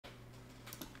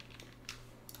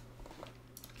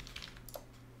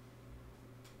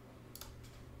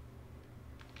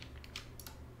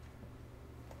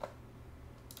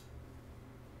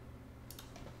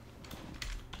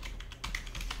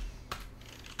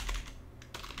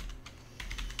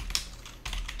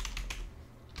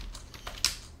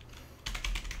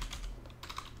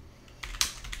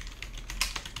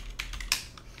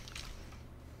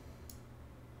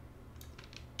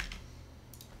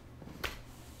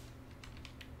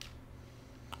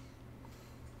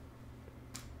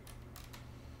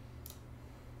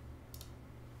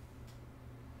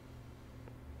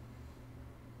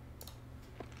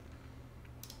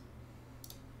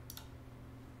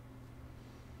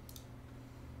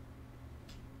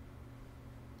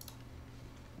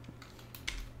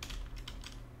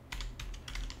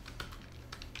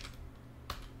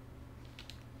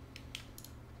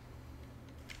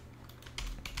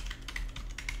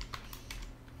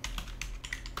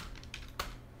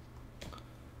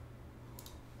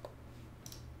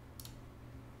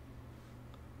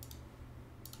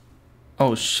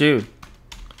Oh shoot.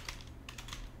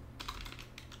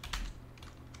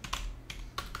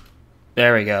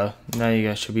 There we go. Now you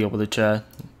guys should be able to chat.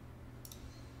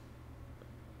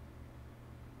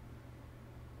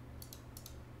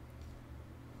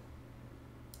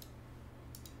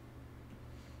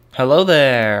 Hello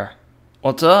there.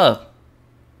 What's up?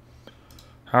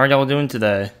 How are y'all doing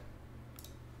today?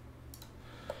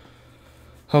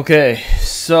 Okay,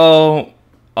 so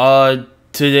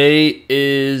today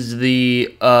is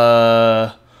the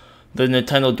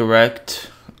Nintendo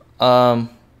Direct.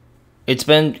 It's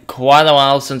been quite a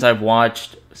while since I've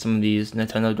watched some of these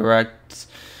Nintendo Directs.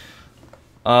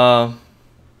 And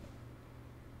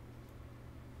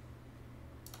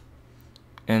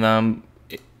I'm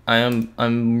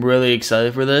really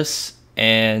excited for this,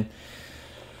 and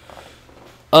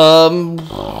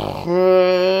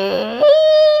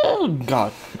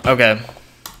God. Okay.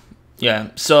 Yeah,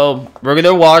 so we're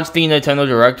gonna watch the Nintendo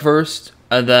Direct first,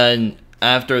 and then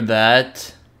after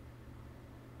that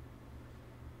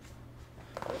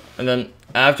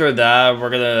we're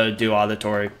gonna do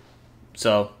Auditory.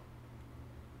 So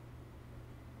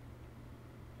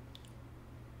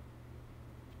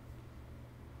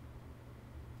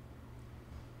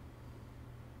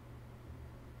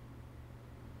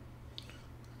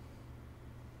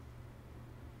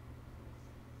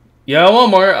yeah, I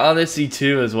want more Odyssey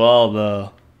 2 as well,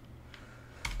 though.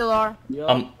 Yo,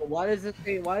 why does it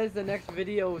say? Why does the next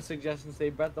video suggestion say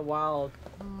Breath of the Wild?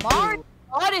 Mario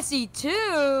Odyssey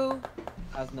 2?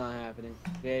 That's not happening.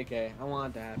 JK, I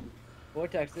want it to happen.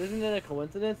 Vortex, isn't it a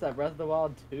coincidence that Breath of the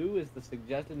Wild 2 is the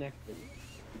suggested next video?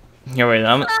 Yeah,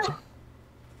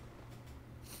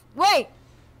 wait, Wait,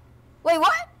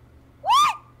 what?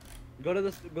 What? Go to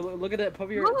this. Go look at it. Put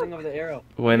your thing over the arrow.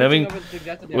 Wait,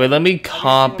 let me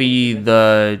copy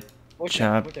the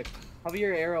chat. Hover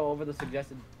your arrow over the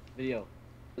suggested video.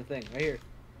 The thing right here.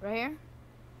 Right here?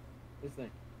 This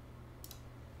thing.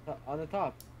 On the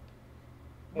top.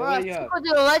 Bro, let's go to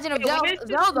the Legend of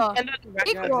Zelda. Yeah,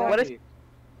 exactly. What is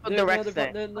the direct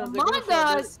thing? Among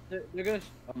Us. They're gonna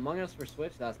Among Us for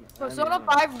Switch. That's not. Persona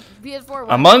 5 PS4.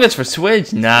 Among Us for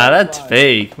Switch? Nah, that's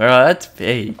fake, bro. That's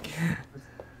fake.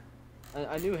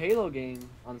 A new Halo game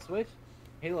on Switch.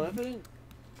 Halo Infinite.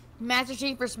 Master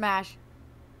Chief for Smash.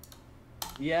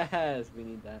 Yes, we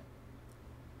need that.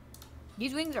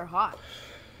 These wings are hot.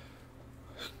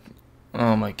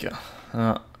 Oh my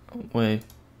god. Wait.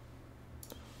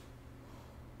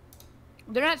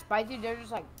 They're not spicy, they're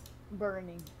just like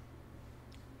burning.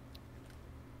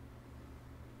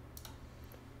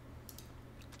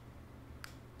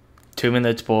 Two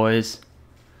minutes, boys.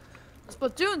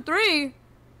 Splatoon 3?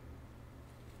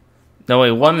 No,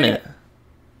 wait, 1 minute.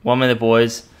 1 minute,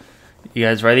 boys. You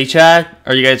guys ready, chat?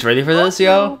 Are you guys ready for this,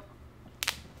 yo?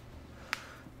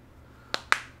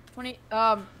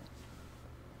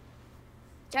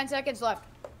 10 seconds left.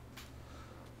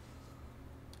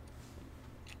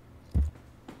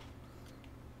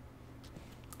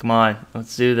 Come on,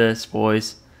 let's do this,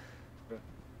 boys.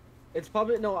 It's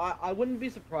probably no. I wouldn't be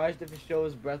surprised if it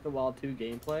shows Breath of the Wild 2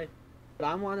 gameplay, but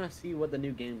I want to see what the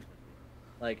new game's gonna be.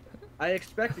 Like, I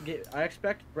expect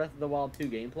Breath of the Wild 2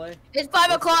 gameplay. It's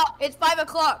 5 o'clock. It's 5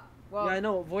 o'clock. Well, yeah, I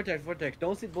know. Vortex.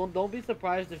 Don't be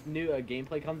surprised if new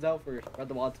gameplay comes out for Breath of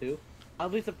the Wild 2. I'll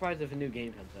be surprised if a new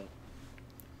game comes out.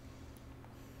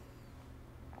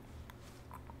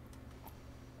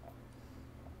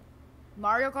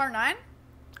 Mario Kart 9?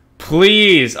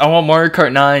 Please, I want Mario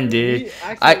Kart 9, dude.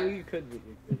 Actually, you could.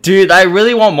 Dude, I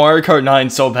really want Mario Kart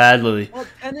 9 so badly. Well,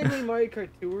 technically Mario Kart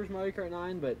 2 is Mario Kart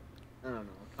 9, but I don't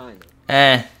know, kind of.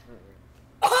 Eh.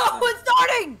 Oh, it's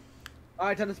starting!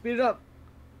 Alright, time to speed it up.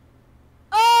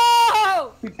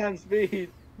 Oh! 2 times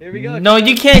speed. Here we go. No,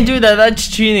 you can't do that. That's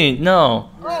cheating. No.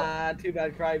 Nah, too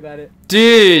bad. Cry about it.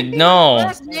 Dude, no.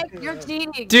 First, Nick, you're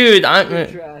cheating. Dude, I'm...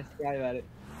 Trash. Cry about it.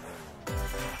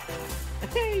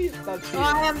 Hey, stop cheating. Oh,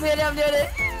 I'm doing it. I'm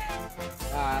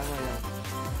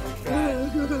Cry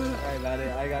about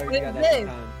it. I got that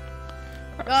time.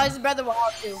 Oh, this is Breath of the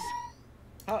Wild 2.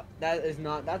 How? That is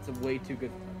not. That's way too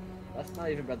good. That's not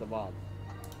even Breath of the Wild.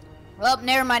 Well,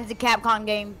 never mind. It's a Capcom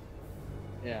game.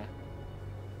 Yeah.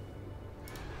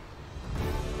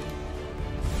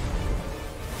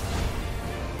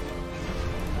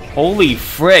 Holy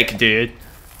frick, dude.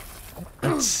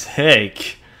 That's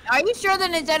sick. Are you sure the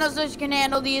Nintendo Switch can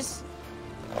handle these?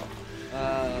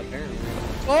 Apparently.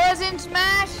 Boras in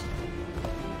Smash?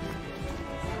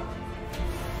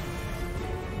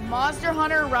 Monster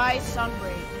Hunter Rise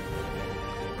Sunbreak.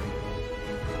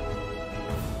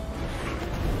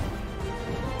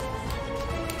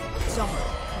 Summer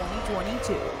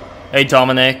 2022. Hey,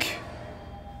 Dominic.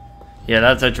 Yeah,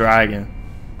 that's a dragon.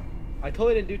 I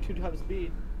totally didn't do 2 times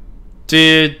speed.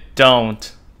 Dude,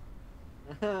 don't.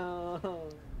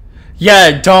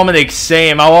 Yeah, Dominic,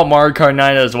 same. I want Mario Kart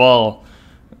 9 as well.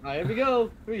 Alright, here we go.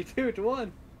 3, 2,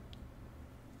 1.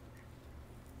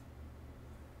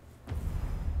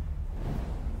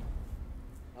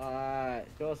 Alright,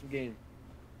 show us some game.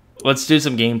 Let's do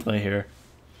some gameplay here.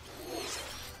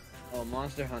 Oh,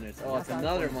 Monster Hunters. Oh, it's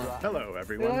another monster. Hello,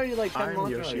 everyone. Like I'm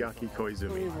Monster Yoshiaki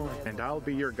Koizumi, and I'll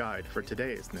be your guide for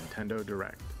today's Nintendo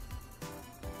Direct.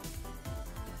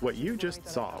 What you just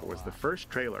saw was the first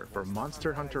trailer for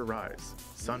Monster Hunter Rise,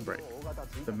 Sunbreak,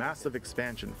 the massive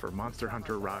expansion for Monster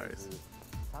Hunter Rise.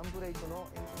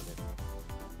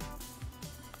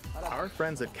 Our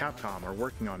friends at Capcom are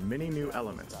working on many new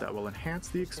elements that will enhance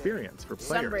the experience for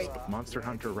players of Monster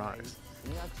Hunter Rise,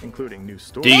 including new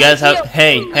stories. Do you guys have?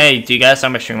 Hey, do you guys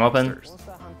have my stream open?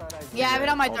 Yeah, I have it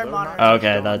on my third monitor.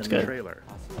 Okay, that's good. Trailer,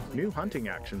 new hunting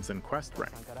actions and quest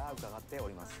rank.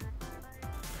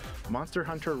 Monster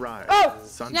Hunter Rise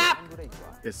Sunbreak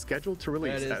is scheduled to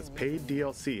release as paid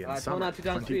DLC in summer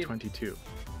 2022.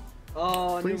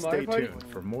 Please stay tuned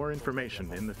for more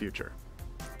information in the future.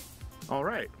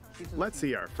 Alright, let's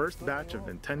see our first batch of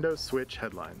Nintendo Switch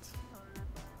headlines.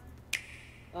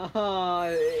 During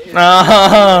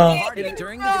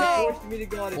the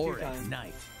day or at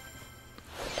night.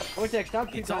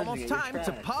 It's almost time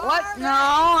to pop. What? No,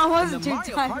 I wasn't the 2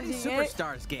 Mario Party timing it.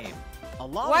 Superstars game.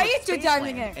 Along Why are with you 2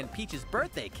 timing Spaceland it? and Peach's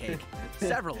birthday cake,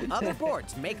 several other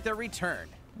boards make their return.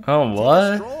 Oh, Take a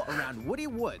what? stroll around Woody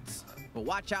Woods, but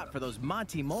watch out for those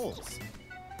Monty moles.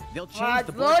 They'll change It's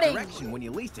the board's loading. direction when you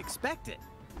least expect it.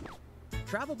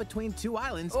 Travel between 2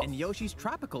 islands and Yoshi's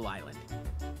tropical island. It's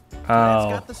Oh.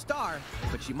 got the star,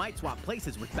 but she might swap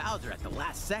places with Bowser at the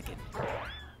last second.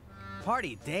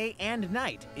 Party day and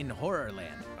night in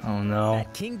Horrorland. Oh no.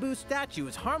 That King Boo statue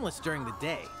is harmless during the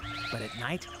day, but at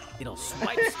night, it'll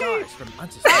swipe stars from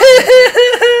unsuspecting.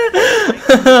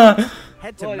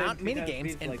 Head to Mount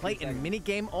Minigames and play in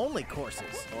minigame-only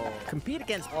courses. Compete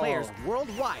against players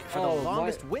worldwide for the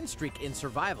longest win streak in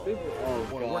survival.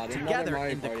 Or work together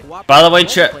in the cooperative By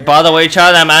the way,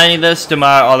 chat, I'm adding this to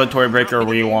my Auditory Breaker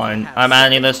Rewind. I'm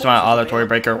adding this to my Auditory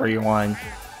Breaker Rewind.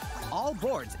 All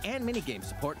boards and minigames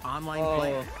support online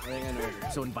play.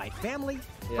 So invite family,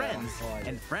 friends,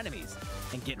 and frenemies,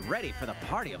 and get ready for the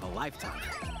party of a lifetime.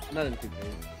 Nothing too big.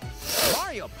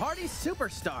 Mario Party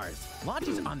Superstars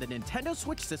launches on the Nintendo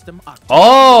Switch system October.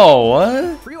 Oh,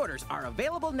 what? Pre-orders are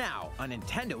available now on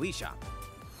Nintendo eShop.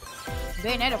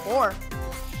 Bayonetta 4.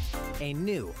 A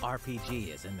new RPG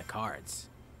is in the cards.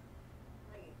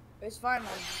 It's fine,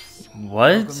 man.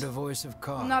 What? Voice of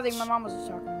Cause. Nothing, my mom was just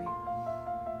talking to me.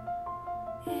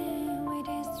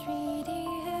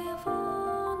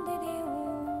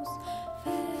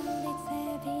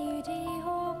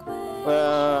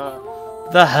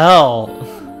 The hell?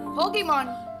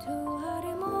 Pokemon.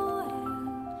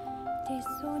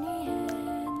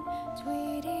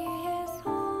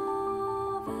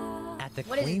 At the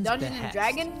What is it, Queen's Dungeons and behest,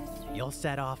 Dragons? you'll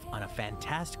set off on a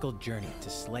fantastical journey to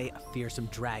slay a fearsome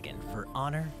dragon for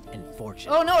honor and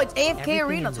fortune. Oh no, it's AFK Everything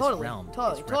Arena, in this totally. realm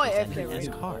Totally, is totally represented AFK as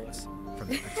Arena. cards, from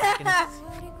the protagonists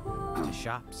to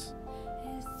shops,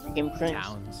 Game cringe.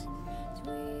 towns,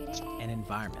 and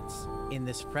environments. In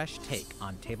this fresh take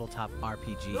on tabletop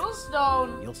RPGs,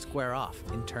 Bluestone. you'll square off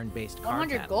in turn-based card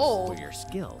 100 battles gold. where your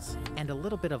skills and a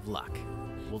little bit of luck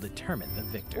will determine the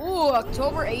victor. Ooh,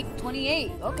 October 8th,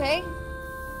 28. Okay.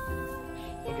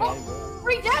 Oh,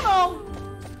 free demo.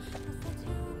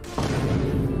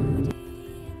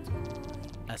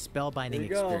 A spellbinding There you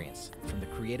go. experience from the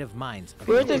creative minds of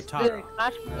Where's Yoko this Taro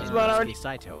Smash and already? Yosuke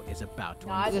Saito is about to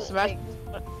Nah, unfold. it's Smash. it's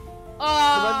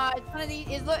one of these.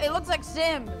 It looks like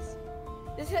Sims.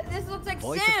 This looks like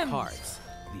Voice Sims. of Cards,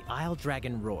 The Isle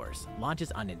Dragon Roars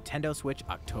launches on Nintendo Switch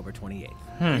October 28th.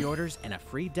 Pre-orders and a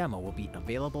free demo will be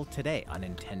available today on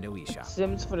Nintendo eShop.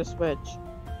 Sims for the Switch.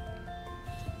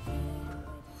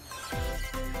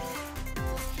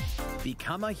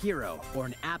 Become a hero or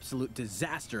an absolute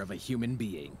disaster of a human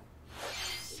being.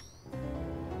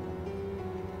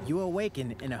 You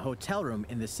awaken in a hotel room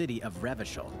in the city of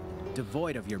Revachol,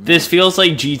 devoid of your This memories. feels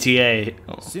like GTA.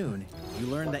 Soon, you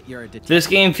learn that you're a detective. This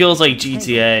game feels like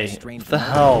GTA. Strange What the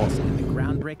hell? in the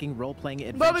groundbreaking role-playing But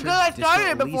adventure because I started it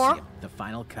Disco before. Elysium, The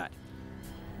Final Cut.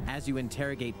 As you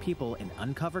interrogate people and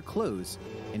uncover clues,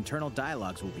 internal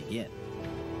dialogues will begin.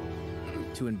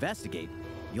 To investigate,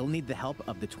 you'll need the help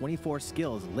of the 24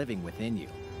 skills living within you.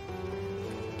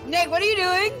 Nick, what are you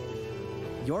doing?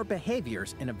 Your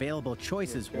behaviors and available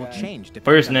choices will change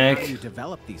Where's depending on how Nick? you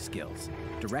develop these skills,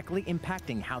 directly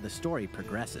impacting how the story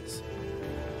progresses.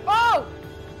 Oh!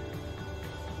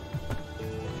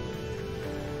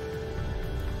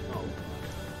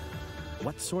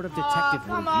 what sort of detective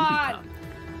will you become?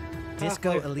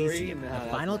 Disco Half-Life 3? Elysium, Nah, the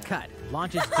that's final not. cut,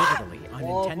 launches digitally on Oh,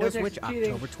 Nintendo Vortex Switch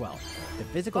cheating. October 12th. The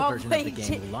physical Oh, version of the wait,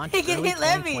 game will launch he can early hit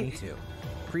Levy. 2022.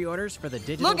 Pre-orders for the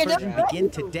digital Look, it version doesn't begin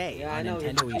let you. today Yeah, I on know,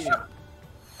 it's Nintendo cheating. eShop.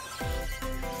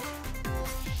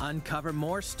 Uncover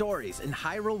more stories in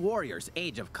Hyrule Warriors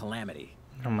Age of Calamity.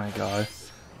 Oh my god.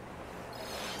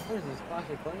 What is this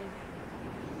classic playing?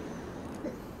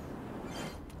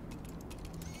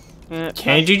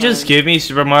 Can't you just give me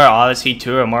Super Mario Odyssey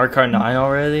 2 or Mario Kart 9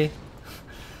 already?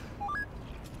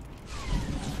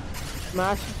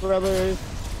 Smash Brothers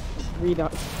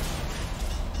Redux.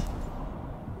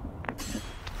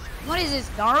 What is this,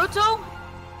 Naruto?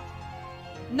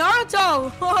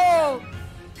 Naruto! Whoa!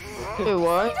 Wait,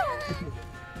 what?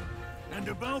 And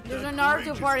about There's that a Naruto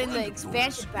courageous part in the friend of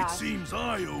expansion yours, pack. It seems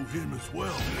I owe him as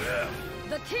well. Yeah.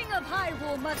 The King of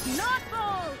Hyrule must not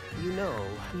fall! You know,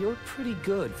 you're pretty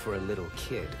good for a little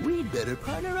kid. We'd better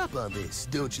partner up on this,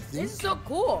 don't you think? This is so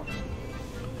cool.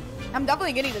 I'm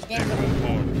definitely getting this game.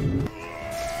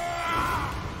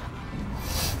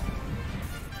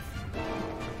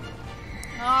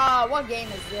 Ah, what game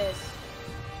is this?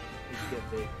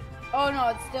 Oh no,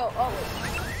 it's still. Oh wait.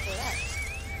 What's that?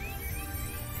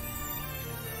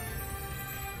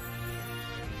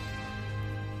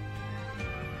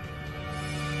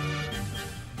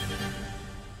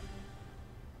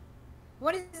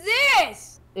 What is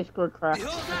this? Discord crash.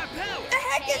 What the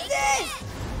heck is this?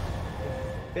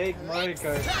 Fake Mario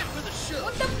Kart.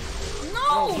 What the?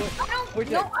 No!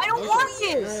 I don't want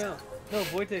this. No,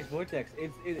 Vortex.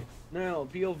 No,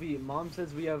 POV. Mom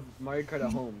says we have Mario Kart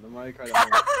at home. The Mario Kart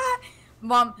at home.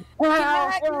 Mom, can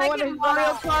I get Mario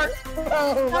Kart?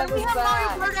 How do we have Mario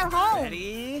Kart at home?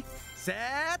 Ready,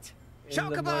 set, In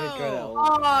the Mario Kart at Chocobo! home.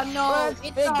 Oh no,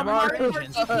 it's Mario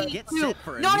Versions Kart get GP2. set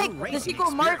for a No, new Nick, the racing sequel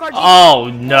of Mario Kart GP4. Oh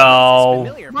no.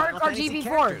 Familiar Mario Final Kart Fantasy GP4.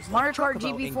 characters like Mario Kart Chocobo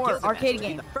and GP4 Gilgamesh arcade will be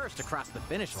game. the first to cross the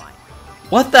finish line.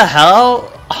 What the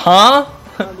hell? Huh?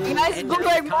 You guys look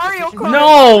like Mario Kart.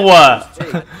 No!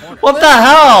 What the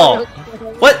hell?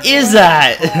 What is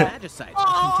that? Magicites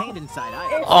contained inside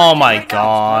items. Oh my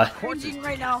god. Cringing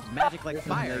right now. Magic like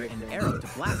fire and arrow to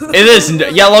blast. It is.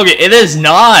 Yeah, Logan, it is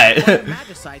not.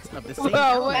 Magicites of the same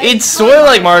element. It's sort of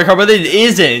like Mario Kart, but it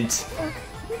isn't.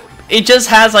 It just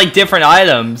has like different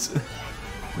items.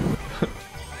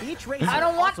 Each racer I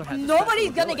don't want. also has a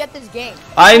Nobody's special gonna get this game.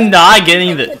 I'm not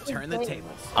getting the. ability. Turn the tables.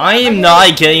 I am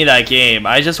not getting that game.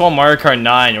 I just want Mario Kart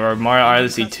 9 or Mario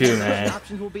Odyssey 2, man.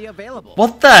 Options will be available.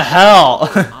 What the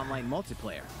hell? Online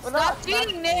multiplayer. Stop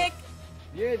cheating, Nick.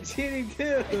 You're cheating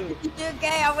too.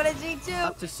 Okay, I'm gonna cheat too.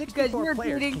 Up to Because 64 you're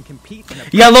players cheating. can compete in a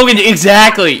Yeah, Logan,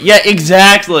 exactly. Yeah,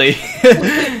 exactly.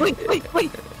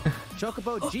 Wait.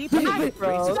 Chocobo GP Smash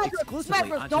Bros. races Smash exclusively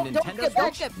Bros. onto Don't Nintendo get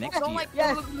back Switch up. next Don't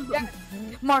year.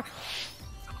 like Mark.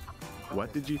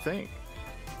 What did you think?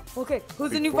 Okay,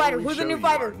 who's the new Before fighter? we Who's the show new you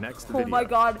fighter? our next Oh my video,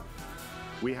 god.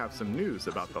 We have some news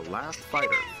about the last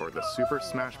fighter for the Super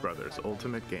Smash Bros.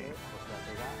 Ultimate game.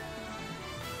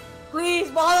 Please,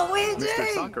 Waluigi! Mr.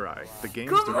 Sakurai, the game's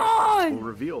Come director, on! will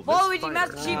reveal this Waluigi, fighter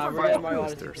Master Chief, and Mario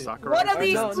Mr. Odyssey. Sakurai One of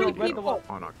these No, three Breath of the people. Wild.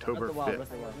 on October Breath of the Wild. 5th.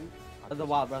 Breath of the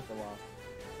Wild. Breath of the Wild.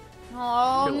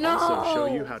 Oh He'll no! also show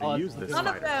you how to Oh, use this none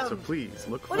of fighter, them. so please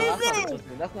look What forward is to it?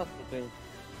 it. That's not Splatoon.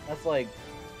 That's like.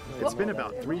 It's been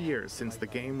about 3 years since the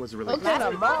game was released.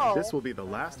 Coconut Mall. This will be the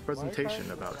last presentation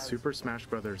about Super Smash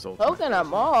Bros. Ultimate. Coconut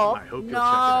Mall. I hope you'll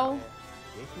No.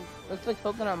 Looks like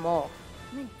Coconut Mall.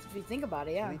 If you think about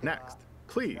it, yeah. check it out. Next,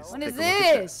 please. What take is a look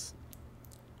at this?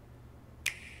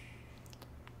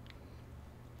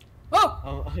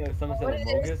 Oh! Someone What said is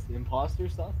a bogus imposter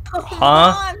stuff. Huh? Come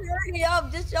on, hurry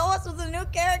up! Just show us what the new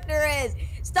character is.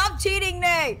 Stop cheating,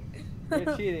 Nate.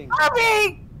 You're cheating.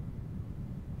 Kirby!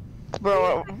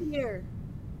 Bro, Here.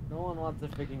 No one wants a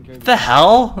freaking Kirby. The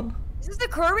hell? Is this the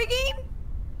Kirby game?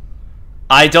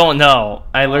 I don't know.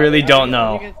 I literally don't I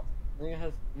know. think it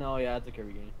has. No, yeah, it's a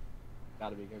Kirby game.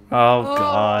 Gotta be Kirby. Oh Oh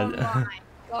god. my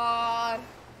god.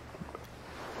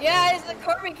 Yeah, it's the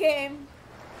Kirby game.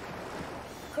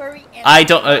 Kirby and I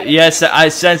don't. Yes,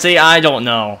 Sensei. I don't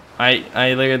know.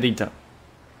 I literally don't.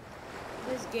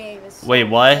 This game is. So Wait,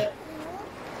 what? good.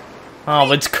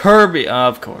 Oh, it's Kirby.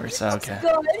 Of course. Okay.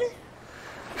 Good.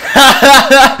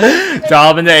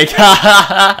 Dominic.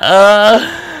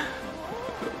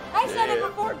 I said it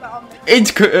before, Dominic.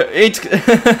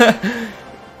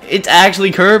 It's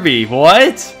actually Kirby.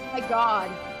 What? Oh my god.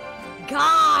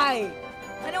 Guy!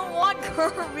 I don't want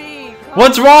Kirby! Come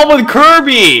What's wrong with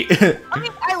Kirby? I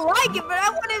mean, I like it, but I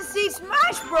want to see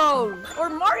Smash Bros. Or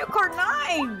Mario Kart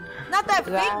 9! Not that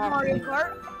fake Mario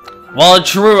Kart! Well,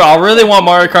 true. I really want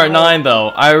Mario Kart 9 though.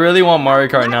 I really want Mario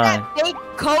Kart 9. Not that fake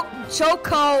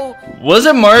Choco.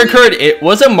 Wasn't Mario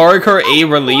Kart 8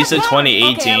 released in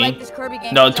 2018? Okay, I like this Kirby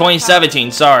game. No,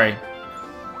 2017. Sorry.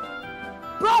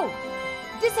 Bro,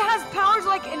 this has powers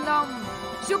like in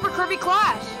Super Kirby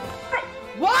Clash.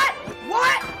 What?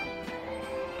 What?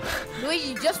 Luigi,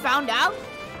 you just found out?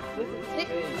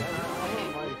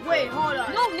 Wait, hold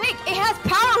on. No, Nick, it has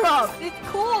power-ups. It's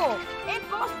cool. And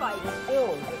boss fights.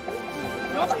 Oh.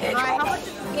 Alright, how much is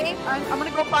this game? I'm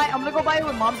gonna go buy it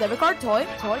with mom's debit card. Toy.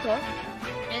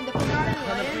 And the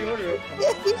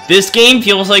This game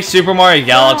feels like Super Mario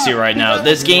Galaxy right now.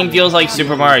 This game feels like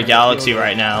Super Mario Galaxy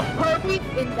right now. Kirby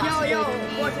in Yo,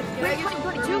 what's it? Can I get some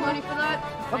Kirby money for that?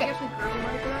 Can I get some Kirby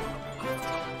money for that?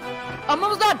 I'm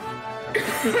almost done.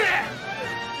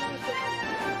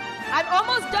 I'm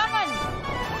almost done.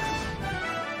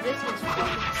 This is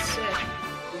fucking sick.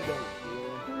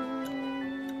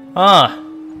 Ah,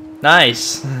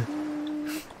 nice.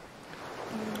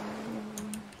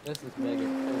 This is mega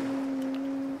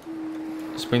cool.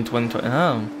 Spring 2020.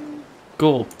 Oh,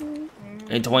 cool.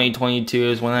 In 2022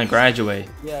 is when I graduate.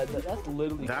 Yeah, that's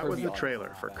literally. That was Kirby the art.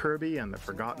 trailer for Kirby and the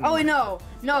Forgotten. Oh wait, no,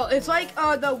 it's like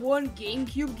the one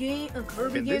GameCube game, a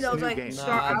Kirby In game this that was new like game,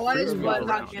 Star Nah, Allies, Kirby but was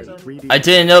not actually canceled. 3D I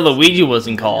didn't know Luigi was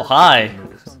in call. Hi.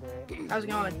 How's it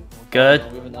going? Good.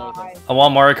 I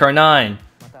want Mario Kart 9.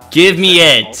 Give me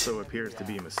it. also appears to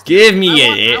be mysterious. Give me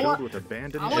I it. Filled with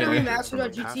abandoned I want to gems remaster from the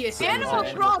the past GTA Animal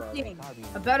civilization. Crossing.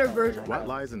 A better version. What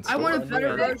lies in I want a store?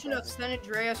 better version of San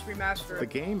Andreas The remastered.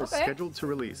 game is Okay. scheduled to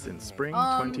release in spring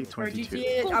For 2022.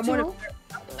 GTA, I want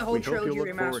the whole We hope trilogy you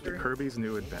look forward to remastered. Kirby's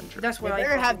new adventure. That's We what I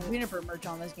better have Juniper merch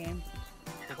on this game.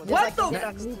 What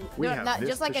the? We No, have not this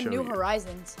just like to a show New you.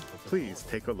 Horizons. Please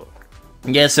take a look.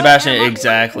 Yes, Sebastian,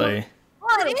 exactly.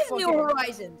 Oh, it is New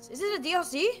Horizons. Is it a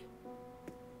DLC?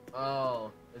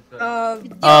 Oh. It's a...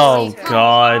 Oh Come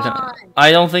God. on.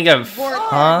 I don't think I've. Oh,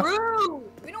 Huh? rude.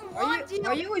 We don't Are want you,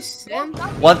 are you a sim?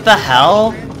 What the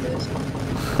hell?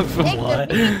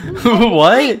 What?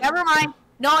 What? Never mind.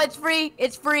 No, it's free.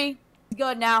 It's free. It's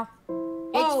good now.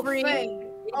 It's free.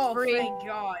 It's free. Thank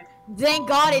God. Thank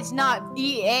God it's not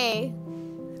EA.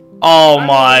 Oh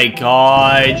my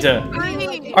God.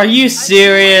 Are you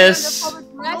serious?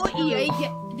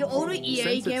 The only EA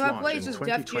Since game its I launch play in is just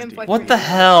Def 2020. Jam. What the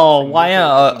hell? Why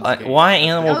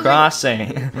Animal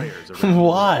Crossing?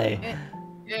 Why?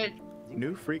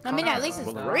 New free I mean, at content least it's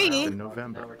will free. arrive in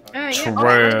November. True.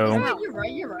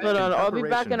 You're right. Hold on, I'll be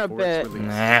back in a bit.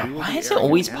 Nah, why does it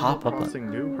always pop up?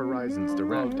 New Horizons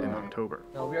Direct in October.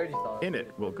 No, we already saw it. In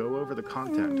it, we'll go over the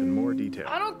content in more detail.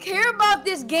 I don't care about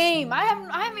this game. I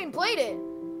haven't even played it.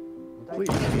 Please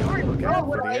be on the lookout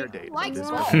for the air date of Like this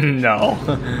golf. video. No.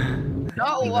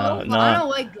 No, No, I don't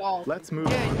like golf. Let's move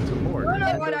on to more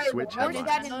Nintendo Switch How did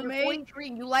that headlines. in your 43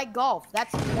 and you like golf?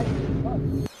 That's How Is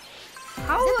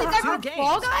that the guy Two from games,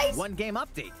 Fall Guys? one game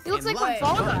update. He looks in like from live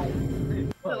Fall fun.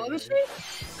 Guys. Let me see.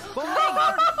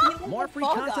 More free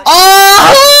Fall content. Oh!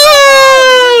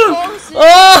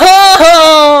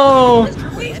 Oh!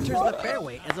 Enters the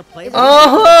fairway as a player.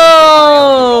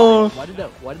 Oh! Why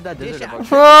did that desert about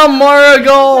From Mario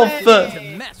Golf! To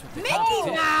mess with the Mickey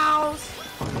competition. Mouse.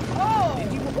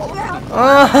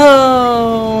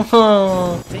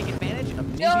 Oh! Take advantage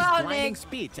of Chill out, Ninja's blinding Nick.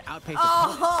 speed to outpace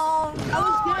opponents.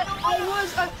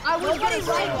 Oh, I was gonna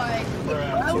say,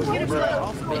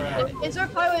 is there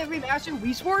probably a remastered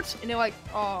Wii Sports? And they're like,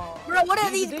 oh. bro, what are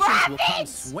these These editions will come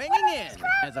graphics? swinging in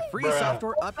as a free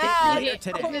software update later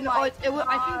today. I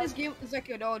think this game is like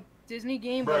an old Disney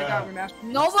game, but it got remastered.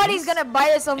 Nobody's gonna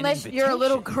buy this unless you're a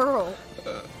little girl.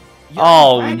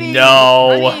 Oh I mean,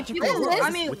 no!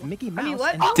 With Mickey Mouse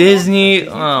what? and Disney?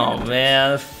 Oh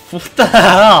man. What the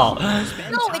hell?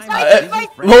 spend No, it's time not with even Disney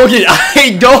friends. Logan,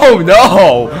 I don't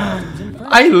know!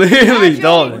 I literally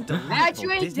don't.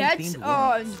 Actually, that's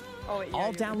All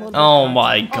downloadable Oh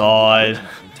my content. god.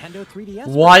 Nintendo 3DS.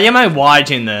 Why am I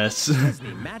watching this?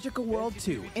 Disney Magical World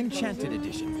 2 Enchanted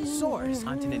Edition soars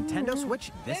onto Nintendo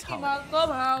Switch this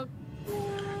holiday.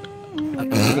 A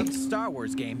great Star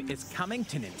Wars game is coming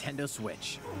to Nintendo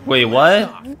Switch. Wait, what?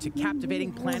 Off to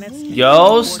captivating planets.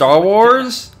 Yo, Star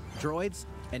Wars? Droids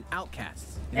and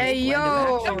outcasts. in Hey, this blend of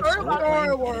yo, action, Star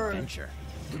role-playing, and Wars. adventure.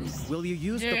 Will you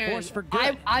use the Dude, Force for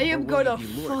good? I am or will gonna you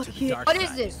be lured to the fucking- dark What is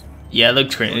side? this? Yeah, it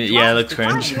looks cringe. Yeah, it looks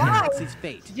cringe. Galaxy's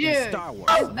fate in Dude. Star Wars.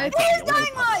 Oh, The Here's Old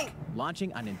Republic. Dynamite!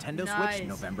 Launching on Nintendo Nice. Switch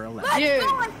November 11th. Let's Dude. go,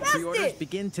 I guessed Pre-orders it.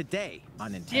 begin today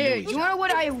on Nintendo Dude, you eShop. wanna know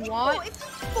what I Oh, want? it's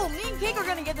simple. Me and Cake are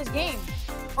gonna get this game.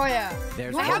 Oh yeah.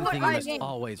 There's I have one thing what you I must game.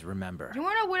 always remember. You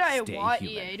wanna know what I Stay want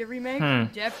human. EA to remake? Hmm.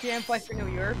 Def Jam Fight for New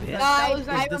York. This That is was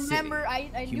the like, city, remember, I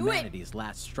knew it. humanity's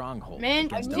last stronghold. Man,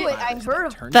 against I a knew it, I virus that heard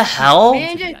of- turns The hell?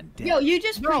 man, people just, into yo, undead. you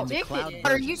just In the predicted cloud it.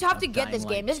 Or you just have to of get this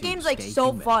Dying game. Light This 2, game's like Stay so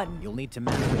Human. fun. You'll need to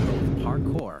master both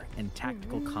parkour and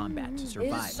tactical combat to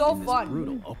survive so in this fun.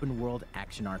 brutal open-world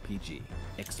action RPG.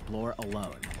 Explore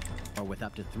alone, or with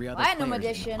up to 3 other Platinum players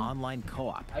edition. in online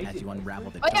co-op as you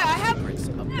unravel the Oh, yeah, I dark have- secrets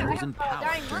of yeah, I those have, in power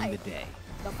Dying during Light. the day.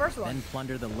 The first one. Then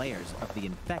plunder the layers of the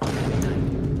infected at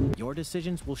night. Your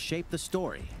decisions will shape the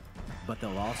story, but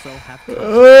they'll also have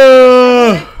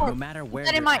no matter where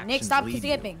That in your mind. Nick, actions stop lead you,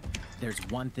 skipping. there's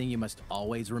one thing you must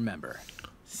always remember.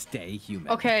 Stay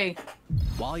human. Okay,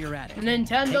 While you're at it,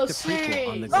 Nintendo take the prequel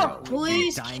on the Switch. go.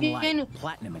 Please, Dying Light can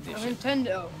Platinum Edition.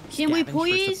 Nintendo, can we Scavenge for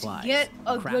please supplies, get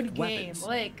a craft good game? weapons,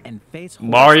 Like, and face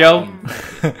Mario?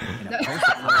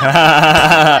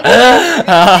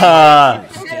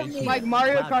 like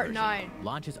Mario Kart 9.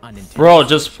 launches on Nintendo Bro,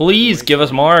 just please give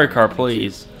us Mario Kart,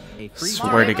 please. A free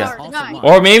Swear to version God. also Nine. launched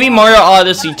Or maybe Mario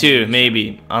Odyssey 2,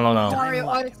 maybe. I don't know. Mario Dying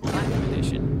Light Odyssey. Platinum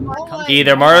Edition. Comes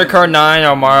Either Mario Kart 9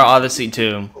 or Mario Odyssey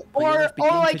 2. Or begin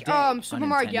like today on Super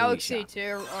Mario Nintendo Galaxy eShop. 2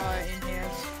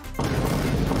 enhanced.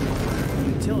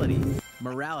 Utility,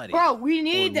 morality. Bro, we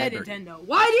need or that liberty. Nintendo.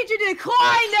 Why did you decline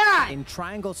that? In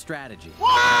Triangle Strategy.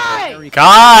 Why?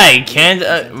 Guy, can't.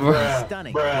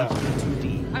 Stunning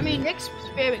HD. I mean, Nick's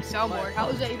spamming Cellboard. How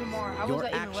is that even more? How is Your that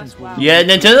even actions less will wow? be Yeah,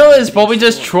 Nintendo is probably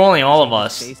just trolling all of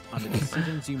us. based on the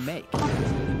decisions you make.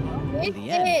 In It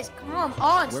the end, is. Come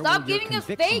on. where Stop will your giving us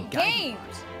conviction fake guide you?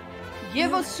 games.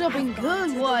 Give us something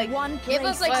good, like Give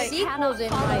us like sequels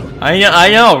and like. I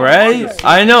know, right?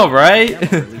 I know, right?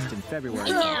 Demo released in February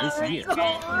of this year. The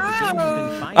game has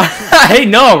been fine-tuned. I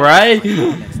know, right?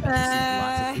 Elements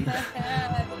that receive lots of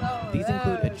feedback. These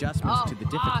include adjustments to the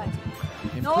difficulty.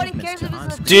 Nobody improvements cares to if it's a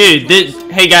on-screen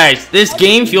Dude, hey guys, this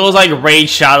game feels like Raid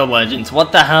Shadow Legends.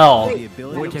 What the hell? the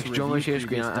ability Vortex, to join my review share screen.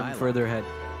 previous I'm dialogue, further ahead.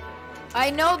 I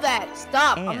know that.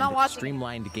 Stop. I'm not and watching.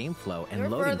 streamlined game flow and You're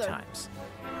loading further. times.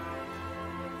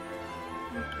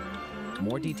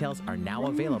 More details are now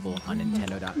available on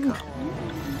Nintendo.com.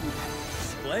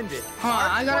 Splendid. Huh,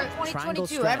 I got it. Triangle 2022.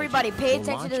 Strategy Everybody, pay will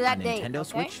attention launch to that on date. Nintendo Okay?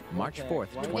 Switch, March 4th,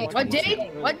 What 2022.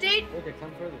 date? What date? Vortex,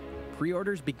 come further.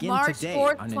 Pre-orders begin March today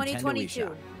 4th, on Nintendo 2022.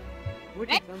 eShop.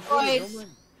 Vortex, come further. Boys. Don't mind.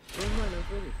 Don't mind, I'm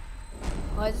further.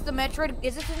 Oh, is this the Metroid?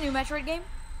 Is this the new Metroid game?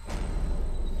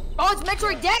 Oh, it's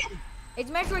Metroid Dead.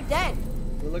 It's Metroid Dead.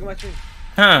 Look at my screen.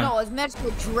 Huh. No, it's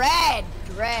Metroid Dread.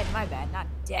 Dread. My bad. Not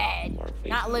dead.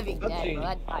 Not living dead. Bro.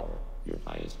 That's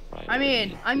fine. I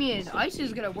mean, Ice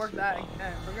is gonna work that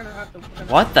again. We're gonna have to.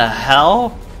 What the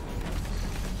hell?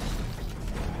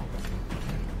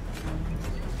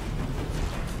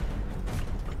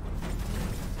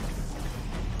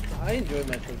 I enjoy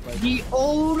Metroid Prime. The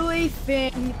only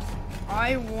thing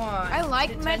I want. I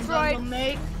like Nintendo Metroid. to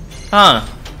make, Huh.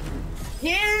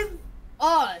 give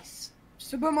us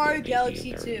Super Mario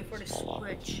Galaxy 2 for the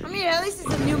Switch. I mean, at least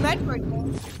it's a new Metroid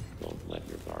game.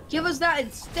 Give us that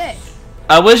instead.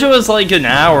 I wish it was like an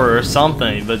hour or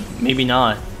something, but maybe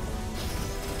not.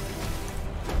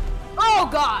 Oh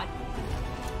God.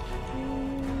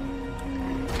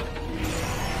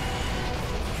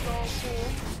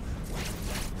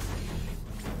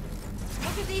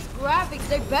 Look at these graphics.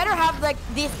 They better have like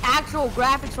these actual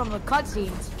graphics from the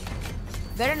cutscenes.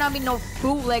 Better not be no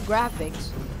bootleg graphics.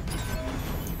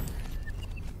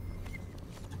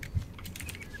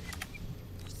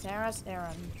 Samus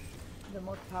Aran, the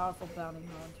most powerful bounty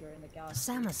hunter in the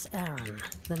galaxy. Samus Aran,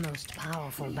 the most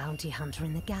powerful bounty hunter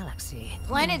in the galaxy.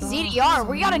 Planet ZDR.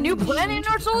 We got a new planet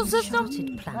in our solar system.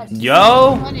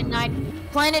 Yo. Planet 9.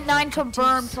 Planet 9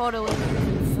 confirmed totally.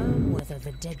 Confirm whether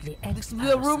the deadly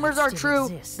The rumors are true.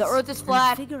 The Earth is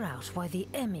flat. Figure out why the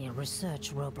Emmy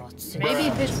research robots in Maybe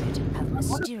the if it's- Metroid have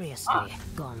mysteriously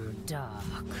gone dark.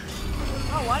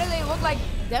 Oh, why do they look like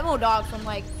demo dogs from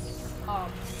like,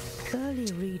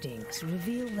 Early readings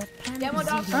reveal that Planet Demo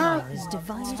dogs ZDR from is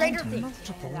divided Stranger into Things.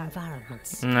 multiple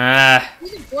environments. Nah.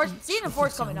 Season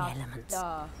 4's coming out elements.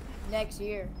 next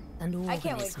year. And I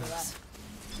can't wait for that. organisms.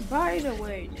 By the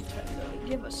way, Nintendo,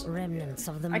 give us Remnants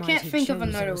of the I mighty can't think of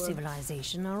another Chozo word.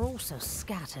 civilization are also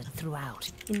scattered throughout,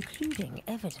 including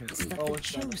evidence that the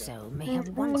Chozo may have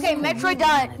once Okay, colonized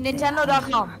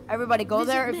Metroid.nintendo.com. Everybody go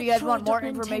Visit there if you guys want more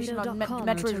information on Metroid.com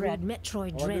Metroid to Dread. read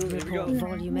Metroid Dread Report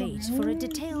Volume 8 for a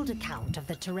detailed account of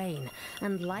the terrain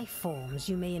and life forms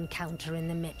you may encounter in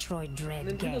the Metroid Dread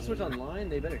Nintendo Switch game. Online,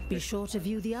 they better. Be sure to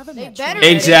view the other better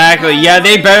Metroid. Exactly. Yeah,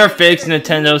 they better fix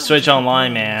Nintendo Switch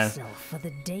Online, man. For the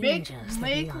make dangers that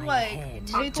make lie like ahead.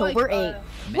 make October like, 8th.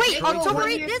 Wait, Metroid October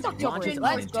 8th 1 is October Launches 8th. on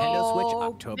Let's Nintendo Switch go.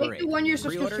 October Make the 8th. 1 year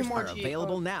subscription Pre-orders more are cheap.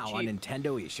 available now on cheap.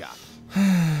 Nintendo eShop.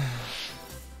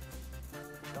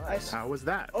 How was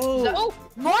that? Oh,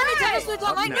 more Nintendo Switch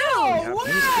Online Next, now. we have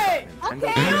news about Nintendo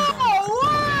Okay. Switch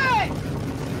Online.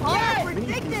 Oh, I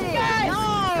predicted it. No.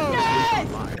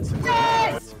 Online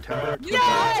since September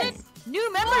 2018.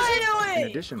 New membership. In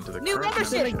addition to the New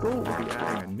current membership. we'll be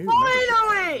adding a new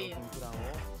membership.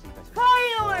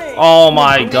 Finally! Oh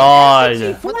my god.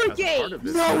 As part of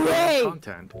this No way.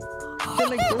 content,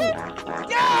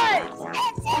 Yes!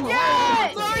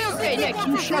 Yes! Okay, Nick,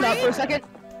 you shut up for a second.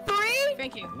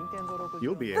 Thank you.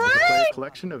 you'll be able to play a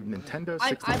collection of Nintendo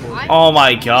 64 games. Oh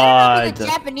my The god.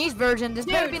 Japanese version. This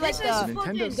better be like The the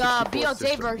Nintendo the 64 BLJ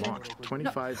system version. launched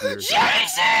 25 years ago.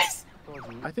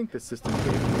 I think this system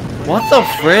gave What the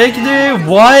frick, dude?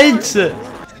 What?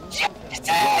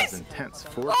 as intense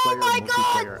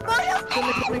 4-player multiplayer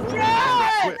action.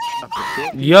 Switch up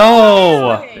to 4 Yo.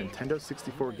 Nintendo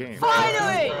 64 games.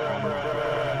 Finally!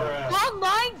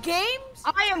 Online games?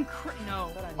 I am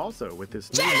no. Also, with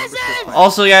this new membership plan,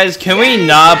 Also, guys, can we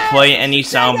not play any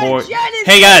soundboard?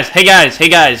 Hey guys,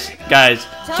 guys.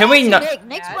 Can we not?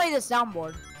 Nick's play the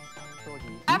soundboard.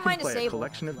 I you can mine play a disabled.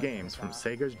 collection of games from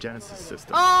Sega's Genesis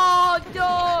system. Oh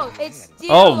no! It's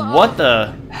still. Oh, what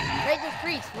the? Rage the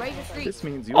streets. Rage the streets. This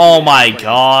means you'll Oh be my able to play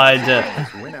god.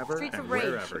 games whenever Streets and of Rage.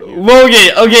 wherever you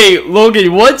Logan, okay,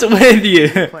 Logan, what's with you?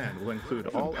 The plan will include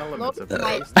all elements of the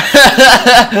Logan.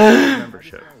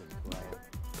 membership,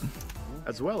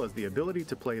 as well as the ability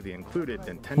to play the included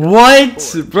Nintendo What,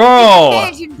 64. bro?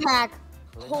 Expansion pack.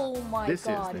 Oh my This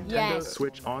god. is Nintendo Yes.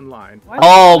 Switch Online.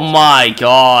 Oh my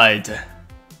god.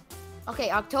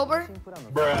 Okay, October.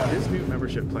 This new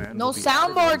membership plan No will be added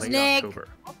in soundboards, late Nick. October.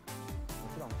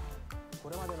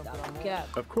 Yeah.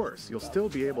 Of course, you'll still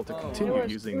be able to continue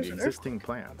using the existing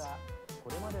plans.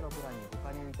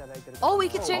 Oh, we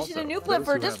could change to the new plan Those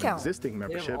for a who have an discount. existing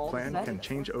membership plan can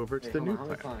change over to the new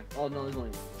plan. Oh no, there's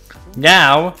only.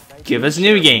 Now, give us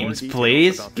new More games, details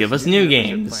please. about Give this us new membership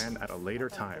games. plan at a later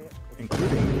time,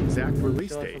 including the exact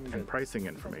release date and pricing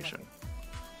information.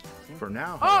 For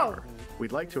now, however,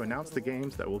 we'd like to announce the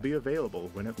games that will be available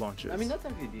when it launches. I mean, that's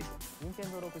actually decent.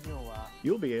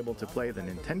 You'll be able to play the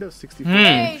Nintendo 64 Hmm.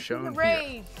 games shown here,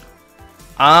 Rage.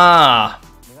 Ah.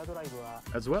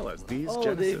 as well as these Oh,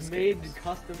 Genesis they've made games.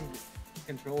 custom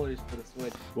controllers for the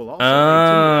Switch. We'll also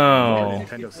Oh.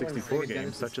 include Nintendo 64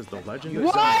 games such as The Legend of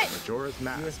What? Zelda Majora's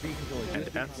Mask USB controller.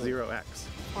 and F-Zero X,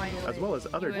 Finally. as well as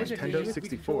other USB Nintendo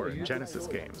 64 and Genesis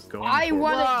games going I forward.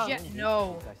 want to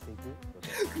no.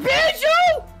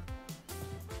 Bijou!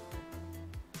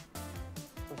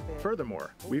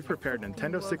 Furthermore, we've prepared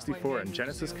Nintendo 64 and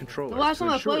Genesis controllers last to time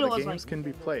I ensure played it the was games like- can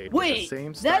be played Wait, with the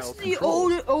same style that's of the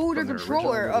controls older from their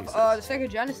controller of original the Sega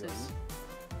Genesis.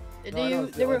 No,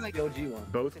 They were that's like the OG one.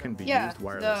 Both can be yeah, used the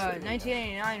wirelessly.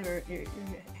 1989 version.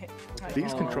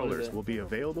 These Oh, controllers is it? will be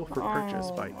available for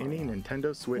purchase by any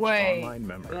Nintendo Switch Wait. Online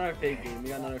member. Another fake game. We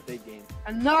got another fake game.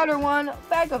 Another one,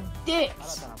 bag of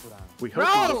dicks. We hope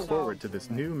you Bro! look forward to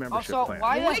this new membership Also, plan.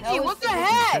 why the Wiki, hell is what the this-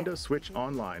 heck? Nintendo Switch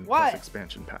Online What? plus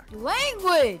expansion pack.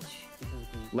 Language.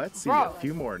 Let's see Bro. a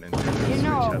few more Nintendo Switch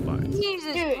know- headlines.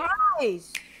 Jesus Dude.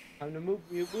 Christ. Time to move.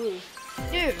 Dude,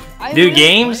 I New literally-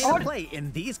 games? I Play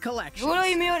in these collections.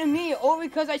 literally muted me all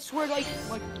because I swear like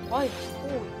what? Holy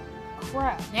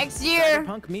crap. Next year.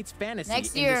 Cyberpunk meets fantasy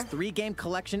Next in year. this 3-game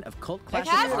collection of cult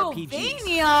classic RPGs.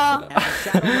 Castlevania. As a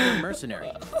Shadowrunner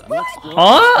mercenary, you'll explore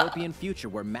Huh? a dystopian future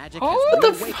where magic Oh, has what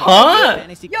the reawakened fuck?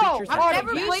 fantasy Yo, creatures I've that I've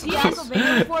never possess played Yes.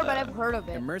 Castlevania before, but I've heard of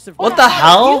it. immersive What the Do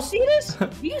hell? you see this?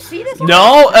 Do you see this?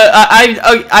 No,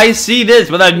 I see this,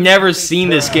 but I've never seen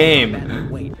this game.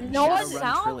 No Shadowrun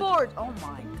soundboard. Oh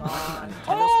my god.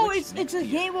 Oh, it's a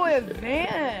Game Boy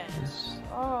Advance.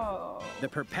 Oh. The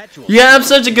perpetual. Yeah, I'm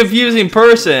such a confusing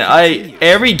person.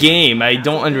 Every game I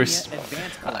don't understand.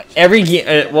 Every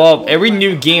game, well, every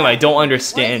new game I don't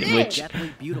understand. Which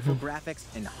Deathly beautiful graphics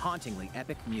and hauntingly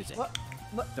epic music.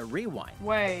 The rewind,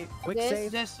 Wait. quick this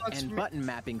save, just looks and button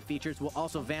mapping features will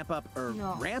also vamp up or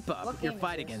ramp up your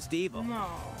fight against evil. No.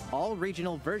 All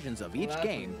regional versions of each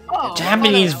game. Oh,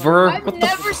 Japanese verb. I've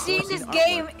never seen this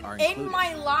game in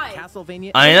my life.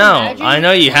 Castlevania. I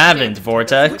know you haven't,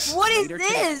 Vortex. What is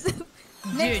this?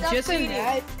 Dude, just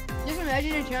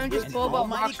imagine a channel just full about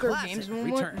Rockstar Games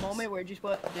moment where you just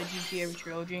put the GTA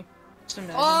trilogy.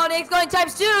 Oh, Nick's going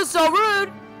 ×2, so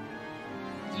rude.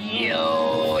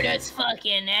 Yo, that's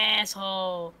fucking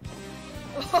asshole.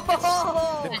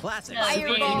 The classic.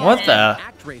 What the?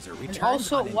 And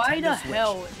also, why the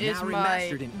hell is my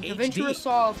DaVinci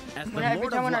Resolve every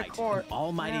time when I record,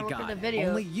 when I look at the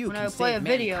video, when I play a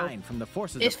video,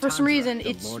 it's for some reason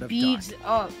it speeds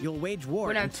up. You'll wage war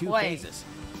when I in 2 play. phases.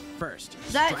 First,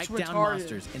 That's strike down retarded.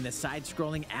 monsters in the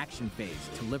side-scrolling action phase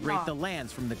to liberate the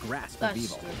lands from the grasp of That's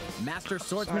evil. stupid. Master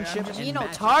swordsmanship and You know,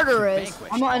 magic to Tartarus. vanquish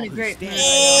I'm not all in a who great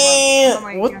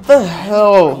stand What the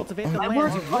hell? Cultivate the I lands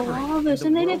worked you on liberate all in this the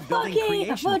and they did world-building fucking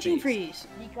creation fudging phase. freeze.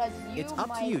 Because you It's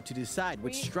up to you to decide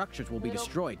which structures will be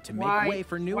destroyed to make Why- way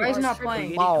for new why is it ones, not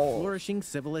playing? creating a flourishing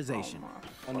civilization.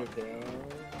 Undertale.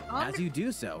 As you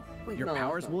do so, your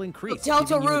powers will increase,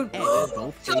 Delta giving you an Rune. edge in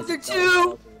both Chapter phases.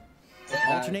 2.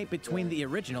 Alternate between the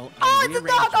original and Oh, it's a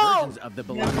rearranged doggo! versions of the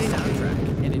beloved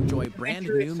soundtrack and enjoy brand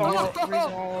new music.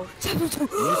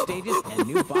 New stages and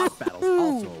new boss battles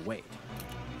also await.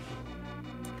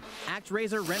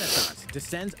 ActRaiser Renaissance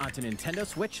descends onto Nintendo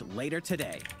Switch later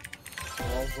today.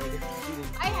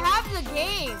 I have the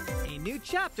game. A new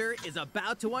chapter is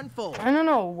about to unfold. I don't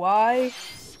know why.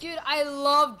 Dude, I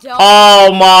love Delta.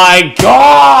 Oh my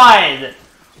god!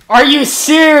 Are you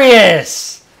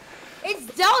serious? It's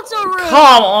Delta Rune.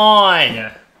 Come on!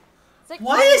 It's like,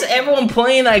 Why is everyone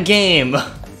playing that game?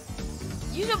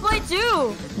 You should play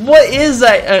too. What is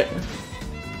that?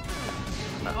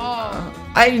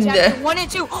 Chapter 1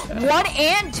 and 2. 1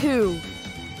 and 2.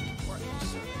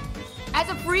 As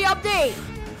a free update.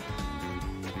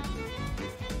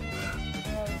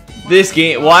 This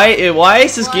game. Why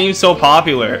is this game so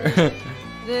popular?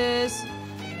 This.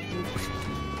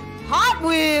 Hot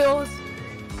Wheels.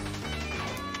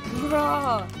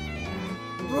 Bruh.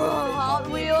 Bruh, Hot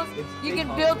Wheels. You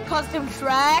can build custom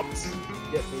tracks.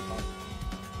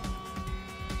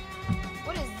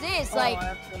 What is this? Like,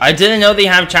 I didn't know they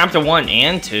have chapter 1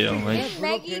 and 2. Like,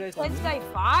 Maggie Tensei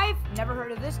 5? Never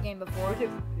heard of this game before.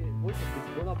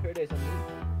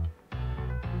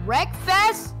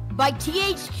 Wreckfest by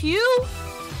THQ?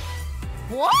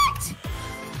 What?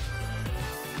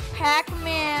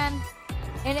 Pac-Man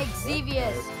and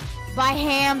Xevious by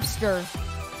Hamster.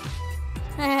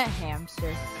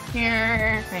 Hamster.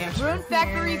 Rune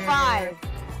Factory 5.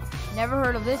 Never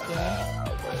heard of this game.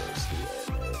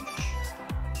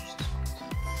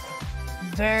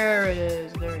 There it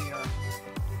is. There you are.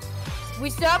 We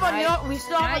still have a we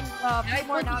still have Can I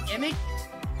more put the announcements. gimmick?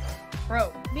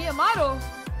 Bro, Miyamoto.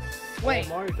 wait.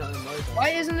 Why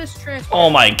isn't this transfer? oh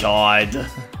my god.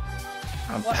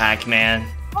 I'm Pac-Man.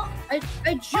 I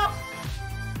jumped.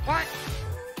 What?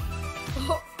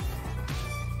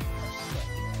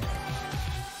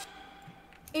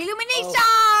 Illumination!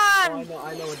 I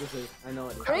know what this is. I know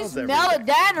what this Chris is.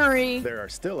 Melodanery. There are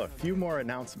still a few more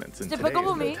announcements in today's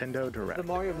Despicable Me. Nintendo Direct. The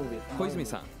Mario movie.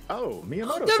 Koizumi-san. Oh,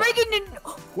 Miyamoto. They're making it.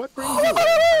 What brings you?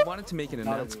 I wanted to make an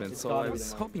announcement, so I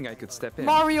was hoping I could step in.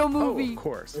 Mario Oh, movie. of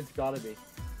course. It's gotta be.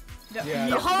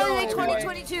 The holiday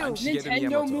 2022. I'm Shigeru Nintendo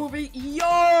Miyamoto. movie. We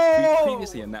Yo!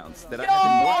 previously announced that I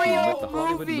have been working with the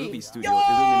Hollywood movie studio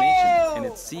Illumination and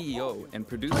its CEO and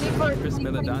producer Chris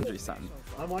Meledandri-san,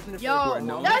 I'm watching it who are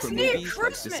known that's for near movies like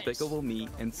Christmas. Despicable Me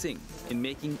and Sing, in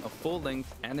making a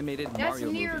full-length animated That's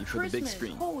Mario near movie for the big Christmas.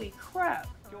 screen. Holy crap.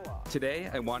 Today,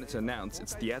 I wanted to announce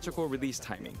its theatrical release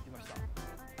timing.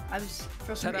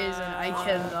 For some Ta-da! reason, I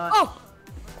cannot. Oh.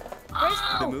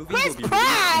 The movie Chris will be released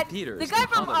Pratt, in theaters the guy in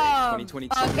from holiday 2022.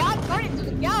 Guardians of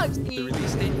the The Galaxy.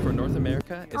 release date for North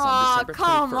America is Aw, on December 21st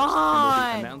come and will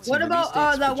on. be announced What in about release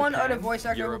dates that for one Japan, other voice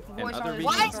actor Europe, who and voiced other on his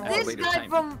Why regions is at a this later guy time.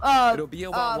 from It'll be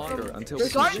a while from longer until we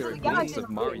can Guardians share of the glimpses Galaxy? of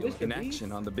Mario in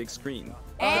action on the big screen.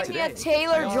 Anya Today,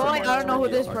 Taylor I Joy? also I don't know who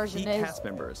want to this reveal our person key is. cast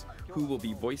members who will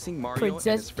be voicing Mario Princess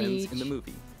and his friends in Peach. the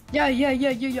movie. Yeah.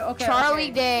 Okay. Charlie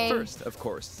okay. Day. First, of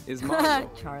course, is Mario,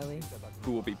 Charlie.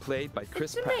 who will be played by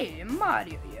Chris It's Pratt. me,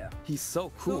 Mario. Yeah. He's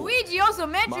so cool. Luigi also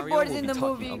Magic Mario Board is will in be the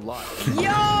talking movie. a lot.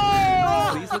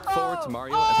 Yo! Please look forward to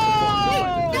Mario as performed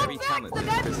by the very The talented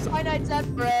guy Chris from Five Nights at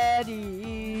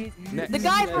Freddy's. Next, The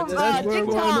guy from Chris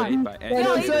TikTok. played by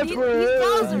No, he's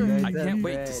Bowser. I can't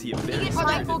wait to see a He very gets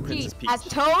spirited Michael Keith Princess Peach. as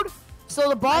Toad. So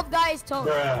the bald guy is Toad.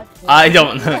 I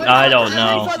don't I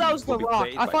know. thought that was The Will be Rock.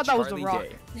 played I by thought that was The Charlie Rock.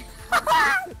 Day.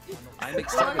 I'm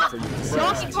excited for you to see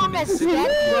Donkey this Kong team has in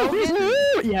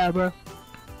said, yeah, bro.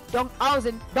 I was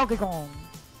in Donkey Kong.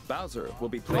 Bowser will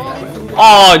be playing by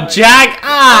Oh, Jack!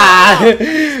 Ah!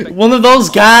 One of those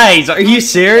guys. Are you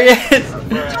serious?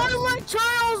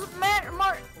 Charles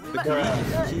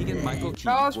Keegan-Michael Key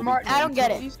Charles will be Martin. I don't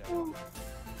get it.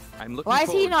 I'm looking Why is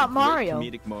he forward not to great Mario?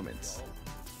 comedic moments.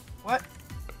 What?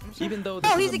 Even though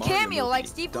this Oh, is he's a Mario cameo, movie, like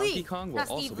Steve Donkey Lee. Kong will Not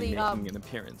also Steve be Lee, making an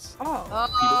appearance. Oh.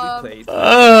 He will be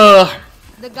played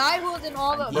the guy who was in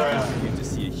all the for you to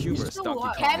see a humorous Donkey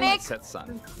Kong Kamek, set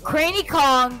son. Cranky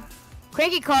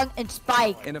Kong, and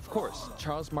Spike. And of course,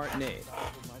 Charles Martinet,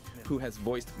 who has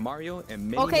voiced Mario and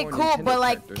many Okay, more cool, Nintendo but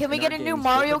like, characters can we in get our a new games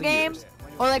Mario over the game? years,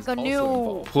 Or like a is also new,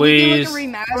 involved. Please.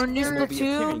 or new Will be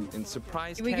appearing Splatoon? in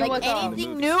surprise Can we get cameos like in the Anything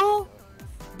movies. new?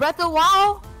 Breath of the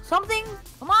Wild? Something?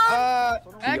 Come on.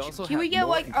 We Actually, also can we have get more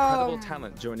like incredible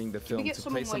talent joining the Can we film get to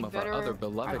play some like of our better? other I don't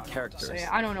beloved know what to characters. say.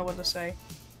 I don't know what to say.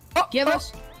 Give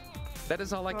us. That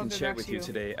is all I can Okay, share back with to you you.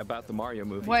 today about the Mario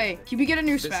movie. Wait, can we get a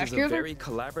new This Smash is a character? very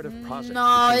collaborative project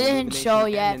No, it between didn't show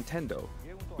Illumination yet. and Nintendo.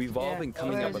 We've all been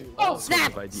coming up with Oh, all sorts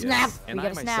snap, of ideas, snap. and We I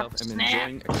gotta myself snap, am snap,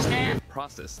 enjoying a creative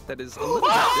process that is a little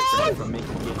bit different from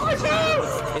making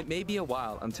games. It may be a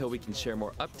while until we can share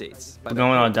more updates. We're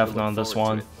going on definitely on this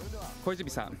one.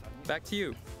 Koizumi-san, back to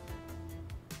you.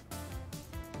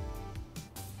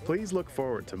 Please look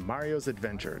forward to Mario's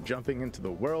adventure jumping into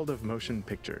the world of motion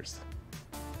pictures.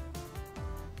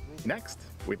 Next,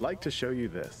 we'd like to show you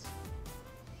this.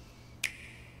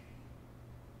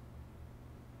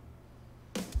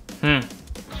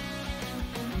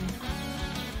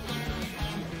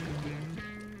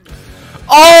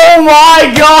 Oh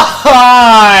my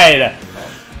god!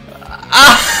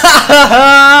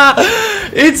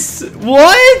 It's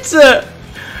what?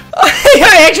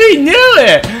 I actually knew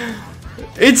it.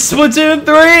 It's Splatoon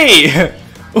 3.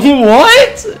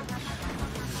 What?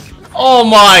 Oh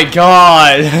my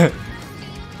god.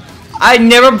 I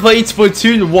never played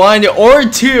Splatoon 1 or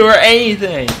 2 or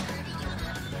anything.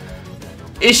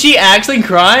 Is she actually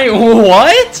crying?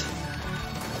 What?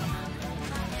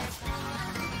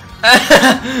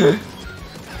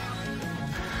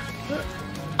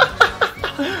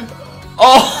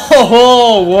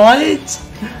 Oh, what?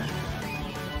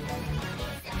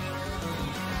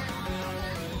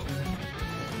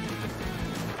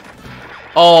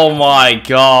 Oh my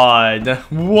god.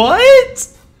 What?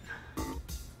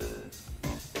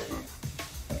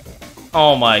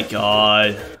 Oh my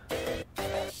god.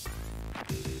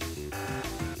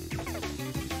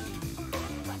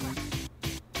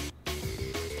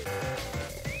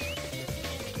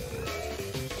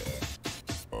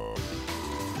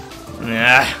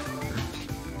 Nah.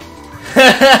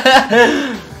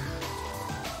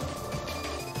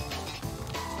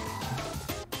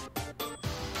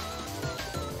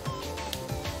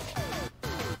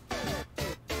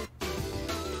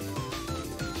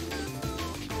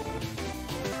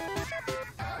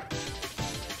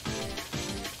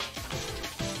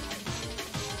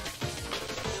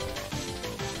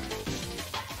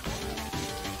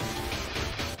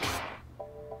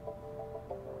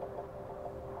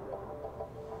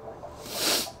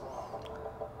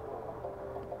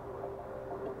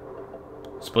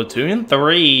 Splatoon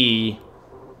 3.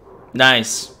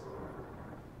 Nice.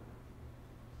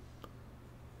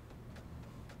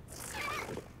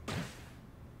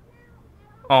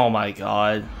 Oh my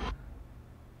god.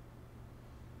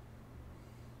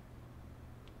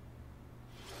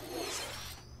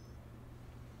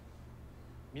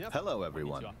 Hello,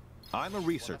 everyone. I'm a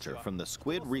researcher from the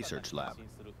Squid Research Lab.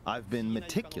 I've been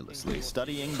meticulously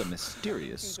studying the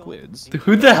mysterious squids.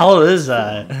 Who the hell is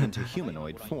that? Into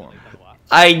humanoid form.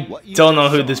 I don't know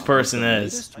who this person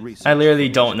is. I literally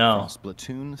don't know.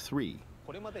 Splatoon 3.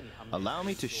 Allow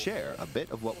me to share a bit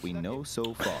of what we know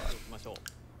so far.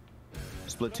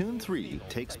 Splatoon 3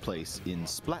 takes place in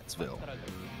Splatsville.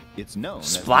 It's known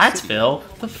as Splatsville?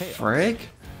 What the frick?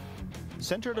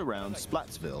 Centered around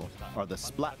Splatsville are the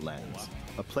Splatlands,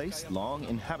 a place long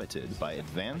inhabited by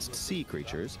advanced sea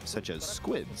creatures such as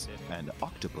squids and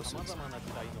octopuses.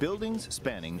 Buildings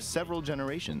spanning several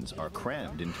generations are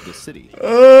crammed into the city.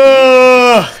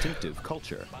 Distinctive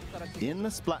culture. In the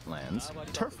Splatlands,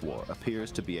 turf war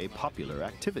appears to be a popular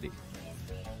activity.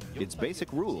 Its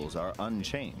basic rules are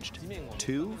unchanged.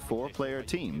 2 4-player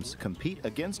teams compete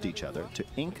against each other to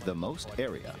ink the most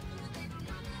area.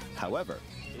 However,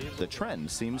 the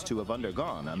trend seems to have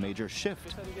undergone a major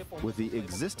shift, with the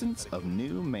existence of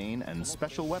new main and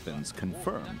special weapons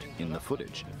confirmed in the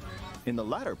footage. In the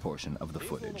latter portion of the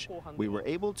footage, we were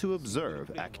able to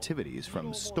observe activities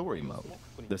from Story Mode,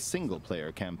 the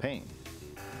single-player campaign.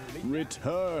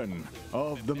 Return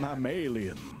of the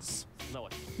Mammalians.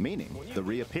 meaning the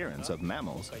reappearance of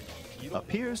mammals,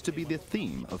 appears to be the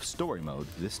theme of story mode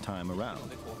this time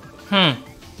around.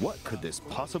 What could this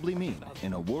possibly mean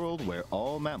in a world where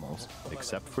all mammals,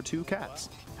 except for 2 cats,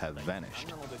 have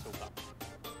vanished?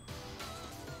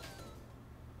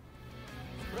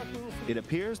 It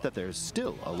appears that there's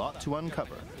still a lot to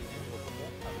uncover.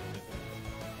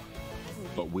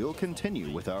 But we'll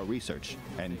continue with our research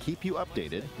and keep you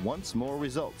updated once more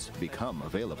results become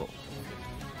available.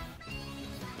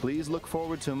 Please look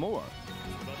forward to more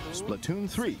Splatoon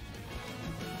 3.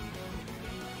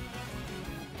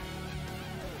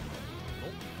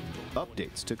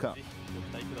 Updates to come.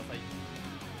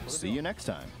 See you next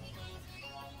time.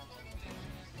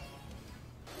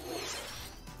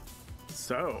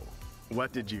 So,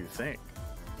 what did you think?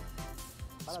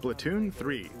 Splatoon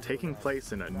 3, taking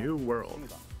place in a new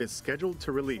world, is scheduled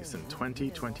to release in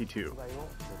 2022.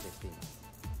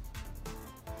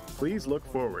 Please look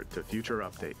forward to future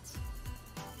updates.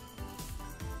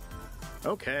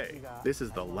 Okay, this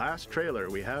is the last trailer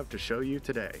we have to show you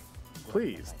today.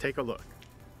 Please take a look.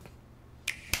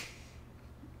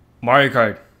 Mario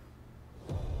Kart.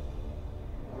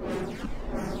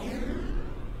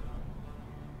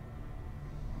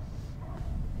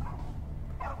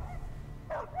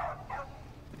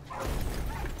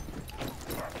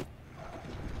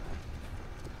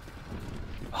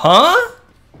 Huh?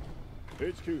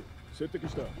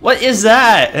 What is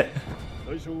that?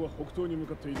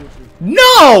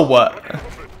 No!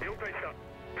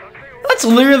 That's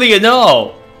literally a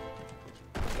no.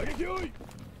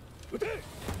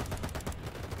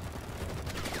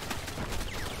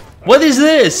 What is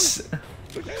this?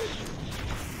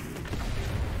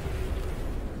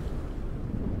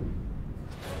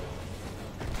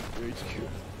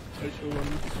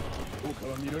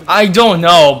 I don't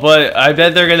know, but I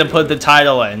bet they're gonna put the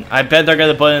title in. I bet they're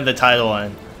gonna put in the title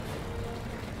in.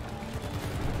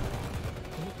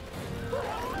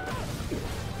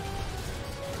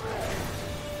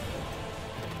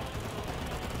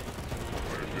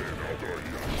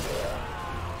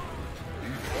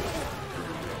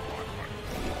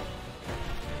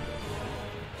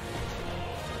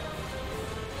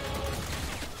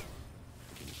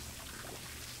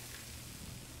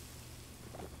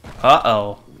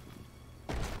 Uh-oh.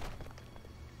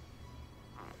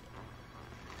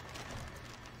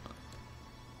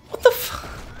 What the f-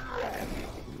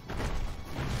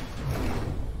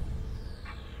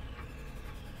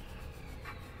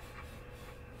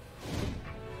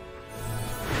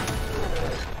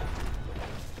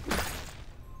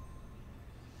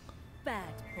 Bad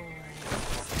boy.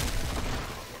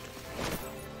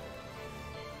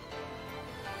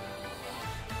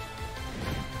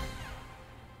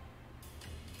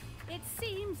 It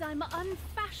seems I'm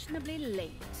unfashionably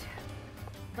late,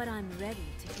 but I'm ready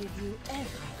to give you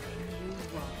everything you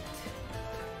want.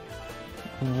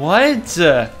 What?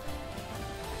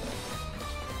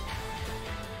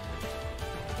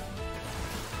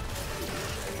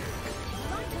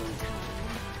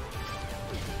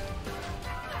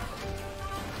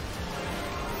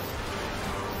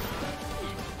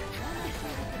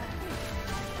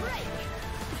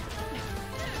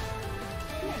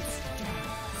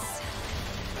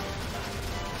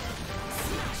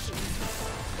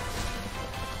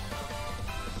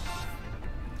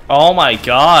 Oh my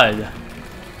god.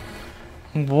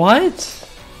 What?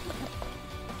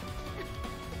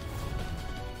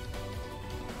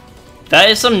 That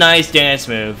is some nice dance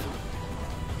move.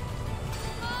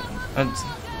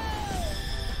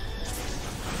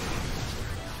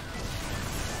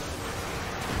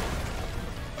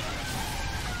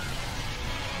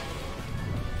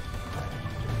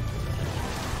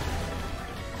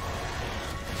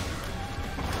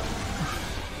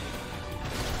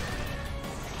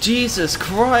 Jesus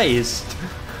Christ!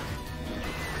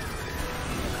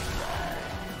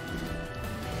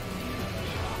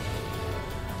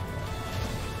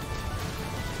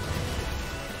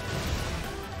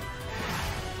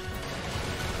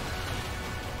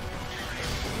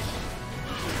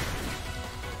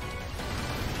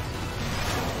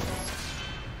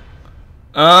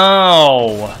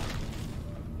 Oh!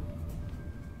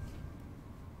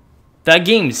 That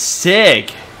game's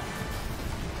sick!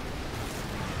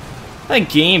 That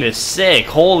game is sick,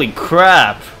 holy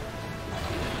crap!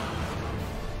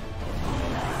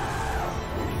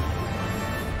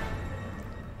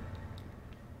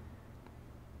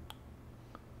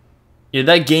 Yeah,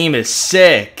 that game is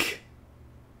sick!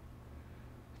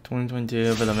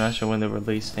 2022, but I'm not sure when the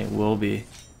release date will be.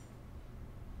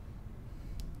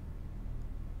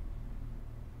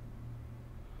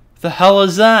 The hell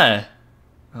is that?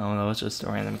 Oh no, it's just a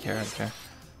random character.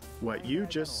 What you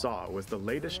just saw was the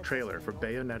latest trailer for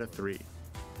Bayonetta 3.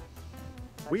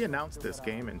 We announced this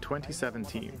game in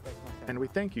 2017, and we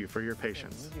thank you for your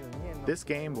patience. This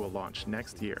game will launch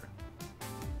next year.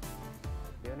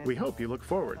 We hope you look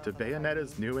forward to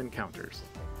Bayonetta's new encounters.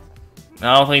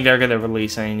 I don't think they're gonna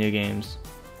release any new games.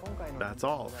 That's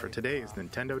all for today's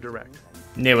Nintendo Direct.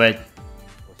 Knew it.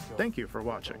 Thank you for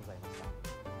watching.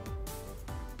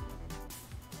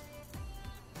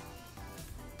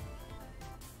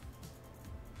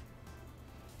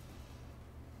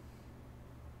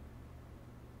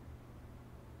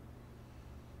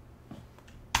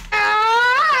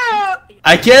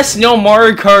 I guess no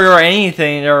Mario Kart or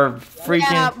anything or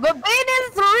freaking. Yeah, but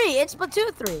Bayonetta 3, it's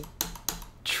Splatoon 3.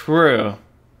 True.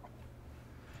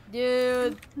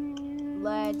 Dude,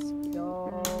 let's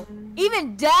go.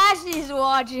 Even Dashy's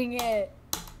watching it.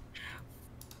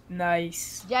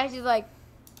 Nice. Dashy's like,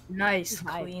 nice,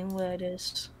 clean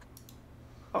lettuce.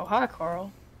 Oh, hi,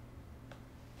 Carl.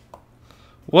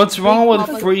 What's wrong with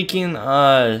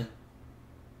freaking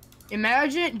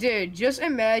Imagine, dude, just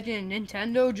imagine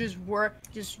Nintendo just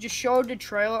showed the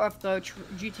trailer of the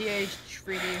GTA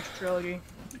 3D trilogy.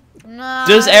 nah.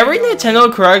 Does every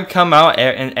Nintendo Direct come out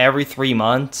in every 3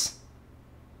 months?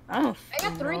 I don't. I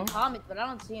got 3 comments, but I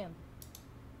don't see them.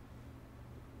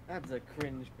 That's a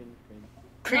cringe.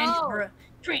 Cringe, No. bruh.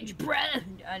 Cringe, bruh.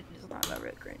 It's not that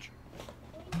red cringe.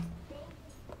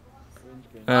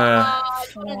 One of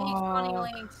these funny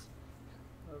links.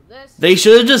 This. They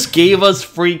should have just gave us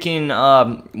freaking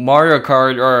Mario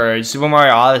Kart or Super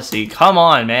Mario Odyssey. Come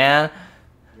on, man.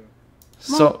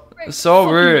 So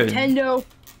rude. Nintendo.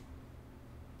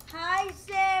 Hi,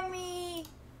 Sammy.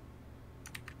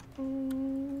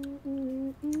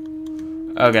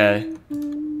 Okay.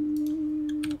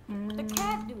 What the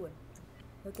cat doing?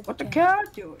 What the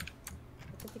cat doing?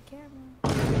 Look at the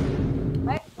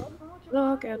camera.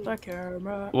 Look at the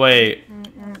camera. Wait.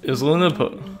 Is Luna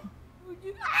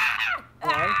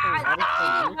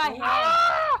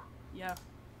Yeah.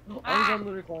 Others on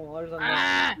Lunar Climb. Others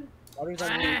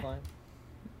on Lunar Climb.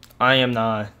 I am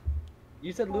not.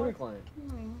 You said Lunar Climb.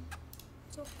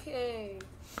 It's okay.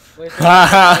 Wait,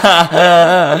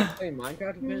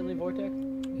 Minecraft apparently, Vortex?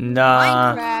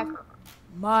 Nah.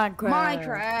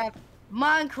 Minecraft.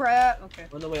 Okay.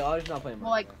 Oh no, wait, Otter's not playing Minecraft.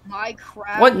 Like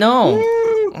Minecraft. What? No.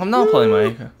 I'm not playing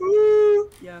Minecraft.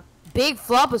 Yeah. Big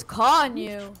Flop was calling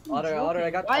you. Otter, I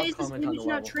got Why top is this comment on image the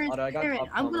not level. transparent? Otter, I got top I'm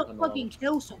comment gonna on the fucking level.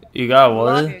 kill someone. You got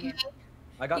what?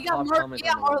 I got You got top more. comment You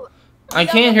got on the level. more. I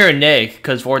can't hear Nick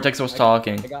because Vortex was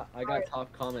talking. I got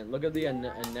top comment. Look at the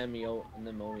anemia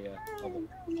level.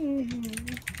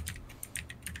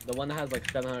 The one that has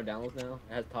like 700 downloads now.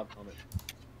 It has top comment.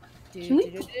 Can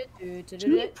we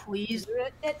please?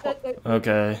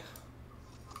 Okay.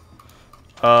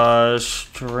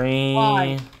 Stream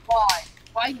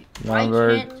Why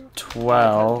number can't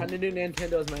 12. Time to do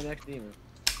Nintendo is my next demon.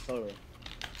 Totally.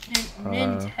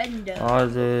 Nintendo?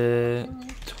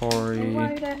 Auditory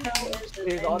Why the hell is the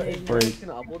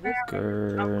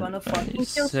Breaker. I'm gonna fucking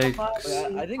kill 96.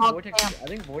 somebody. I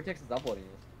think Vortex is uploading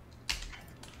this.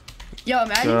 Yo,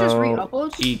 imagine just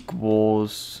re-uploads.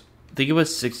 Equals. I think it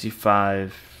was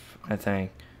 65. I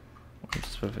think.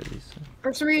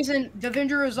 For some reason,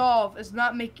 DaVinci Resolve is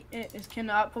not making it.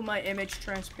 Cannot put my image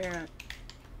transparent.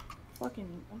 Fucking,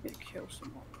 I'm gonna kill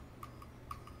someone.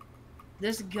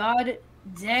 This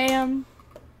goddamn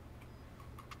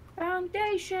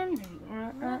foundation.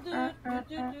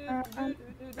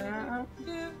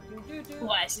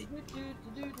 What?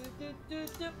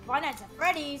 Five Nights at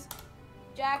Freddy's.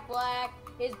 Jack Black.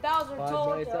 His Bowser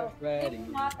told you. It's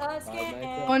not a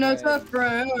scam. Five Nights at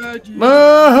Freddy's.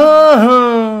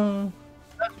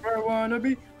 That's where I wanna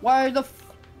be. Why the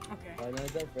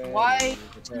okay. Why is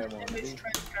the image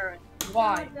transparent?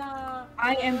 Why?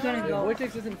 I am gonna go.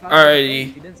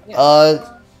 Alrighty.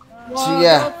 So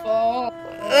yeah.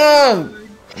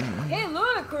 Hey,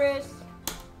 Ludacris.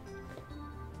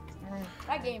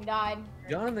 That game died.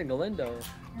 Jonathan Galindo.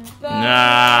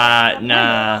 Nah.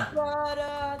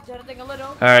 Jonathan Galindo.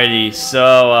 Alrighty,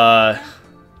 so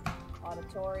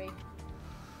Auditory.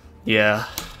 yeah.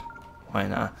 Why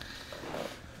not?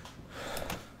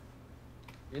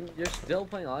 You're still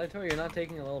playing Auditory? You're not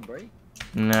taking a little break?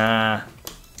 Nah.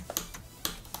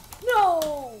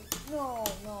 No.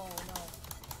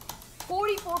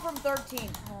 44 from 13.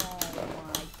 Oh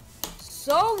my.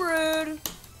 So rude.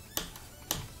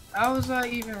 How was that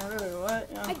even rude? What?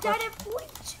 I died at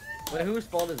 42. Wait, whose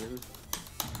fault is it?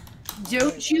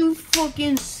 Don't you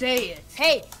fucking say it.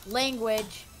 Hey,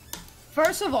 language.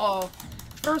 First of all,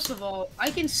 First of all, I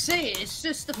can say it. It's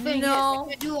just the thing No. is, I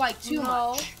can't do like too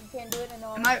much. You can't do it in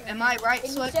all. Am I right, And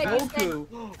you Slick? said- you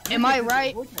Goku. Am I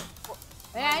right?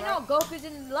 Yeah, I know. Goku's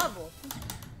in the level.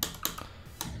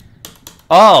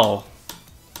 Oh.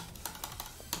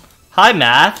 Hi,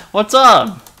 Matt. What's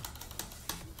up?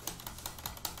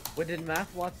 Wait, did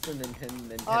Math watch the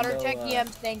Nintendo? Otter Tech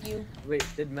EMs, thank you. Wait,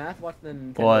 did Math watch the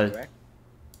Nintendo What? Direct?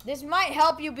 This might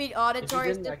help you beat Auditory.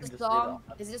 Is didn't, I this can the just song?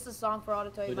 Is this the song for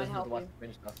Auditory? So It he might doesn't have help to watch you.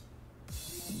 the stuff.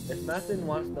 If Matt didn't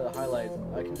watch the highlights,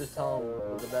 I can just tell him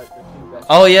the two best.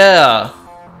 Oh, yeah.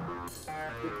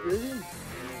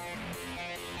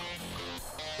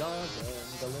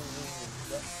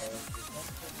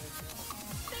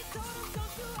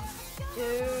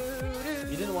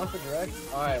 You didn't watch the direct?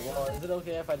 Alright, well, is it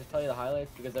okay if I just tell you the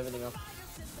highlights because everything else?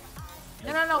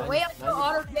 No. Wait until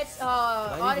Otter gets 90%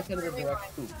 of Auditory the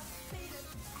direct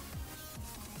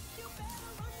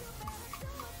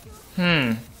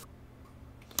rewind.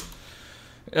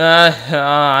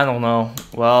 I don't know.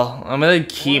 Well, I'm gonna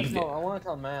keep. I want to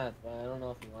tell Matt, but I don't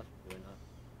know if he wants to or not.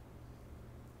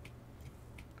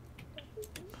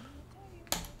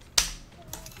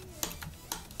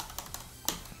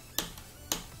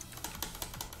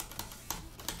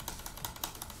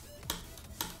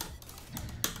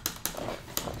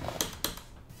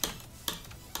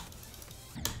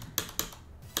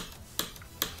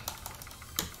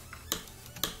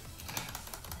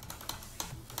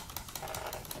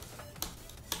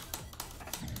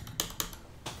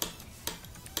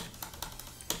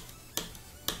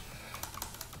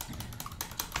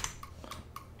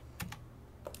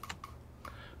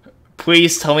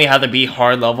 Please tell me how to beat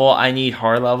hard level. I need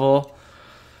hard level.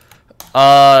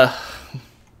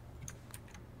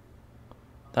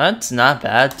 That's not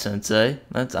bad, Sensei.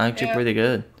 That's actually pretty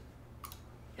good.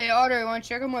 Hey, Otter, you want to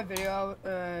check out my video?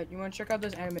 You want to check out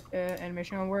this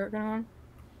animation I'm working on?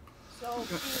 So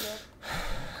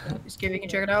Just give you can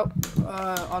check it out.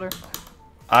 Otter.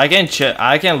 I can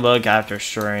I can look after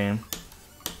stream.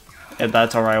 If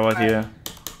that's alright with you.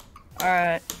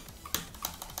 Alright.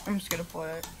 I'm just gonna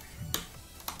play it.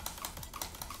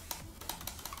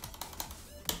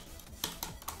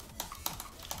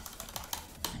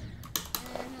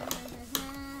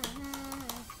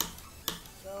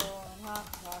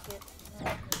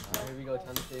 Here we go,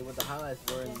 time to say what the highlights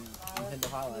were in Nintendo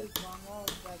highlights.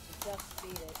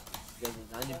 Because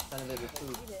 90% of it is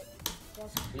food.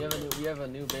 We have a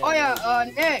new band. Oh yeah,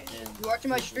 Nick, you watching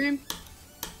my stream?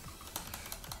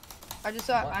 I just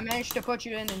I managed to put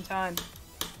you in time.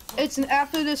 It's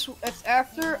after this. It's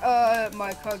after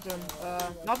my cousin.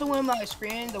 Not the one on my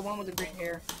screen, the one with the green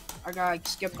hair. I gotta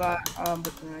skip that.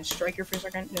 But Striker for a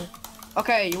second. No.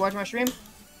 Okay, you watch my stream?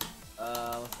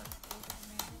 What's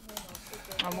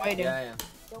that? I'm waiting. Yeah.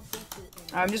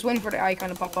 I'm just waiting for the icon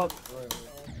to pop up.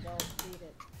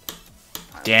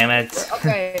 Damn it.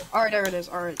 Okay, alright, there it is.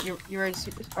 Alright, you ready to see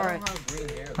this? Alright.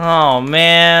 Oh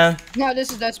man. No,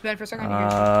 that's bad for a second.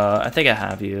 I think I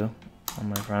have you on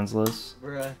my friends list.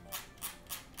 Bruh.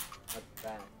 That's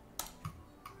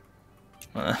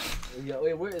bad.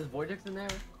 Wait, where is Vortex in there?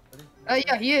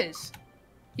 Yeah, he is.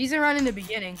 He's around in the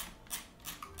beginning.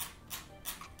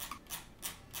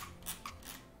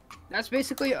 That's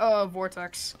basically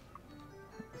Vortex.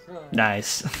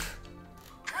 Nice.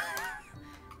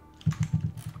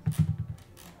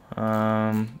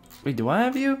 Wait, do I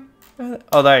have you?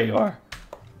 Oh, there you are.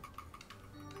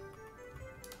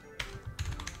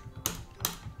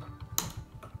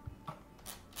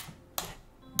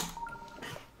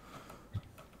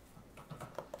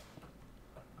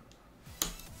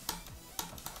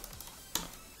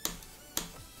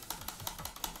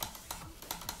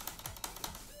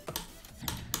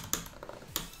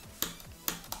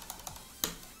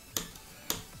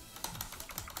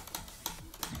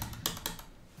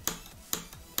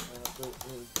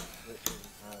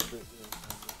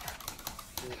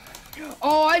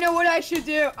 Oh, I know what I should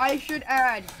do. I should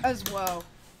add as well.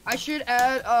 I should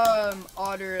add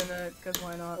Otter in it, cause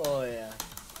why not? Oh yeah.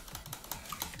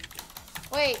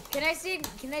 Wait, can I see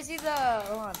the?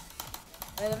 Hold on.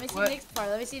 Wait, let me see Nick's part.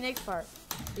 Let me see Nick's part.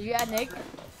 Did you add Nick?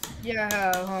 Yeah.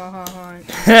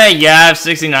 Yeah, I have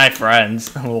 69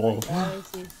 friends. Lol.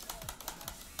 Hold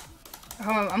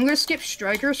on, I'm gonna skip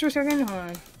Strikers for a second. Hold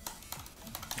on.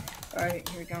 Alright,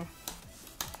 here we go.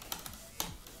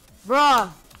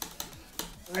 Bruh.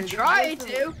 I tried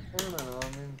to.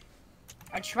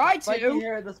 I tried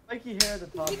to. The spiky hair at the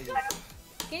top.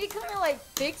 Can you come and like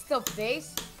fix the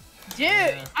face?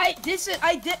 Dude, I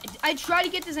tried to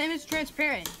get this image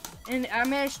transparent, and I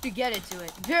managed to get it to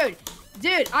it. Dude,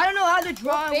 Dude, I don't know how to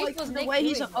draw What him face like was the Nick way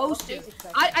he's doing? supposed What to. face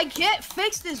exactly? I can't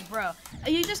fix this, bro.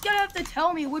 You just gotta have to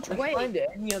tell me which way. Find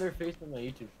any other face on my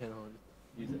YouTube channel and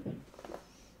use it.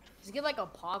 Just get like a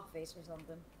pog face or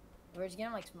something. Or just get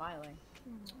him like smiling.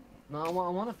 No, I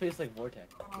want a face like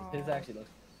Vortex. His actually looks.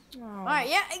 Alright,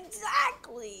 yeah,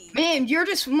 exactly. Man, you're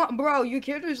just, bro, your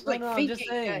character's like I'm faking just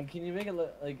saying. that. Can you make it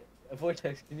look like a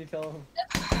Vortex? Can you tell him?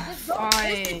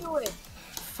 Fine.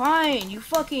 Fine, you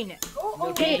fucking. No, can you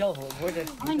Okay. tell him? Vortex,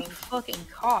 can Fine, you you tell him? fucking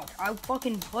cock. I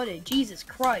fucking put it. Jesus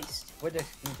Christ. Vortex,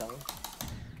 can you tell him?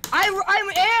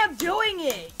 I am doing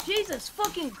it. Jesus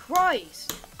fucking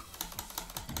Christ.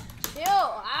 Chill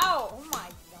out. Oh my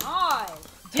god.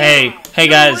 Hey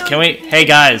guys,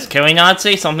 can we not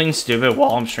say something stupid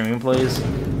while I'm streaming, please?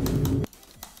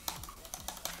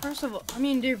 First of all, I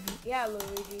mean, dude. Yeah,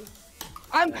 Luigi.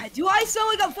 Do I sound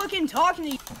like I'm fucking talking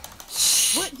to you?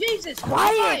 What? Jesus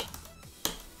Quiet. Christ.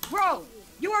 Bro,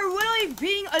 you are literally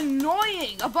being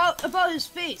annoying about his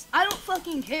face. I don't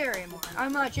fucking care anymore.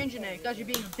 I'm not changing it because you're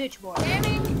being a bitch boy.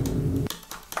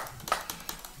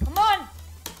 Come on.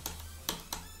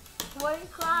 Why are you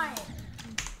crying?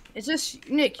 It's just,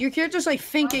 Nick, your character's like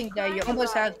thinking that you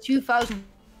almost have 2,000.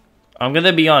 I'm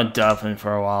gonna be on Duffin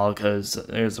for a while because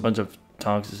there's a bunch of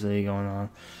toxicity going on.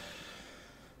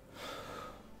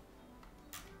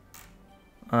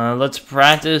 Let's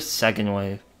practice second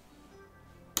wave.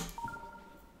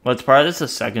 Let's practice the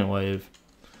second wave.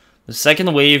 The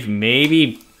second wave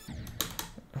maybe.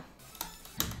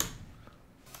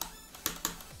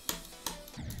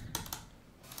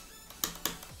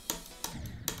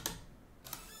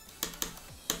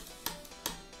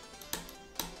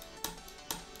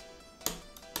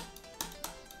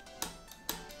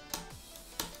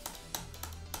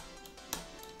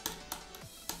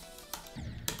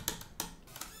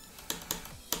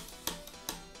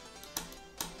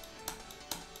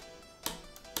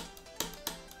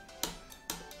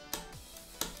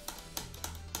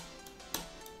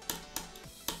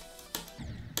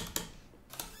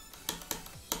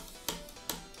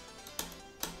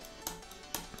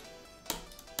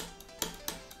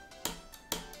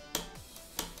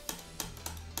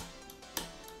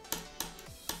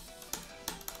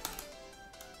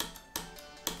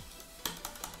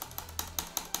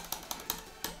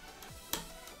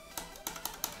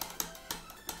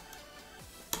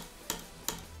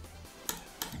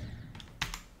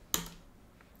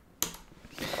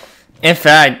 In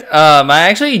fact, I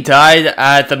actually died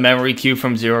at the memory cube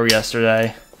from Zero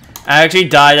yesterday. I actually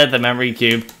died at the memory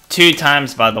cube 2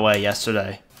 times, by the way,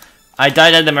 yesterday. I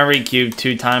died at the memory cube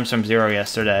 2 times from Zero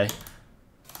yesterday.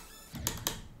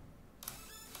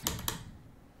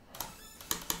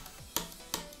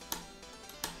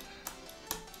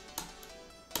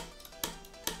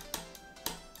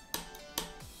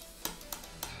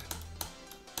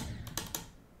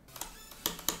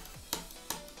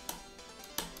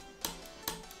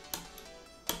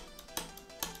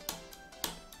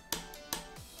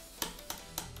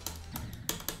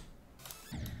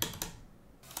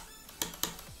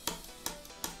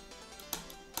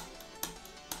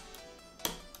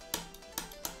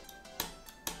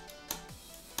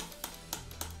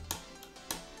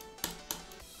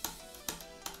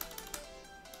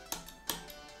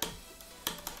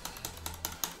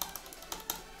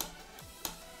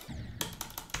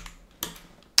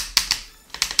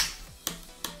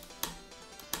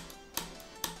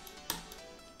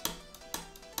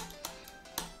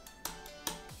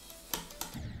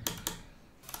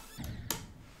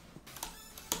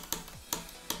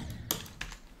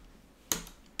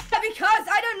 Because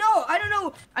I don't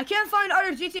know. I can't find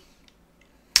other GTA.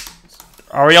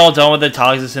 Are we all done with the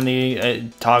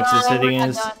toxicity?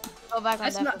 Toxicity Go back on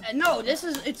That's that. not. No, this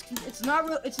is. It's not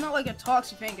real. It's not like a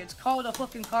toxic thing. It's called a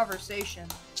fucking conversation.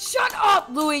 Shut up,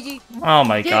 Luigi. Oh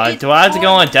my god, do I have to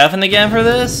go on Deafin again for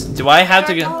this? Do I have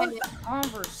to go? A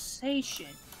conversation.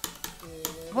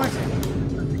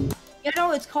 You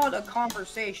know, it's called a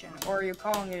conversation, or you're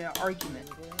calling it an argument.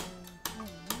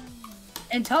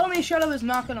 And telling me shut up is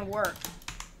not gonna work.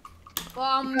 Well,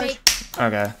 I'll make.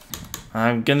 Okay.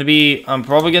 I'm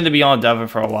probably gonna be on Devon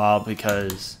for a while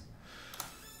because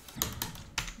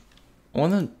I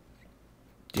wanna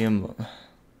damn.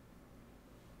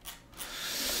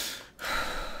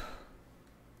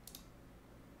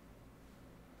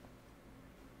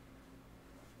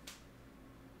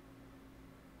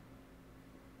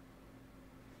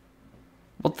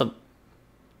 What the?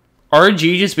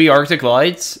 RG just be Arctic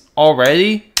Lights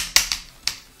already?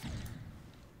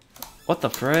 What the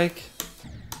frick?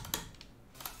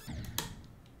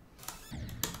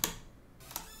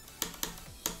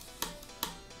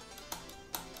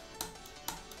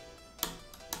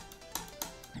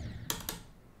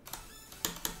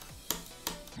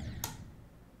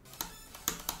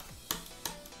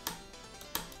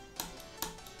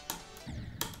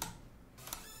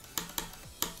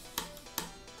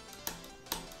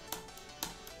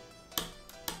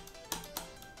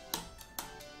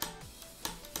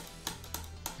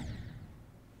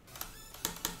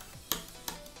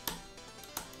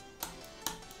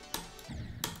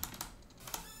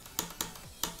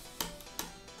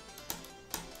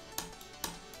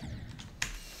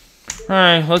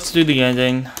 Alright, let's do the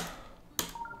ending.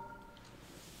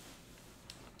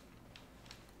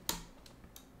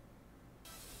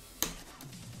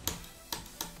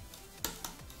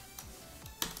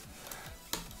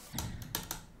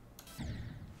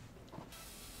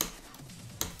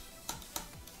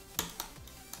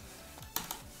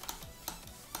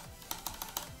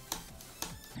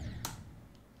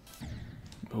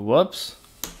 Whoops.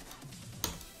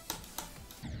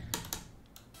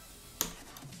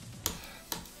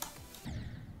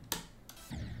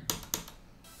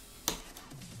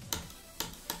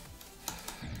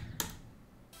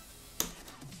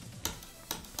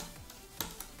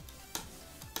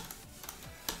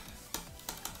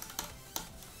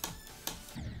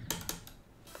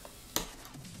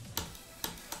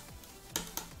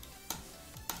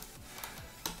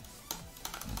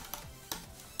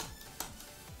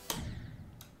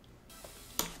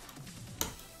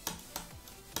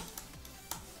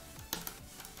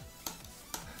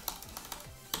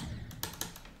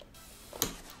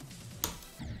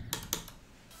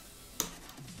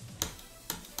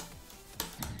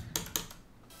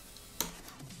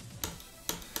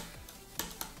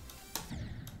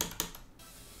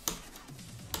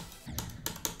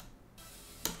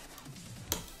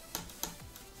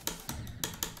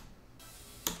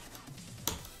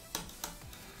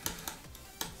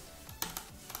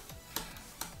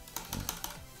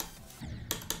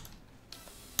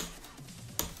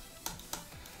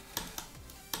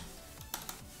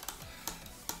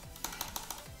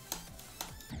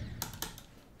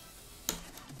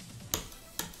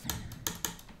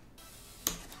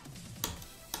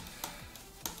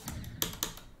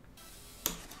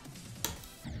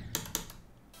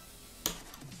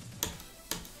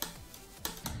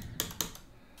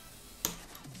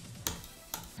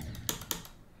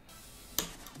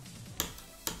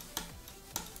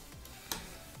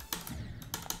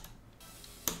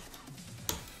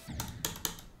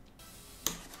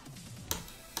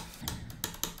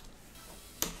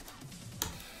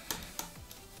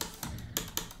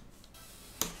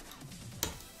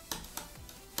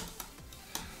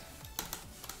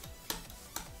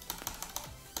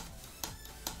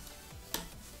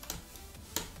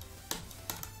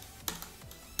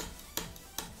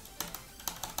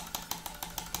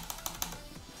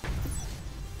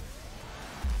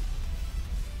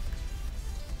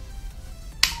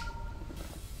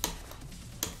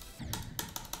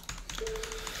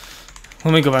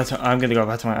 Let me go back to, I'm gonna go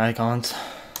back to my icons.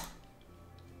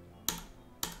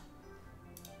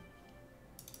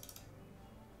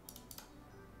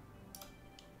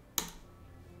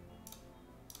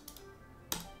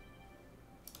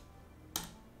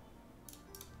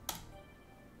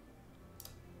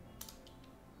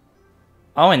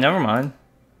 Oh, wait, never mind.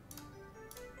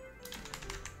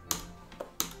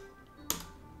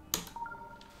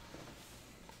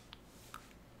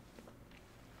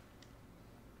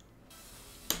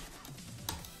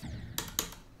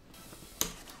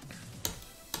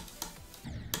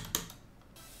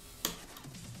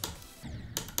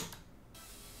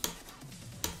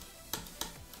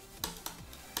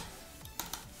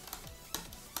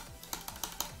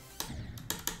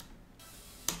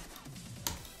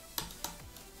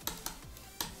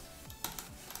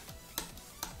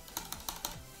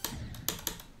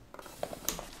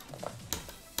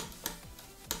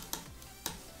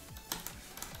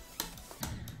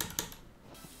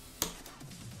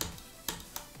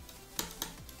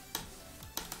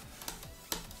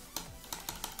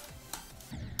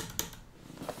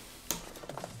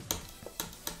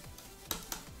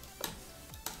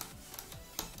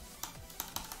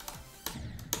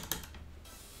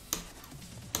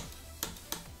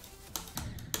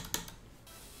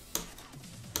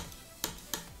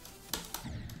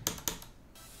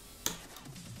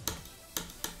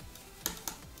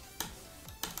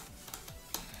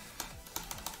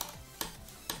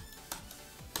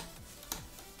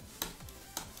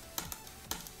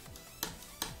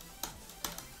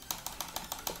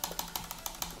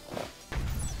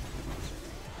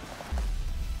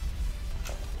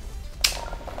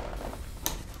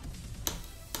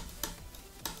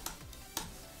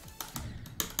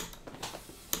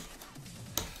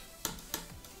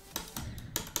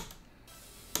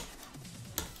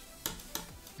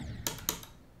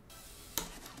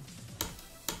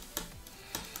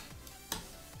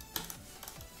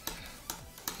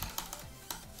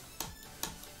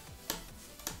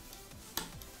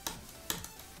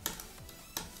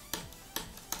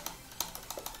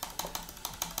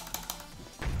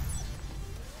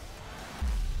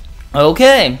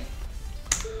 Okay.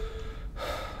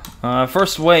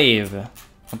 First wave.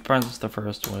 What is the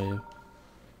first wave?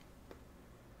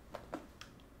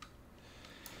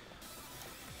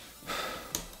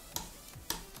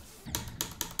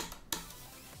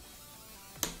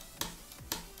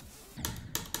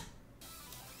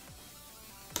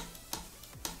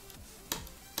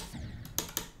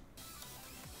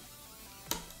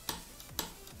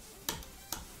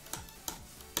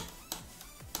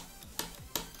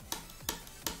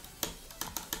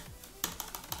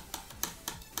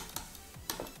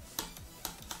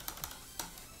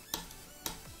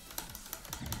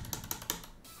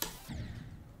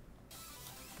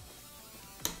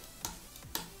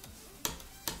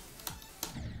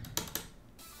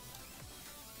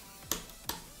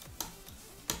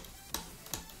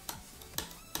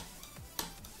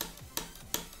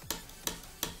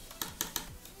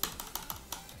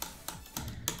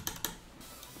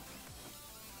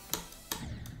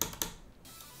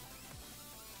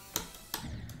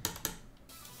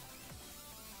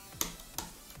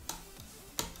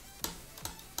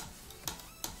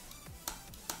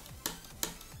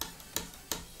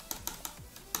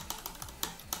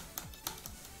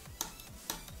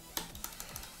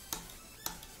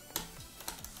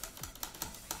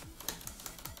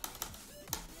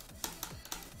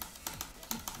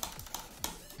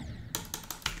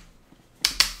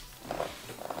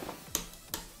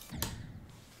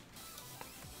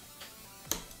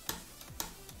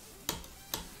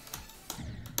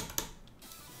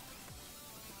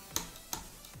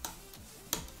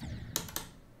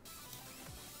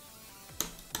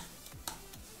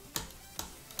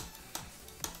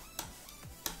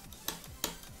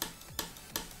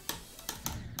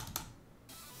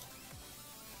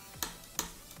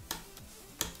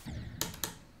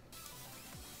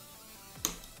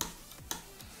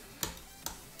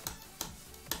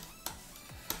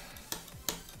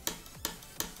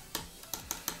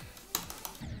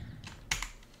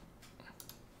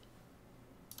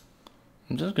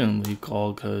 just gonna leave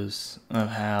call because of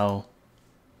how.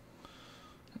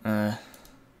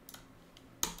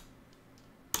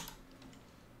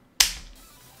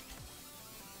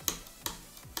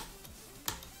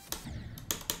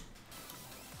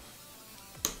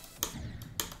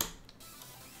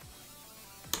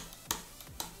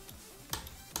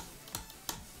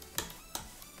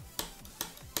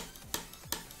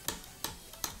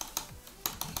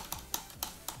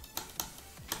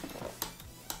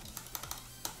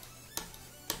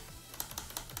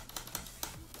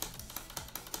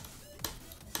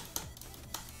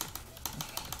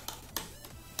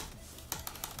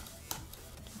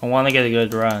 I want to get a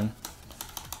good run.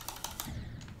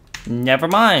 Never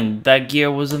mind, that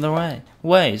gear was in the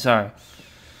way. Sorry.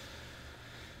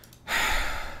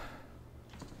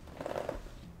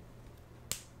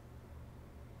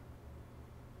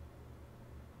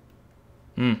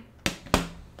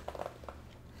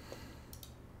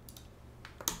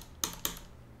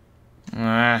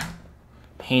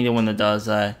 Hate it when it does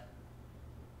that.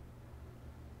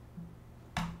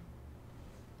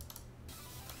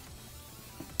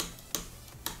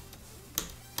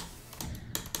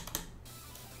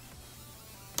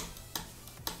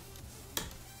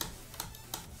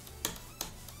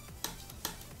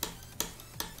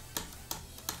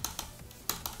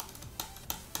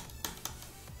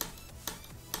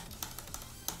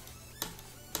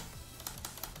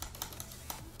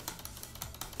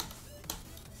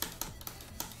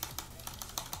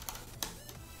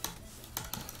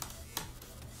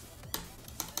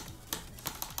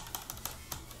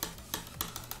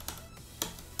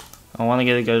 I want to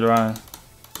get a good run.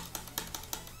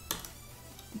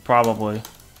 Probably.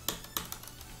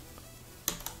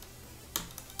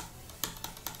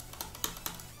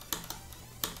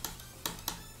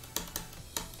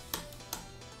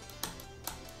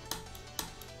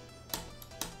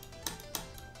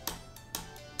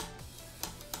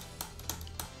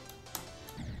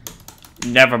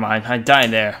 Never mind, I died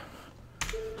there.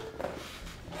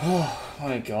 Oh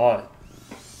my god.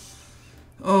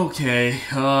 Okay,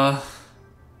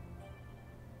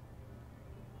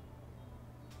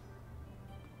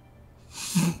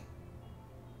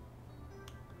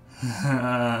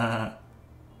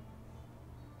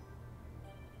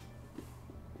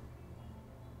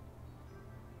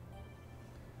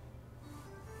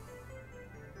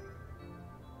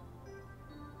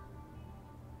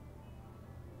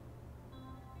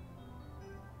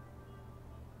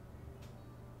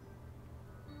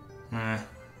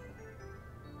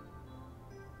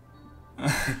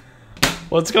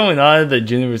 What's going on at the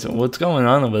universe? What's going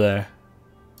on over there?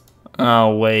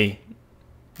 Oh, wait.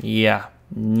 Yeah,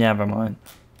 never mind.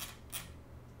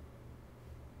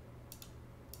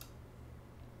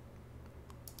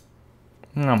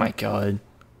 Oh my god.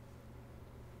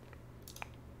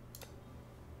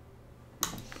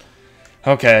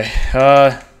 Okay,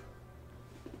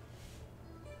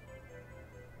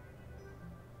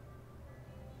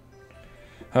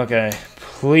 okay,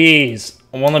 please.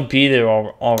 I want to be there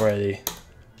already.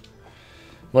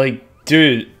 Like,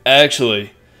 dude,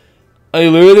 actually, I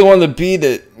literally want to beat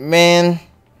it, man.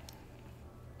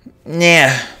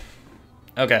 Yeah.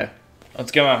 Okay,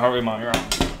 let's get my heart rate monitor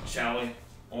on, shall we?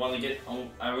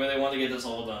 I really want to get this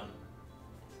all done.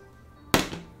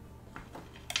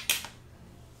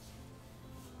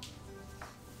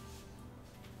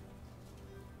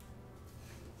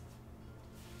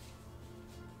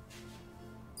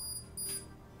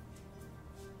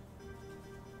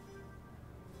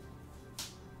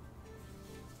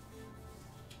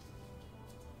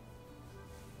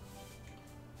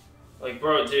 Like,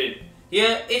 bro, dude.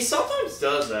 Yeah, it sometimes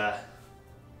does that.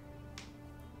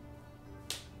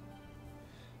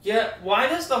 Yeah, why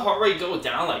does the heart rate go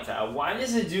down like that? Why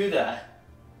does it do that?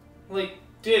 Like,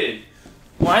 dude,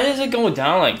 why does it go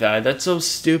down like that? That's so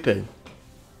stupid.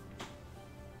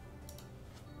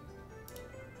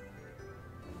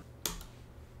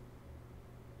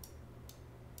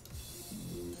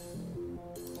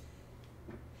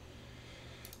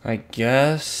 I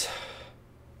guess.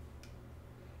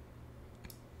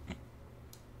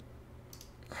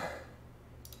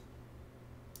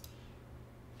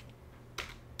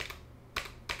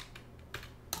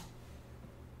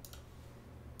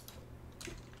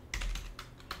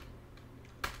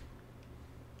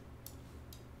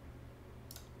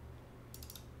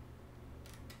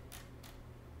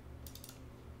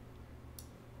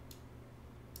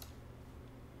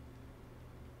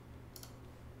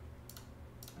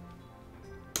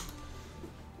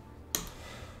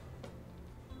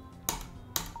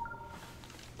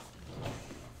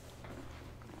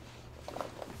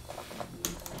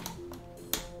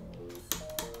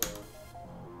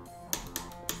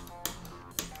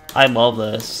 I love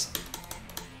this.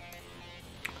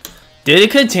 Did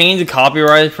it contain the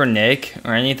copyright for Nick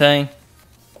or anything?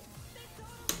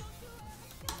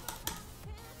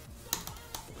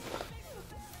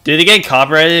 Did it get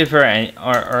copyrighted for any,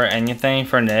 or anything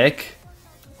for Nick?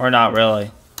 Or not really?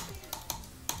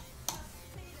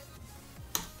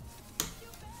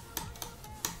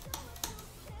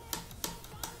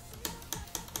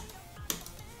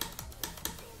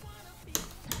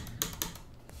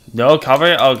 No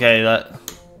copyright? Okay, that...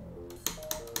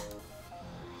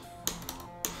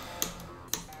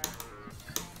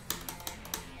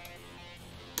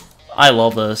 I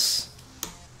love this.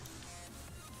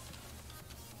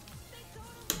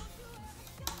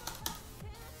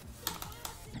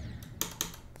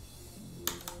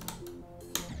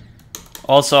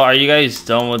 Also, are you guys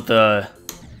done with the...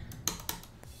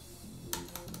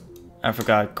 I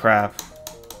forgot, crap.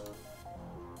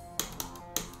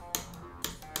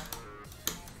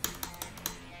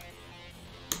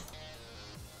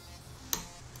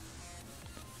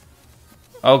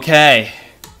 Okay.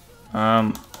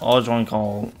 I'll join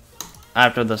call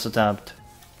after this attempt.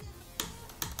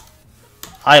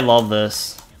 I love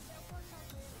this.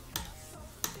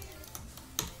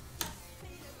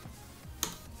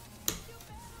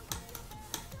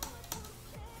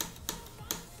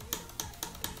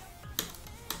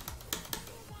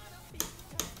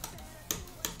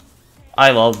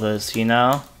 I love this, you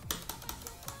know?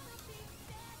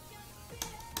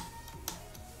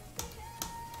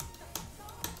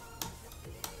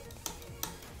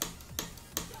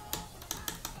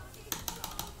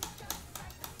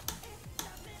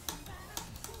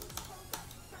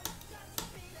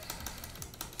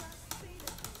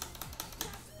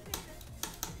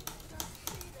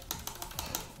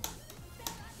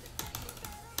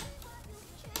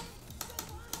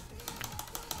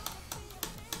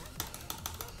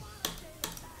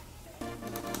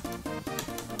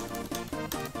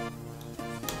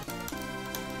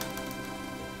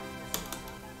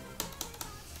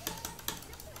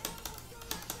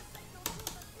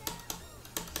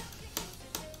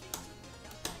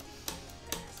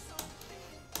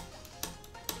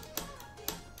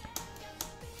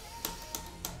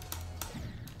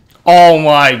 Oh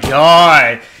my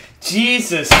god!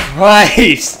 Jesus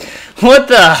Christ! What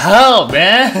the hell,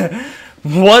 man?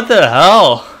 What the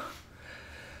hell?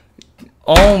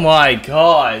 Oh my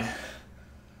god.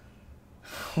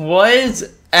 What?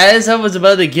 As I was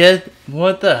about to get...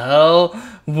 What the hell?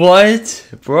 What?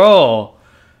 Bro.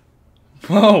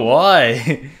 Bro,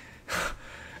 why?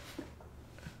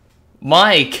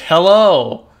 Mike,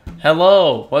 hello.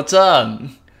 Hello, what's up?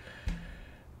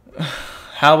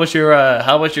 How was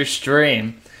your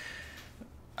stream?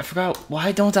 I forgot,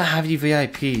 why don't I have you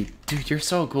VIP? Dude, you're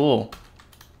so cool.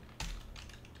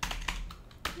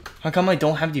 How come I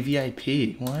don't have you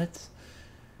VIP? What?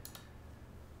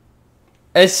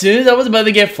 As soon as I was about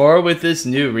to get forward with this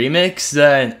new remix,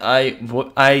 then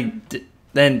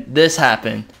then this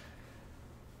happened.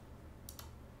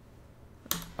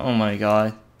 Oh my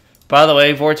god. By the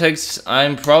way, Vortex,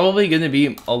 I'm probably gonna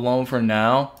be alone for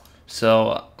now.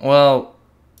 So, well,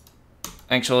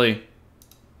 actually,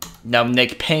 now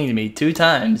Nick pinged me 2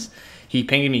 times. He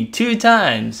pinged me 2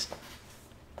 times.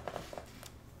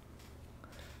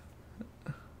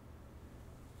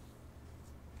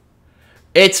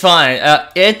 It's fine.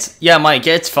 Yeah, Mike,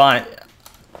 it's fine.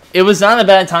 It was not a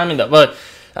bad timing though, but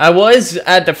I was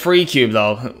at the free cube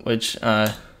though, which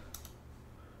I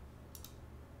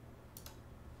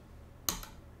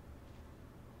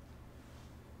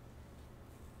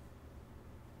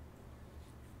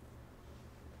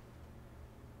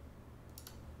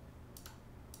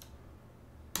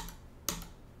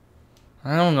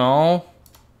don't know.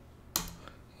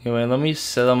 Anyway, let me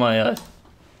set up my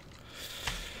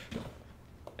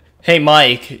Hey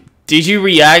Mike, did you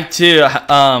react to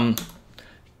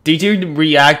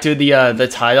the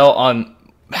title on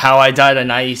how I died at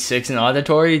 96 in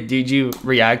Auditory? Did you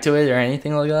react to it or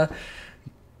anything like that?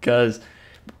 Cause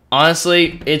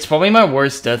honestly, it's probably my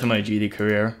worst death of my GD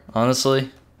career, honestly.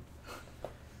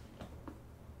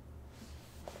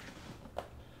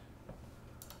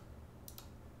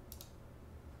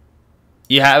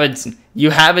 You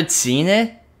haven't seen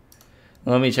it?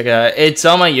 Let me check it out. It's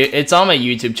on my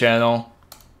YouTube channel.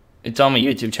 It's on my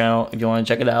YouTube channel if you want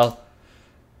to check it out.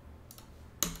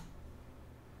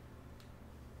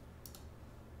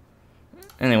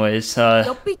 Anyways,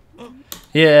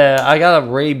 yeah, I got a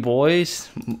raid, boys.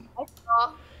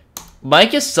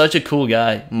 Mike is such a cool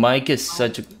guy. Mike is a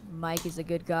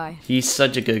good guy. He's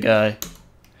such a good guy.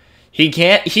 He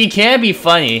can be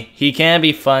funny. He can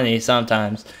be funny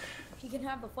sometimes. He can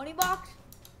have the funny box.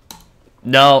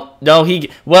 No,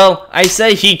 well, I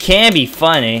said he can be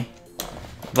funny,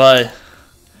 but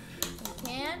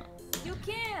You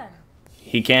can.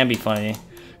 he can be funny,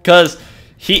 cause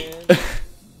he.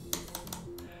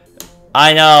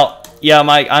 I know, yeah,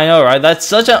 Mike, I know, right? That's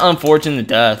such an unfortunate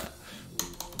death.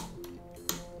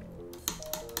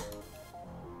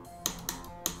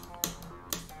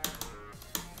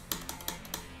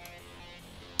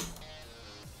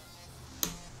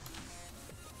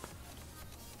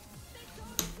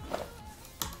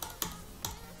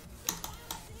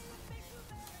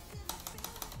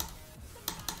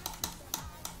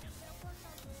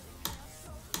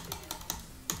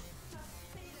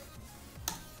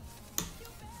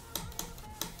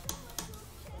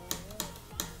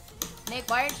 Nick,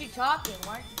 why aren't you talking?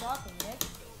 Why aren't you talking, Nick?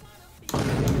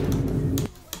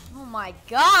 Oh my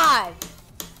god!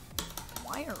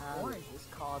 Why are oranges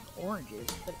called oranges,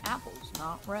 but apples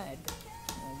not red?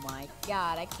 Oh my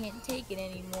god, I can't take it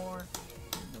anymore.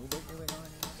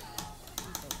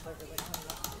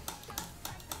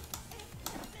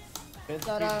 Fancy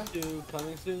Preview 2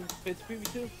 coming soon. Fancy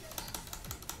Preview 2.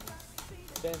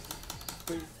 Fancy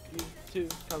Preview 2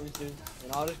 coming soon.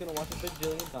 And I'm just gonna watch it a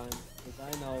bajillion times, because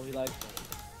I know he likes it.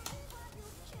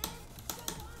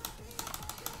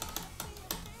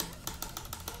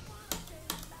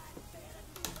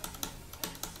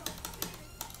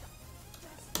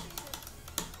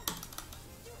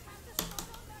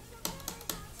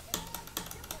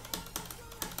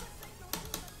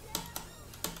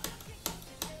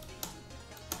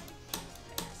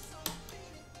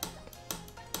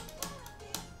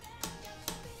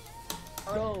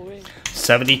 Going.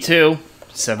 72.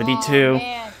 Oh,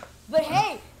 man. But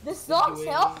hey, the song's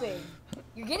helping.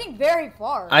 You're getting very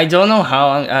far. I don't know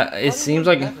how. It seems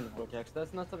like.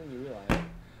 That's not something you realize.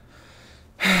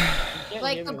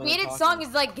 Like the beat song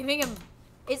is like giving him.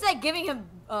 It's like giving him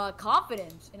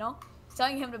confidence. You know, it's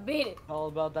telling him to beat it. All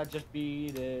about that. Just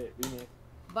beat it. Remix.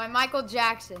 By Michael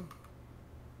Jackson.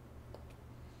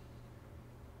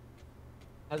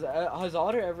 Has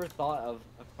Otter ever thought of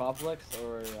Acropolis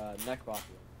or Necropolis?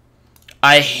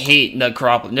 I hate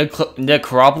Necropolis.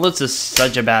 Necropolis is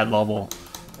such a bad level.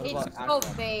 It's so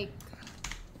fake.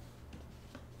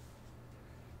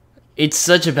 It's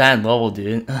such a bad level,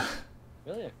 dude.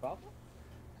 Really, Acropolis?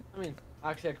 I mean,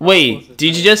 actually, Acropolis Wait,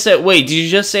 did you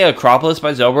just say Acropolis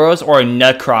by Zoboros or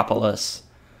Necropolis?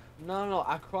 No,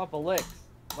 Acropolis.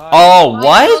 Oh,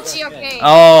 what? Okay.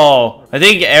 Oh, I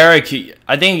think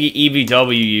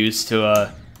EVW used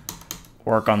to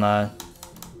work on that.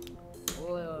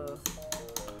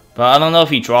 But I don't know if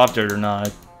he dropped it or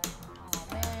not.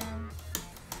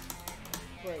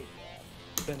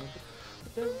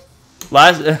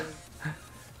 Last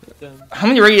how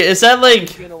many raids is that?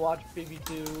 Like,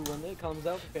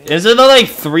 is it like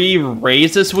 3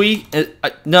 raids this week?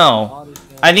 No,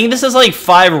 I think this is like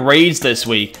 5 raids this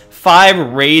week.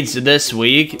 5 raids this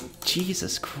week.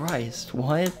 Jesus Christ,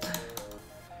 what?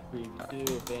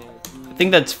 I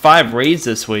think that's 5 raids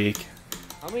this week.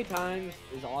 How many times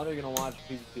is Otter gonna watch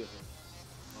PvP?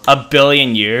 A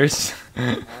billion years.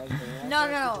 No.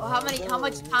 How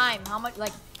much time? How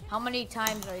many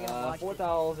times are you gonna watch?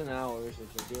 4,000 hours, which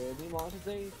is good.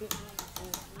 Demonetization.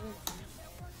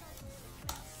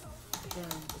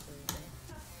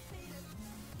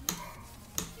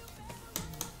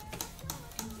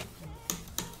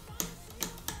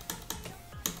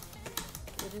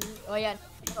 Oh yeah,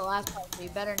 the last part, so you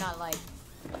better not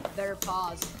better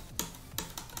pause.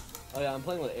 Oh yeah, I'm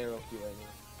playing with Arrow Q right now.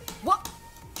 What?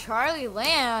 Charlie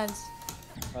Lands?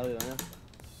 Charlie Lands?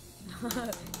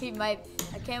 He might.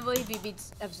 I can't believe he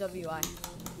beats FWI.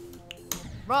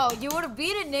 Bro, you would have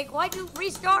beat it, Nick. Why'd you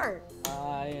restart?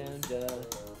 I am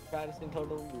just practicing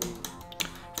totally.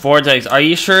 Vortex, are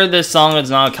you sure this song is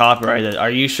not copyrighted? Are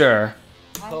you sure?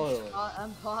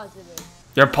 I'm positive.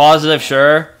 You're positive,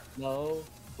 sure? No.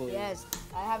 Clue. Yes,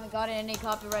 I haven't gotten any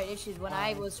copyright issues when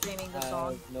I was streaming the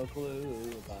song. No clue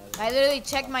about it. I literally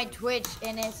checked my Twitch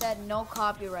and it said no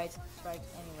copyright strikes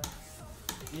anywhere.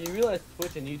 You realize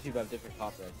Twitch and YouTube have different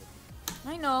copyrights.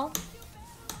 I know.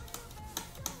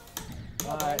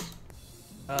 Alright.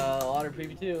 Otter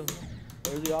Preview 2.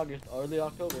 Early August, early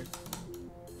October.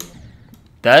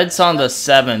 That's on the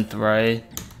 7th, right?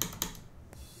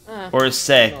 Or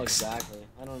 6th. Exactly.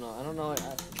 I don't know.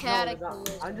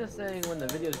 I'm just saying when the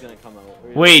video's gonna come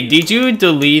out. Wait, did you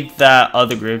delete that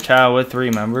other group chat with 3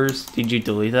 members? Did you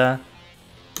delete that?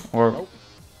 Or nope.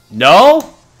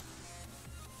 No?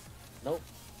 Nope.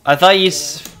 I thought you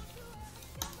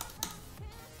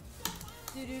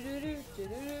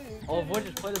Oh, boy,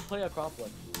 just play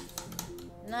Acropolis.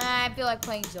 Nah, I feel like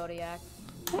playing Zodiac.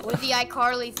 With the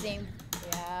iCarly theme.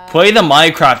 Yeah. Play the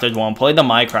Minecrafted one. Play the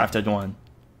Minecrafted one.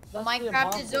 The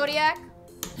Minecrafted Zodiac?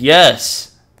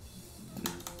 Yes.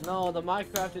 No, the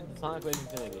Minecrafted Sonic Wave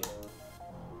Infinity.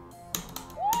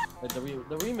 Like the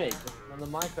remake. The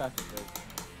Minecrafted version.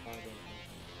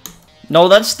 No,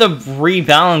 that's the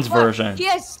rebalanced version. He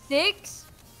has six?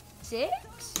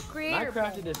 Creator.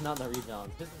 Minecrafted is not the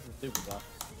rebalance. This is the super buff.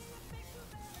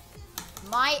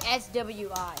 My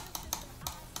SWI.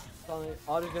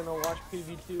 Are you gonna watch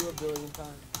PV2 a billion times?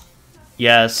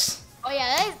 Yes. Oh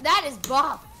yeah, that is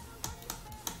buff.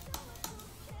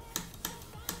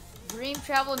 Dream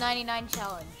Travel 99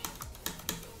 challenge.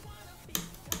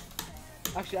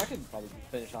 Actually, I could probably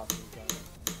finish off these guys.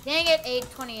 Dang it,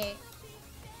 828.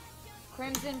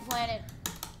 Crimson Planet.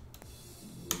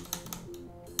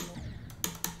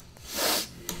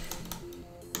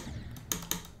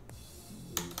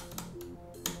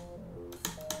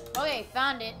 Okay,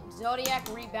 found it. Zodiac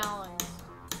rebalance.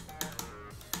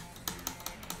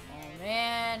 Oh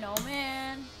man, oh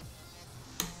man.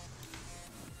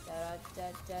 Da da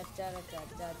da da da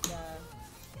da da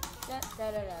da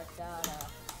da da da da da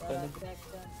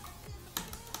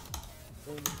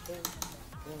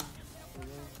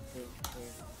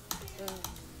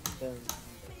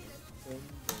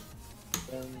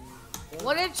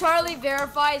What if Charlie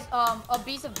verifies a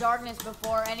Beast of Darkness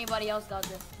before anybody else does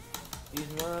it?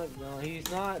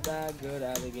 He's not that good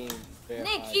at the game.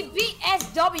 Nick, he beat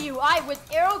SWI with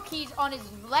arrow keys on his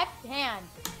left hand.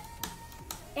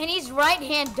 And he's right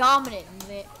hand dominant,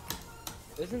 Nick.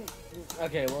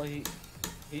 Okay, well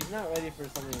he's not ready for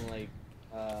something like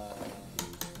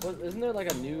isn't there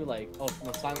like a new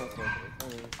Silent Circle?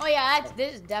 Oh yeah,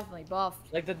 this is definitely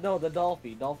buffed. Like the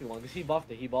Dolphy one, because he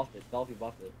buffed it, Dolphy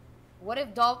buffed it. What if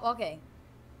okay.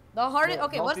 The hardest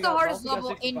what's the hardest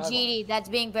level in GD that's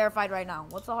being verified right now?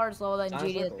 What's the hardest level in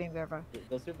GD that's being verified?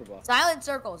 The super buff. Silent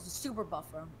Circle is the super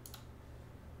buff, bro.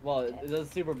 Well, the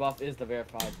super buff is the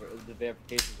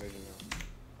verification version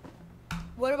now.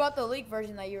 What about the leaked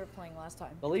version that you were playing last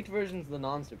time? The leaked version's the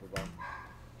non-super buff.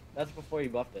 That's before you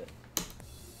buffed it.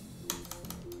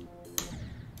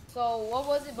 So what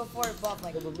was it before it buffed?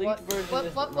 Like the leaked version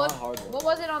is not hard. What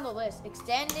was it on the list?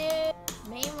 Extended,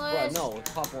 main list? Right, no,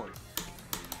 it's top 1.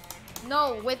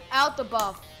 No, without the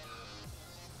buff.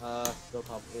 Still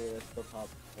top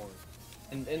 1.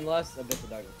 Unless Abyss of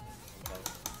Darkness. Okay.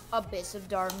 Abyss of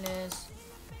Darkness.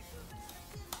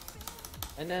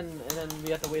 And then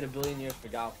we have to wait a billion years for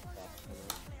Galaxy stuff.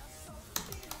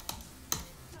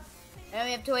 And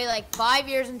we have to wait like 5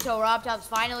 years until Robtop's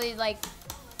finally like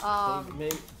until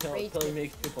he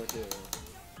makes 2.2.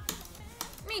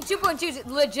 I mean 2.2 is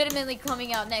legitimately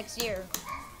coming out next year.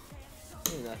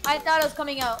 I thought it was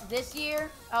coming out this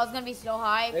year. I was gonna be so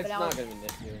high, it's but not gonna be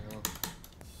this year, no.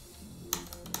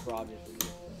 For obvious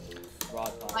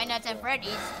reasons. Why not at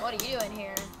Freddy's? What are you doing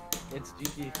here? It's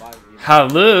GTA 5.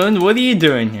 Haloon, what are you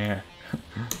doing here?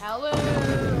 Hello.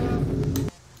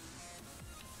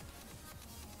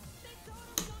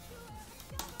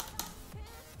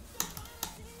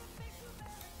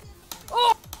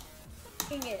 Oh!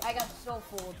 Dang it! I got so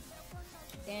fooled.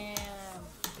 Damn.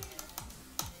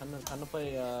 Time to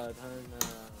play.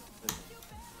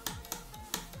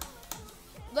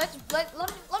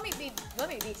 Let me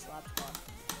beat Slap Squad.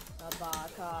 Oh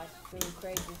god, really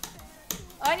crazy.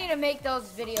 I need to make those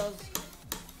videos.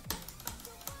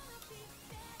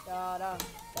 Da da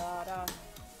da da.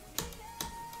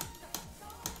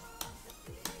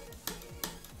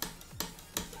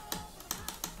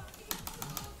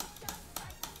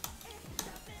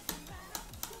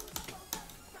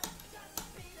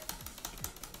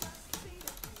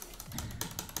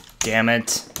 Damn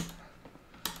it.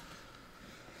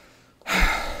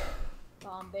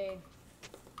 Bombay.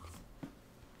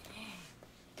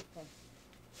 Okay. I'm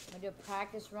gonna do a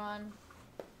practice run.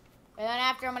 And then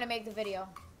after I'm gonna make the video.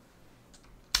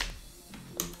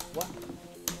 What?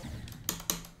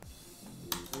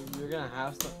 You're gonna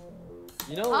have some.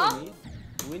 You know what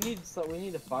we need? We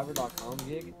need a Fiverr.com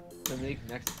gig to make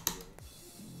next video.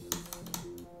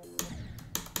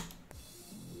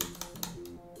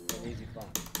 An easy class.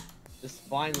 Just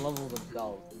find level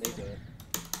themselves and they do it.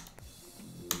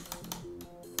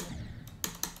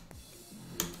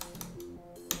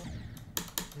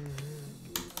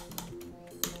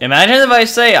 Imagine if I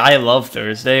say I love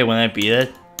Thursday when I beat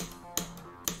it.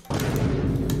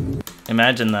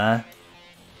 Imagine that.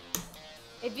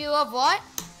 If you love what?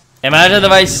 Imagine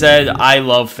if I said I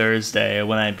love Thursday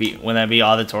when I beat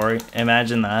Auditory.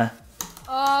 Imagine that.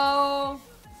 Oh.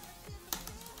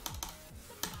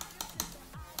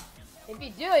 If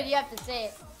you do it, you have to say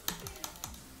it.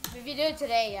 If you do it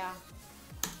today, yeah.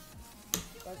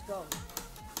 Let's go.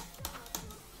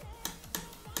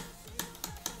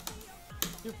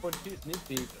 2.2 sneak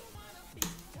peek.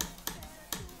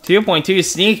 2.2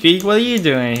 sneak peek? What are you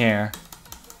doing here?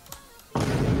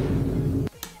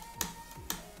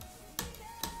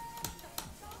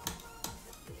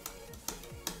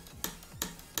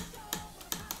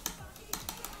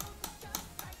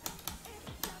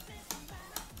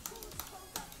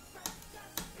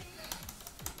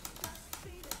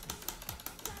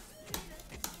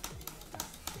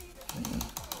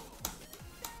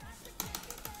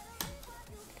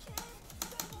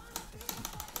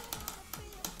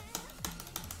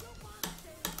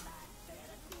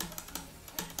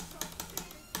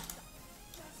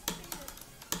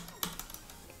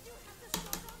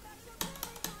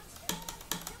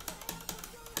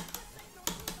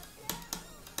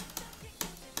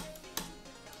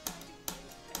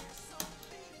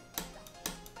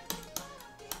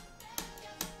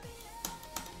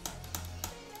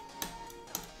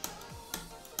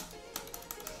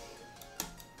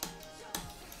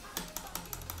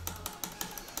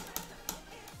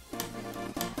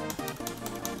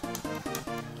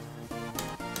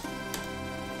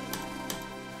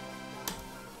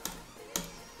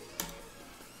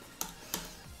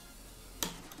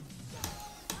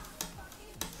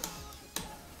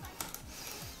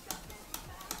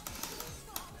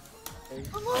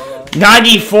 Hello.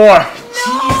 94!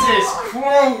 Jesus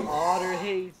Christ! Otter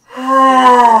hates.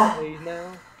 Hates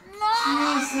now.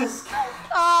 Jesus.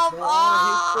 Stop.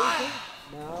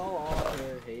 Now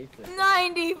Otter hates it.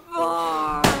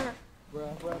 94.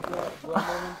 Bruh,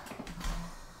 moment.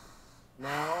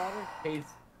 Now Otter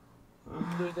hates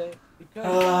Tuesday because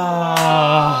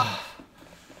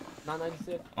not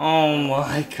 96. Oh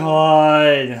my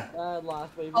god.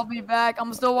 Last baby. I'll be back.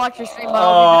 I'm still watching your stream, but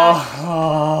I'll be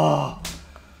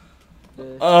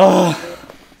back.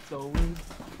 So rude.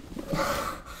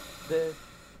 This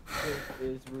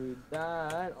is rude.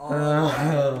 That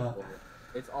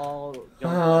it's all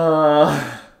junk.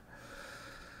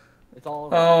 It's all.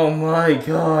 Oh my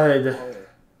god.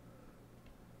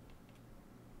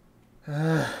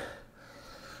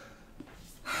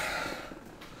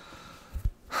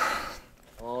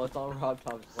 Oh, it's all Rob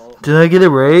Top's fault. Did I get it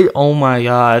right? Oh my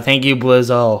god. Thank you,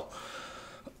 Blizzo.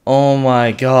 Oh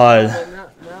my god.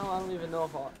 Now I don't even know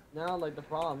if now like the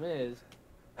problem is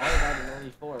I got a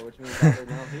 94, which means that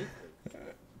now hates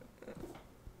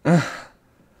me.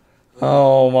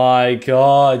 Oh my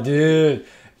god, dude.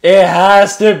 It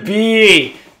has to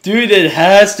be. Dude, it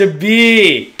has to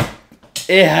be.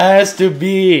 It has to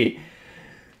be.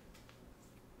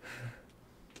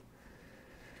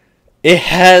 It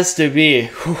has to be.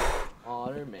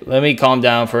 Let me calm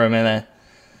down for a minute.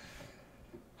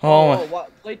 Oh,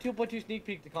 play 2.2 sneak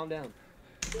peek to calm down.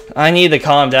 I need to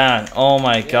calm down. Oh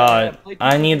my god.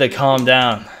 I need to calm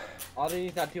down. All they need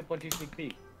is that 2.2 sneak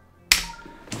peek.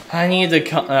 I need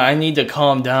to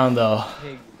calm down though.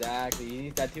 Exactly. You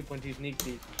need that 2.2 sneak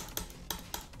peek.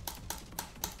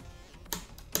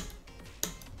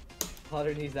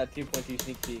 Potter needs that 2.2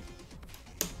 sneak peek.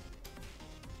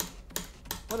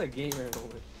 What a gamer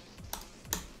moment.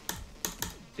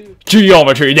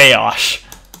 Geometry Dash.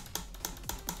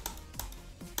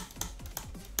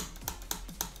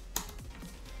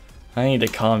 I need to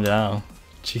calm down.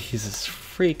 Jesus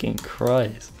freaking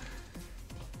Christ.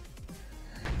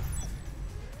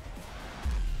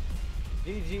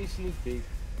 GG sneak peek.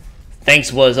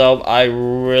 Thanks, Blizzo. I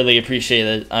really appreciate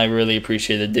it. I really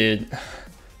appreciate it, dude.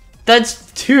 That's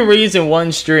 2 raids in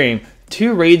one stream.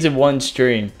 2 raids in one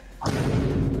stream.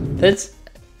 That's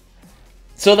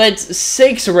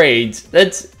 6 raids.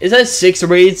 Is that 6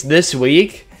 raids this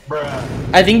week?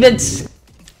 Bruh. I think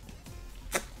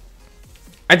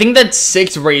that's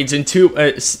 6 raids in 2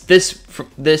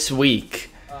 this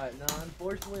week. Alright, now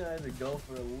unfortunately I have to go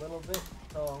for a little bit,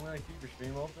 so I'm gonna keep your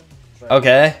stream open. But,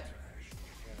 Okay.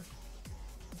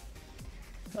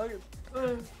 Yeah. Okay.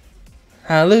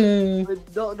 Hello.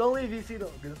 But don't leave VC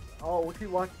though. Oh, we'll keep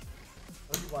watching.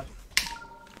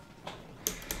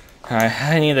 Alright,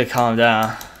 I need to calm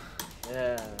down.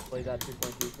 Yeah, play that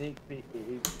 2.2 sneak peek.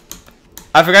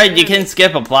 I forgot you can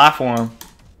skip a platform.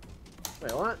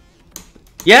 Wait, what?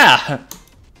 Yeah.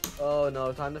 Oh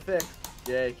no, time to fix.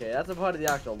 JK, that's a part of the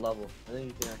actual level. I think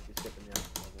you can actually skip in the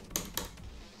actual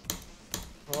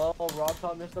level. Hello, Rob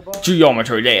Top, Mr. Ball?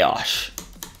 Geometry Dash.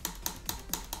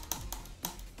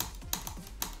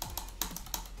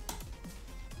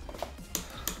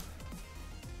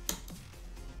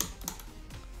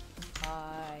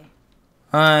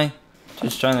 Hi.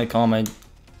 Just trying to call my...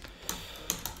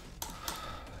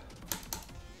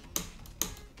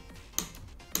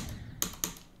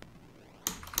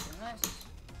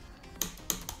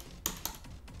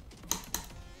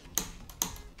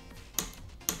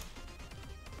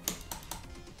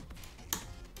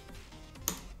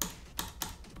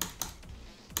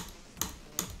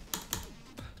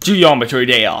 Geometry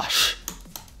Dash.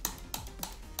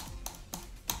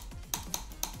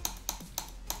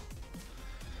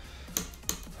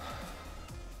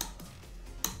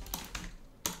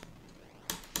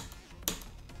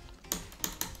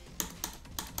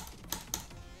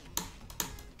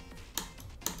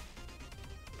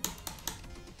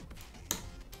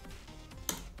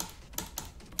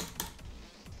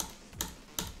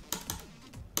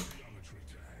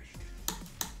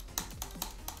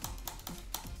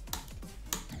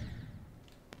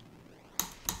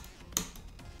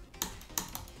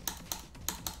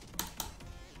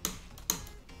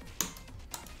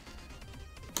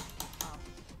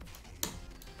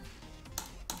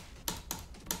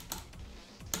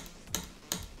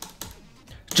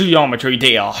 Geometry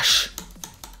Dash.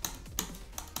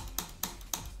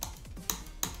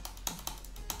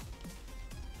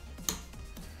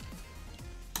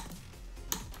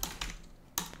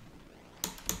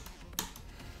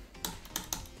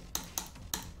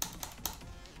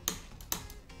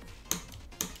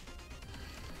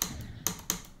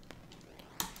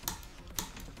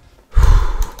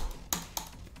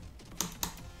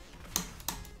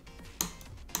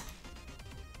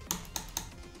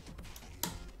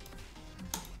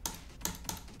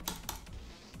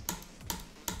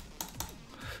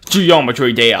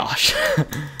 Geometry Dash.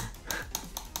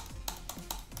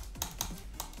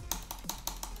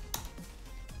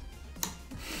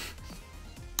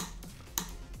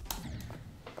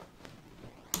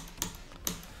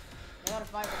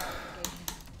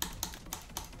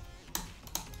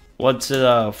 What's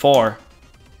it for?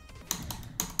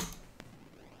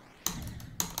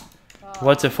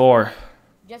 What's it for?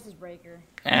 Justice Breaker.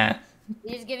 Ah.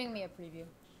 He's giving me a preview.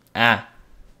 Ah.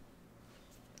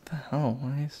 What the hell?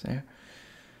 Why is there?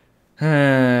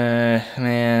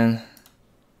 Man.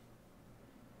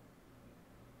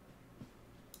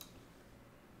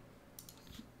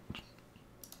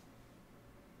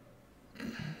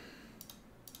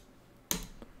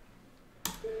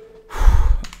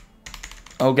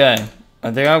 Okay,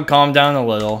 I think I've calmed down a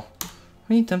little. How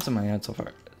many attempts am I at so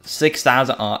far?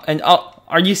 6,000 and oh,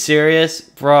 are you serious?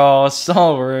 Bro,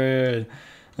 so rude.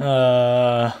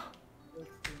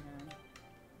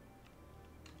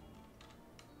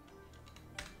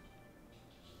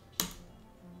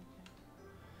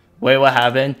 Wait, what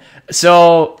happened?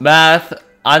 So, Math,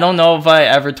 I don't know if I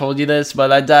ever told you this,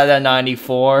 but I died at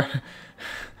 94.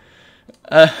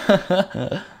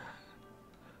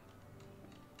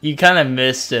 You kind of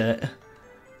missed it.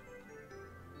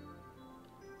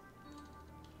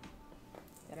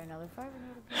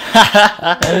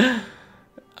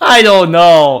 I don't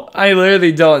know. I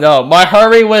literally don't know. My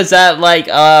heart rate was at like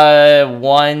what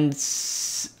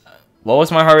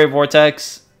was my heart rate,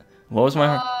 Vortex? What was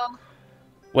my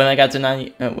when I got to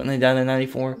 90 when I down to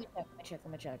 94? Let me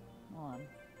check. Hold on.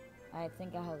 I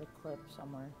think I have a clip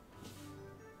somewhere.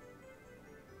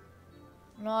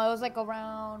 No, it was like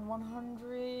around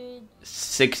 100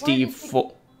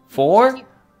 64?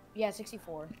 Yeah,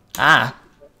 64. Ah.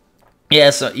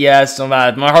 Yeah, so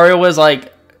bad. My heart rate was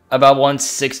like about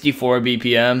 164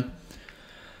 BPM.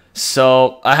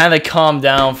 So I had to calm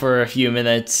down for a few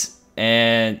minutes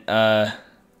and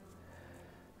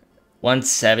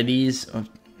 170s. I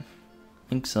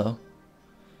think so.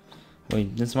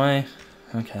 Wait, this my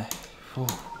okay. Whew.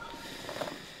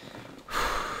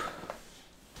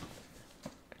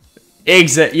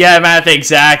 Yeah, math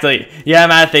exactly. Yeah,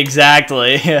 math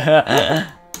exactly.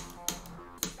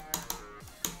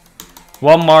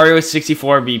 Well, Mario is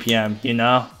 64 BPM, you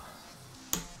know?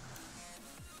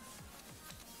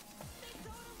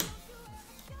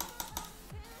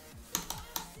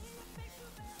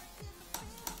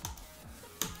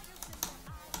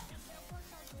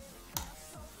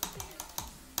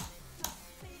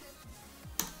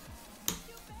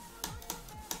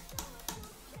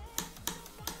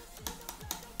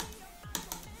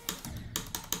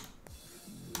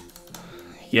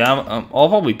 Yeah, I'll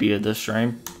probably beat it this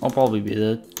stream. I'll probably beat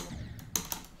it.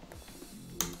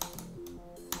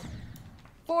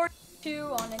 42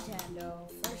 on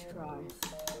Nintendo. First try.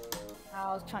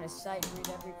 I was trying to sight read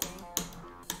everything.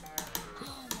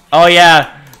 Oh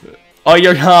yeah. Oh,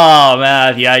 oh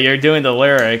man, yeah, you're doing the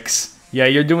lyrics. Yeah,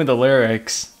 you're doing the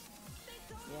lyrics.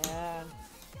 Yeah.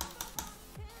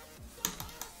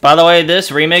 By the way,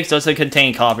 this remix doesn't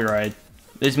contain copyright.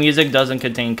 This music doesn't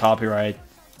contain copyright.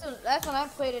 So that's when I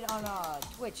played it on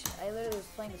Twitch. I literally was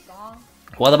playing the song.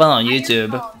 What about on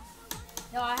YouTube?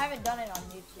 No, I haven't done it on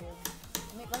YouTube.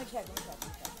 Let me check.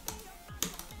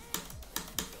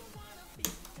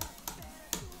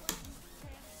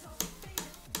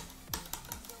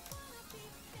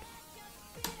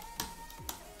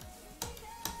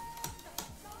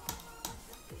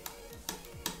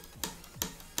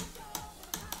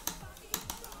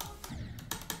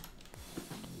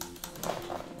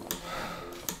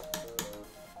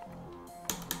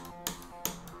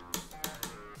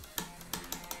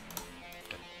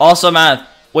 Also, Matt.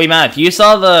 Wait, Matt. You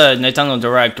saw the Nintendo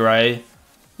Direct, right?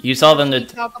 You saw the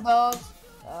Taco Bell's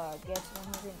gets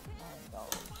 $109.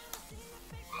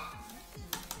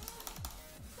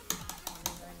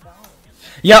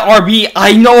 Yeah, RB.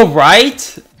 I know,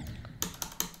 right?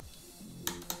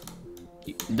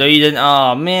 Though you didn't.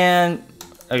 Oh man.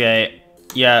 Okay.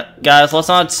 Yeah, guys. Let's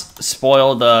not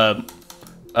spoil the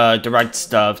Direct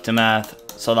stuff to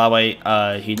Matt, so that way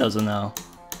he doesn't know.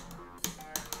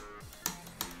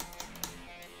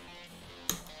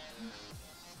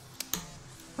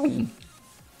 Come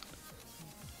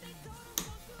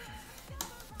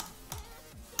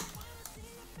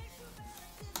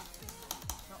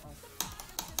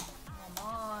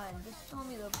on, just show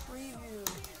me the preview.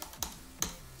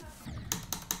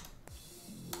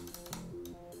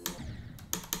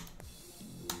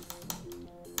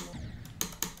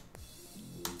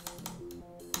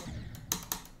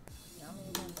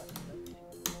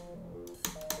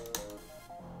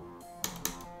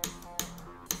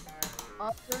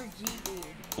 Upper GD.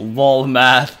 Lol,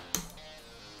 Matt.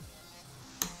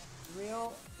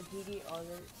 Real GD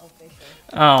other official.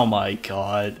 Oh my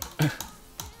god.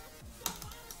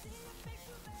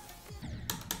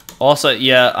 Also,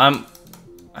 yeah, I'm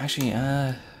actually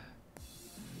I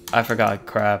forgot.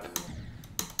 Crap.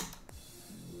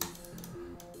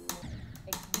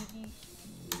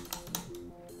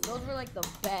 Those were like the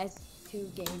best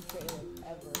 2 game trailers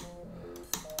ever.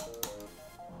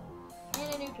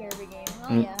 And a new Kirby game.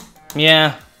 Oh yeah.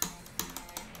 Yeah.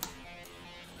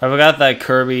 I forgot that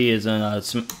Kirby is in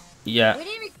yeah. We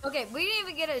didn't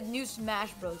even get a new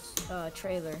Smash Bros.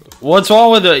 Trailer. What's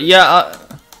wrong with it? Yeah,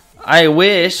 I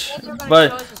wish,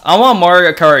 but I want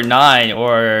Mario Kart 9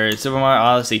 or Super Mario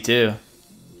Odyssey 2.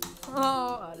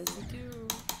 Oh, Odyssey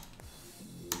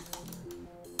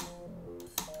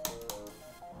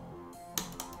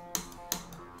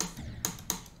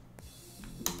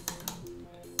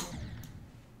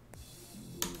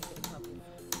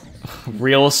 2.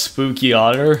 Real spooky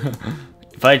otter.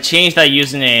 If I change that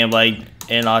username like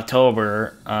in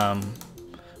October,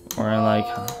 or in like.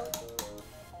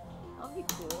 That'll be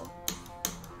cool.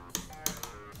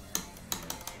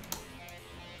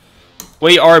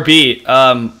 Wait, RB.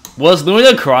 Was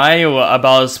Luna crying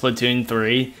about Splatoon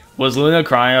 3? Was Luna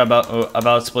crying about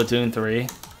Splatoon 3?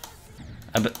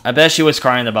 I bet she was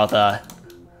crying about that.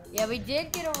 Yeah, we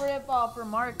did get a rip off for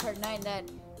Mario Kart 9, that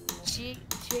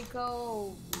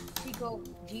Chico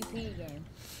GP game.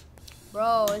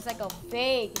 Bro, it's like a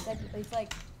fake. It's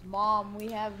like Mom,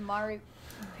 we have Mario.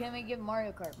 Can we get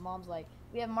Mario Kart? Mom's like,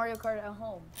 we have Mario Kart at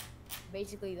home.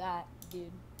 Basically that,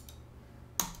 dude.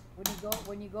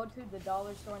 When you go to the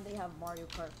dollar store and they have Mario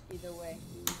Kart, either way.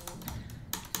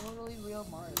 Totally real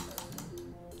Mario Kart.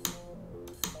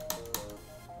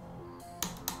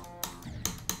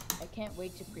 I can't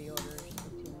wait to pre-order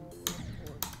Splatoon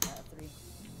 3.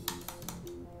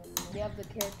 They have the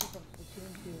character from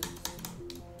Splatoon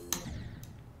 2,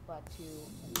 Splat 2,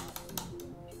 and not 2.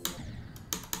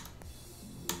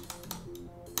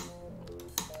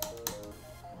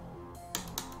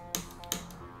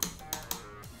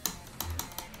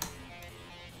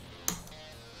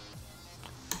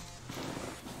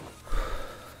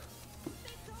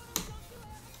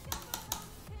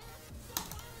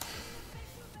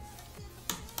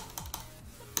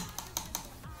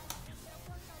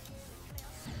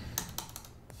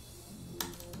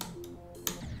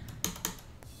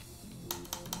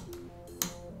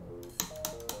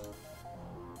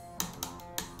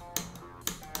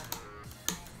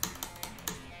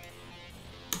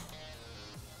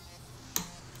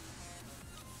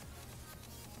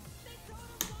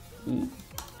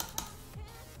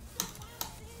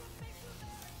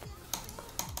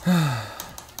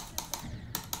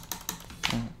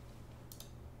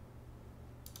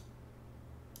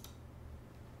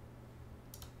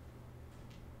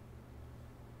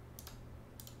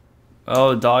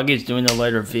 Oh, Doggy's doing the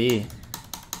letter V.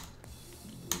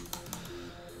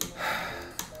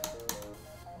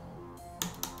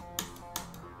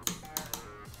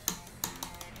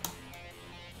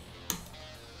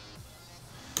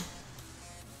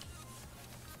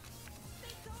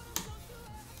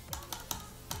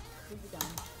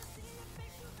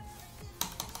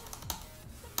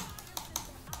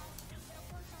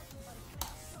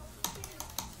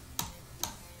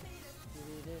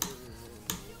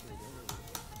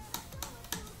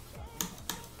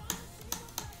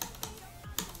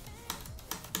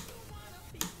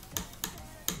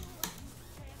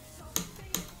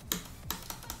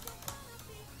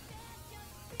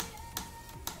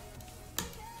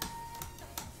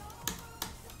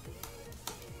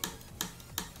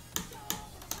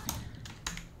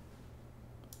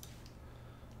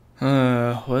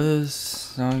 What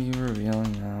is Nagi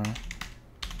revealing now?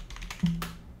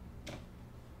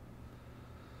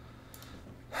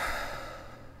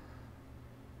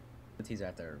 The teaser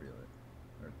after I reveal it.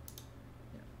 Or,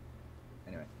 yeah.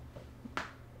 Anyway.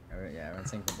 Yeah,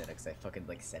 everyone's saying Vendetta because I fucking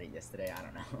like said it yesterday. I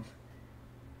don't know.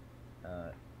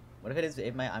 What if it is?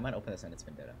 I might open this and it's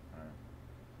Vendetta. I don't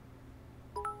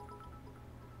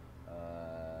know.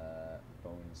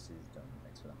 Bones is done.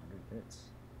 Thanks for the 100 bits.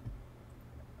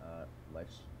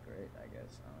 Life's great, I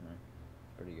guess. I don't know.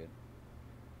 Pretty good.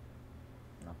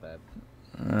 Not bad.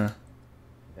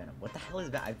 Venom. What the hell is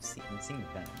that? I'm seeing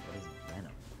Venom. What is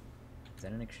Venom? Is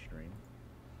that an extreme?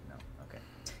 No. Okay.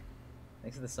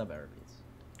 Thanks for the sub error beats.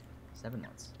 7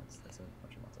 months. That's a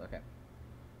bunch of months. Okay.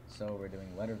 So we're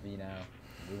doing letter V now.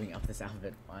 Moving up this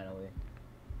outfit finally.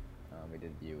 We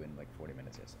did view in like 40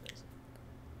 minutes yesterday. So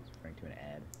it's referring to an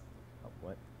ad. Oh,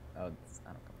 what? Oh, I don't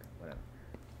know. Whatever.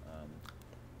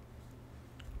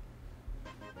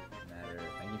 Matter.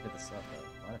 Thank you for the sub.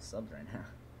 A lot of subs right now.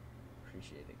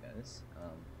 Appreciate it, guys.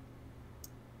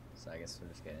 So I guess we'll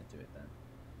just get into it then.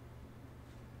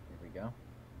 Here we go.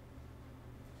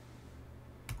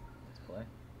 Let's play.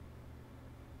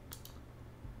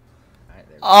 Alright,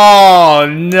 there we go. Oh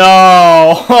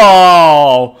no!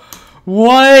 Oh,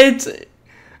 what?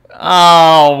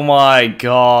 Oh my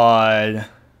god!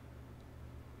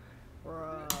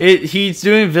 He's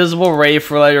doing visible ray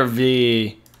for letter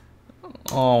V.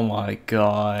 Oh my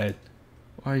god!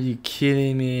 Are you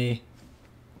kidding me?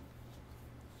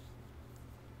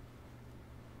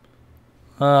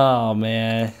 Oh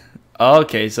man.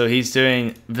 Okay, so he's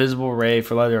doing visible ray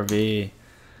for letter V.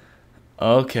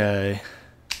 Okay.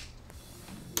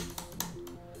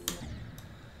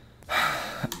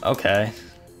 Okay.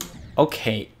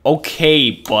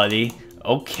 Okay, buddy.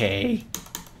 Okay.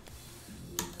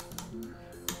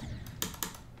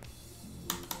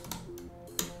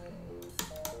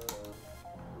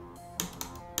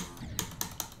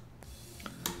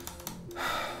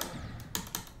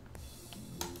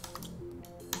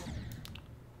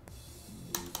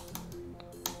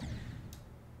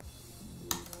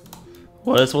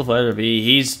 What is with letter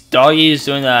V? Doggy's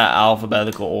doing that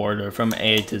alphabetical order from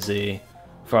A to Z,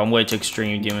 from which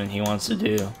extreme demon he wants to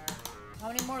do. How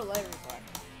many more letters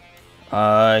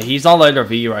left? He's on letter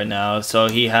V right now, so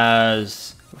he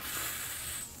has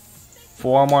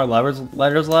 4 more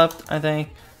letters left, I think.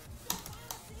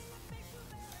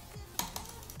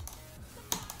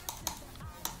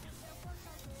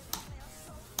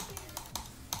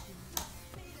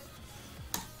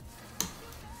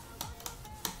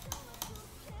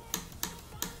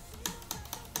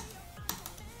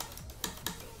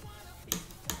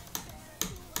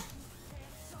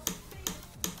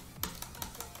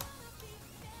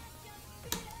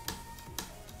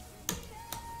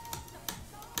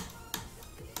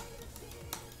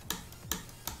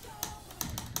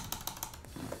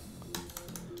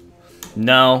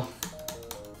 No.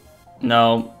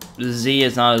 No. Z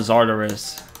is not a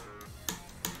Zartarus.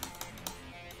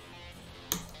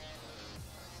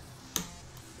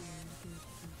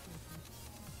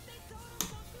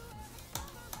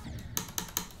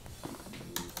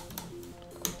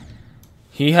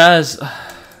 He has... Oh,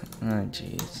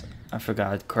 jeez. I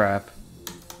forgot. Crap.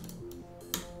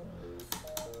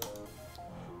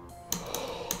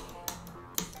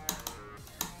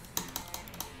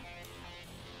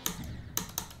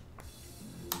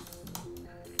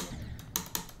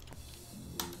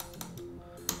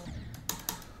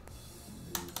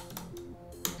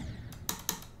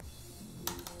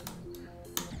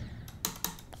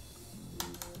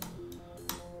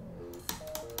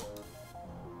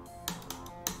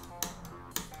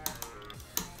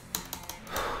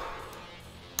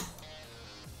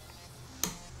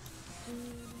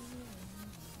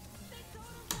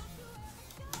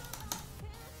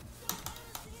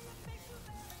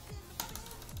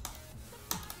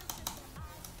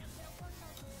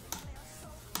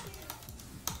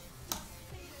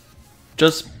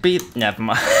 Just beat. Never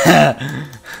mind. Okay,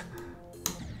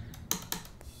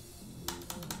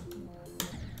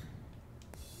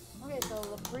 so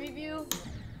the preview,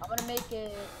 I'm gonna make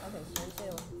it. Okay, so we say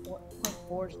it was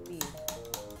 4.4 speed.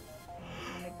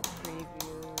 I'm gonna make the preview.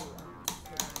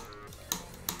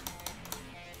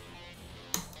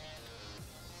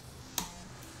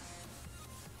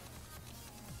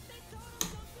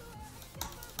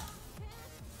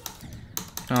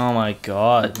 Oh my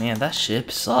god, man, that ship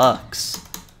sucks.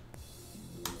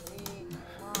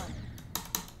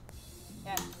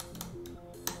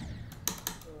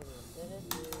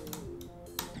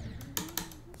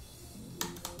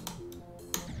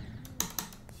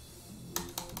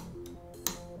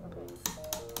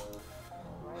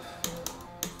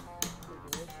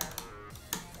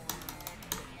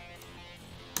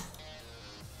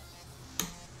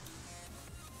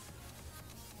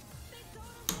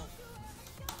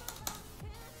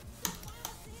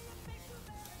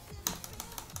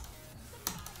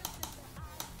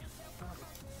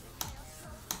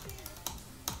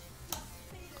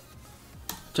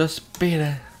 Just beat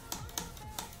it.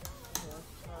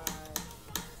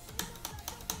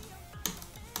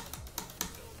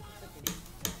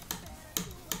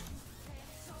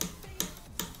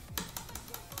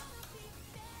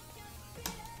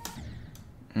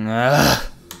 Ugh.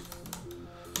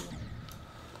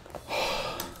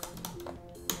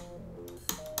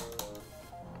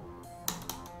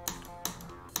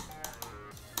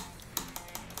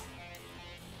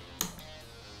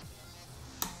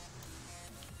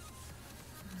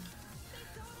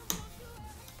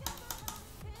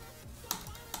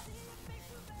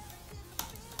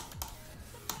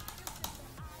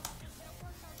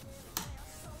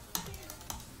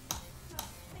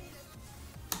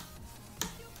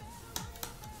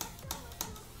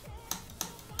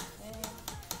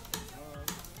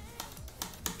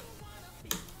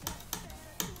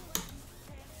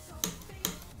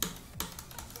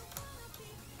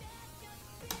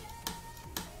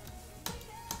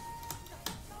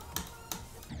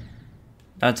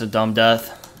 That's a dumb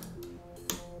death.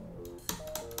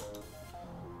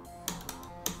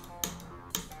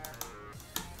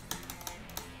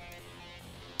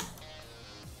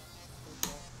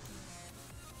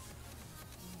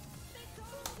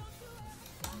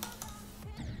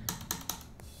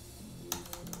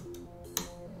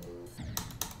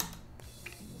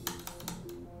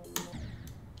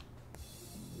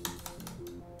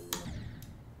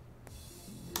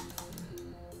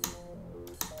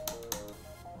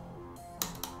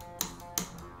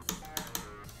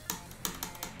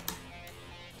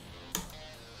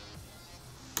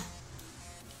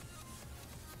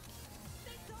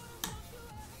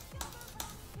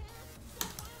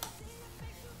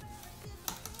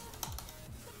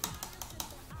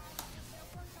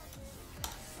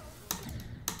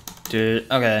 Dude,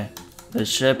 okay. The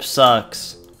ship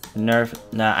sucks. Nerf.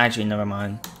 Nah, actually, never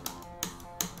mind.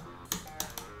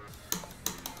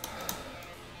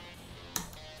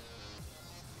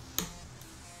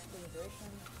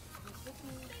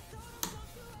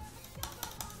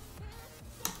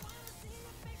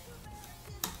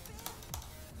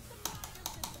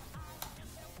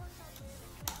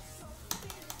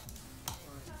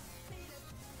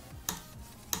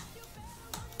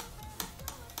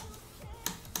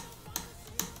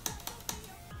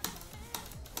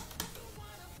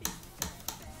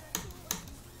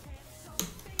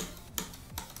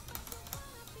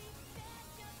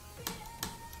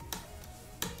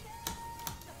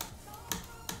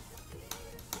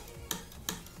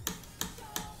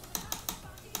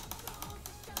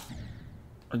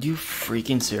 Are you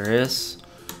freaking serious?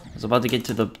 I was about to get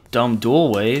to the dumb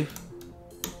dual wave.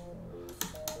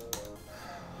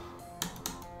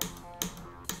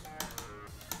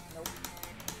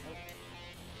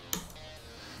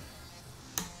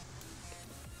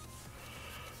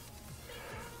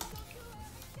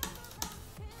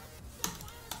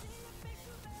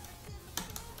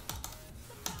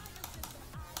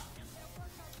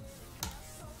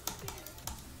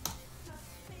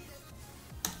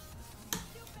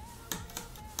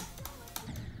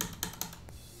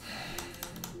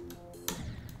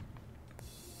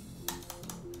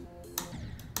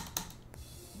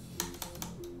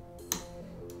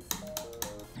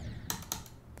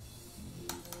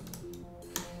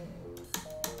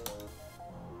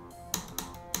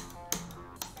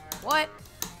 What?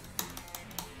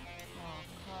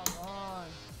 Oh, come on.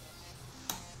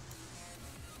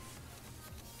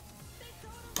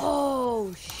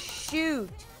 Oh, shoot.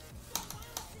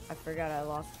 I forgot I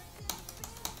lost.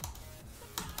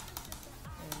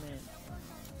 Wait a minute.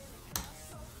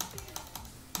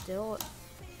 Still.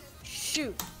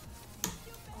 Shoot.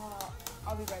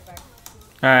 I'll be right back.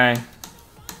 Alright.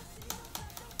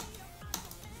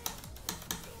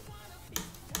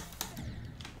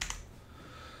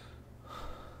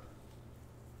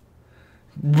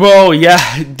 Bro,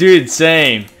 yeah, dude,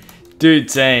 same. Dude,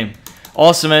 same.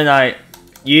 Also, man,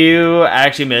 you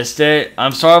actually missed it.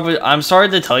 I'm sorry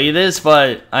to tell you this,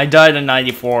 but I died in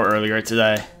 94 earlier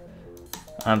today.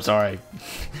 I'm sorry.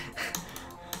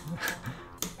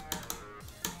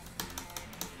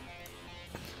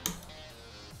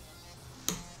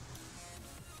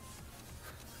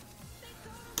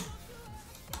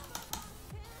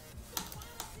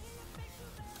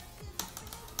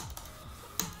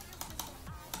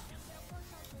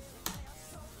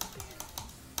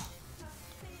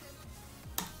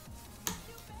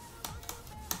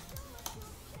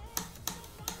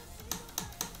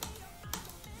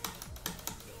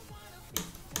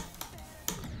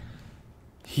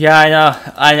 Yeah,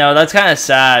 I know. That's kind of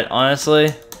sad,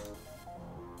 honestly.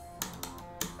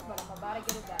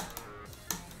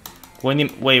 What do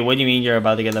you mean you're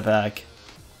about to get it back?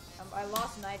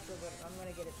 lost Nitro, but I'm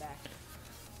gonna get it back.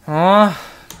 Oh,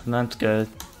 that's good.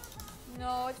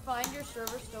 No, it's fine. Your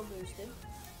server's still boosted.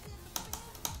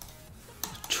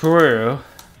 True.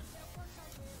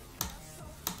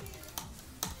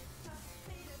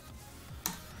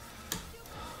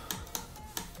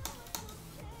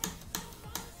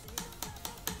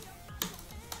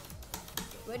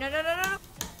 Wait, no, no, no, no, no.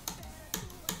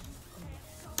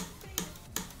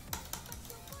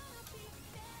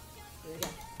 Here we go.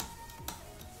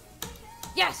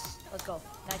 Yes! Let's go.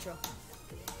 Nitro.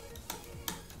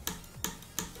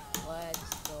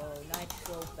 Let's go.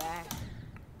 Nitro back.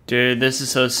 Dude, this is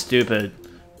so stupid.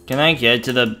 Can I get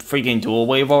to the freaking dual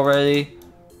wave already?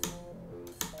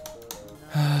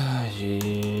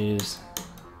 Jeez.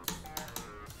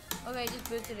 Okay, just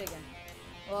boost it again.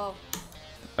 Well.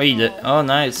 Oh, you did? Oh,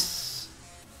 nice.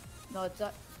 No, it's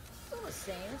not. It's still the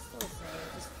same. It's still the same.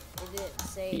 It didn't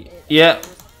say it. Yeah. It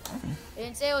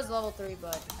didn't say it was level 3,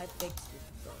 but I fixed it.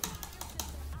 So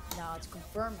now it's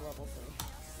confirmed level 3.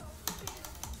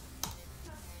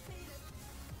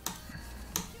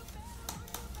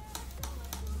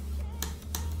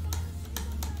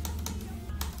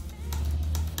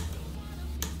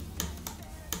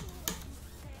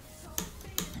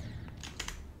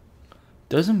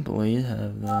 Doesn't Blade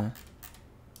have that?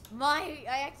 I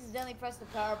accidentally pressed the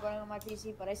power button on my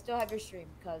PC, but I still have your stream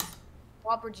because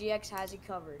Whopper GX has it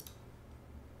covered.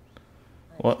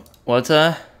 What's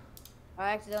that?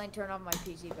 I accidentally turned off my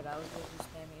PC, but I was just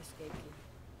spamming escape key.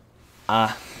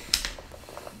 Ah.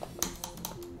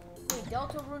 Wait,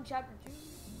 Delta Rune Chapter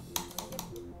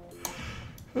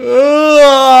 2?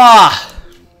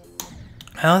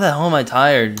 How the hell am I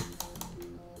tired?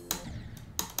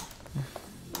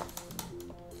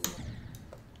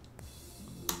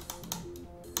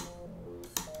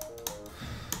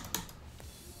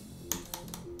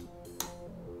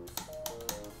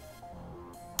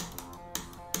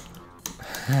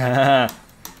 Oh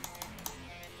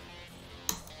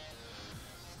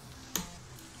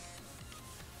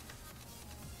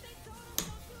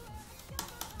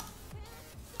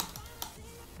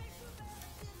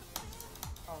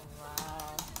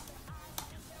wow.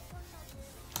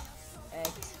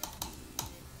 X.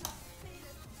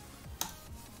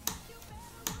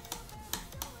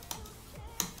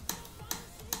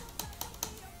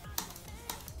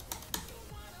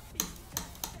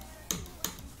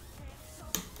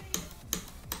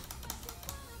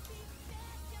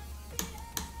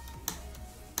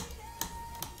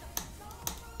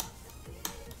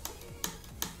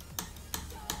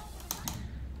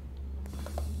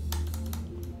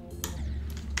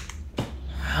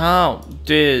 How?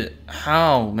 Dude,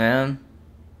 how, man?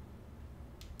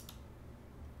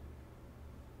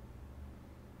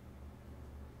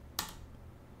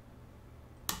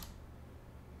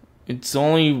 It's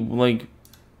only like...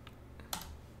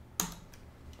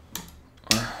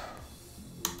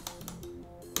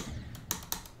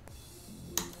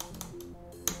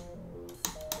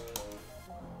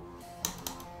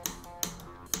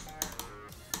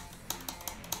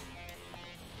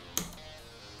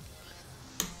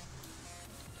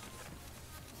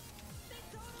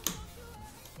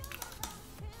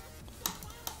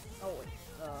 Oh wait.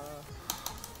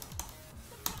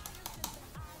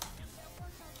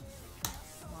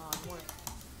 Come on, work.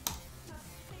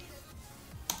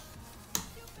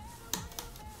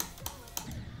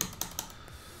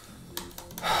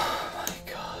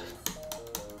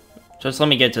 Just let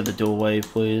me get to the dual wave,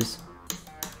 please.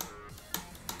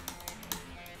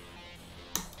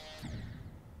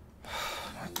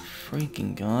 My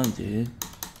freaking god, dude.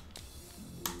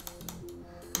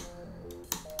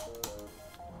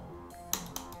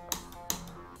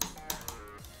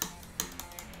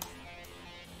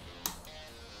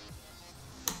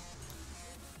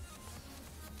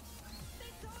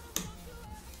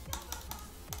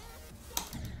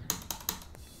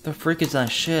 The freak is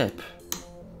that ship?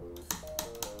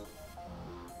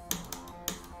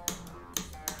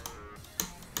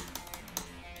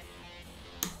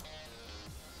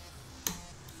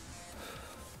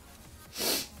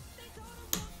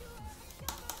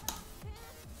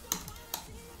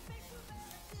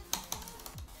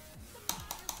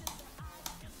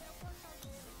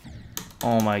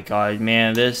 Oh my god,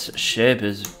 man, this ship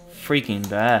is freaking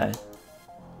bad.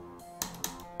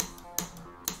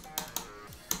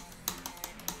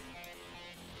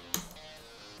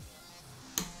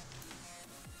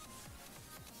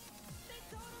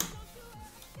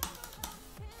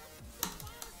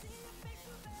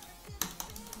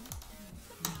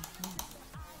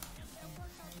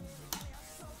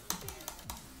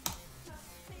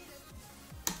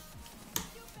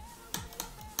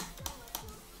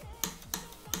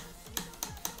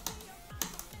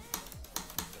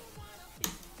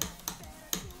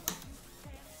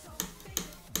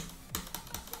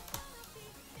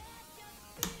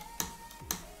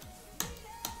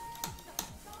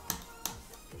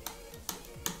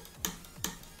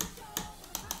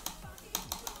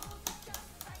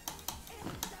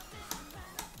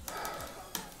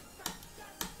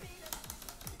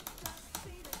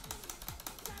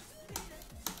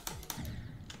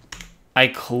 I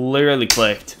clearly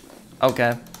clicked.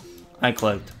 Okay. I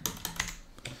clicked.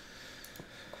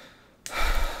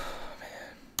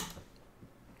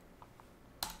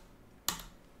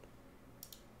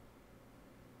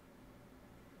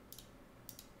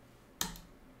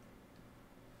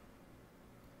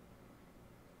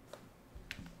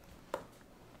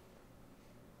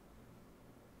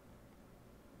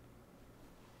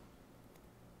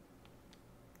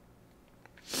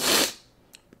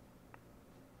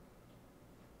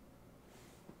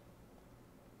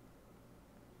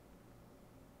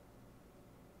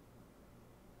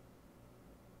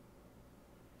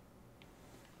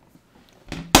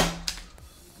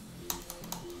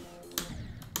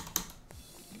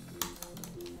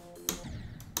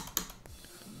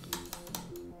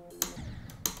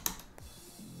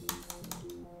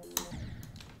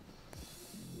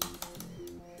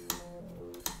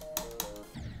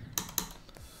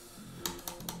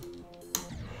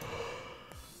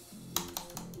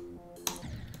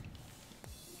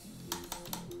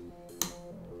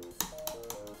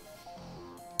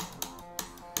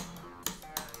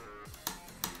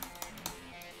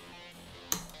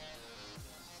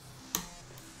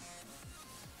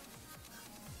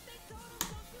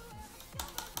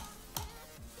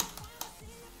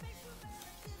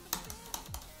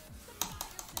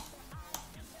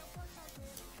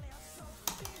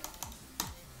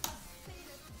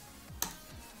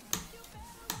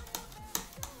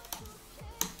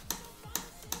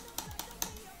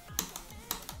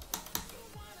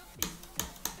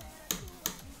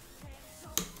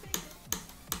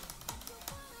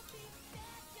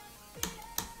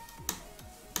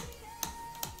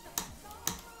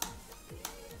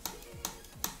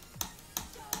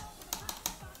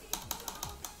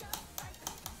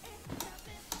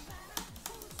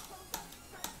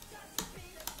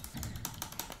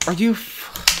 Are you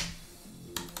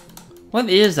what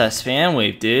is that spam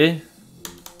wave, dude?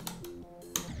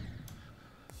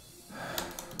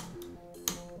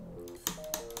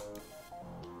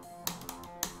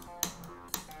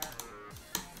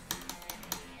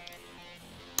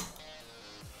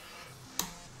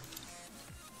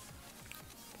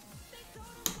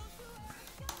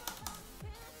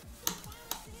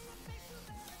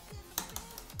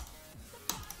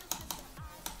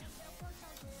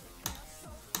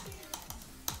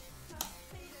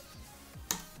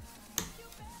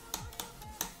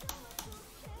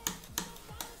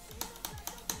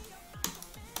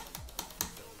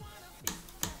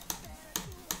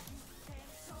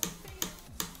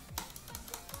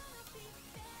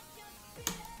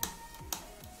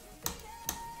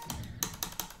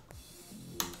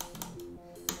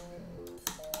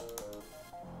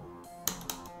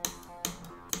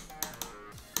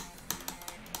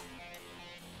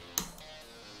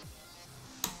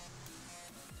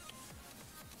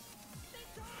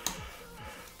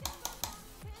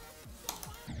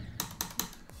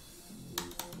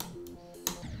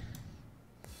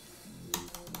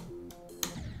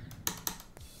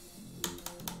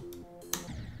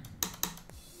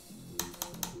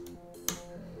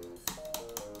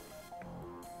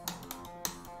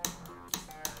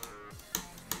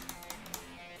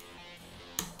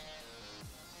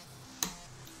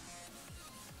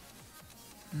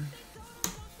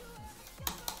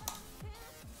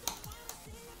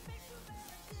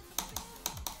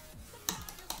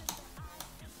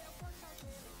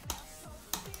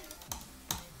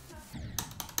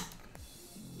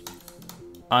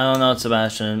 I don't know,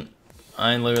 Sebastian.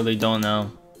 I literally don't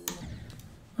know.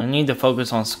 I need to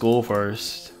focus on school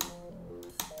first.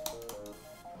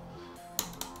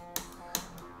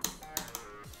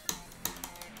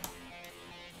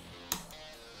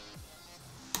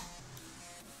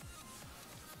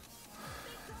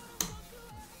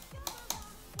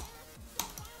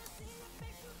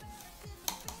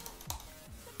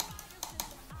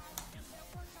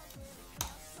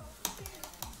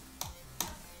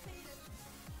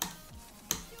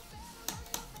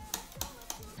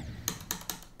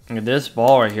 This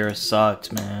ball right here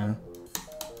sucks, man.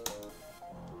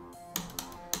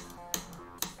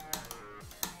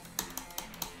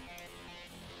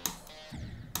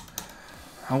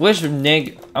 I wish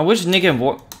Nick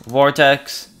and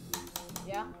Vortex.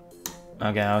 Yeah.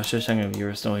 Okay, I was just thinking if you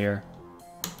were still here.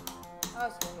 I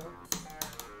was still here.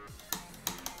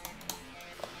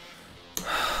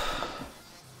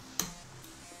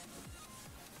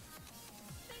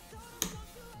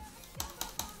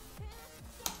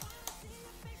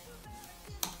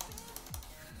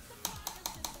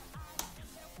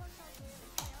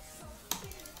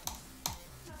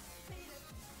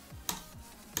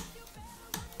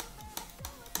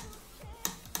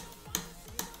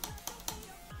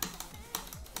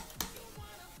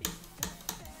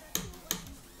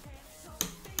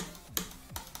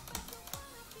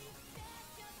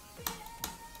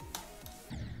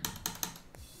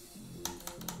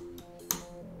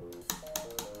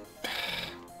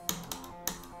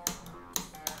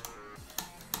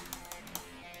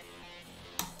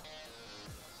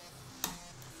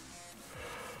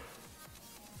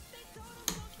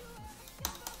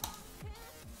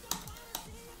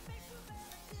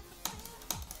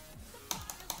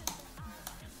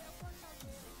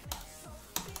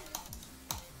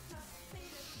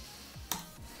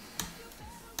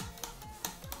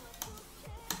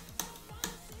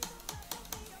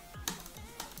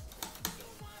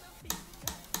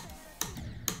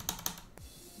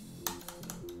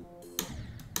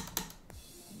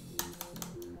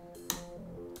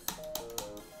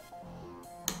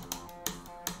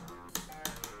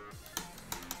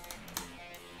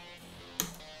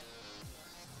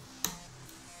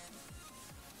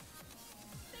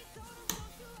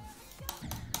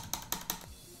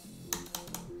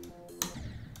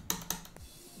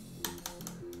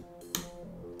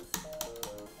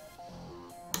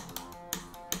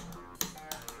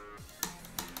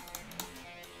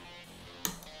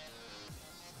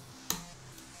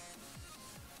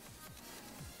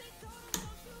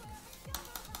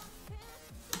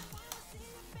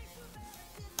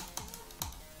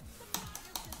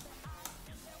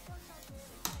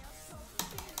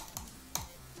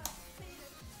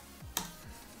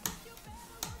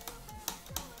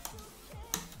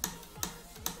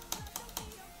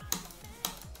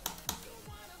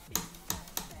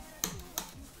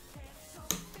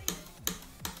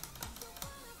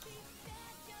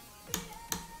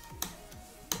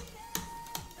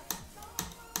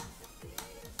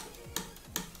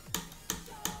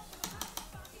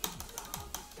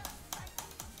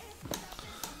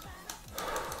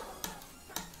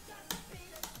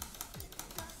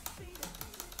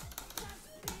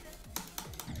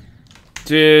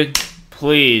 Dude,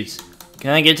 please.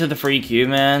 Can I get to the free cube,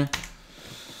 man?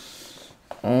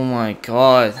 Oh my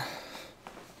god.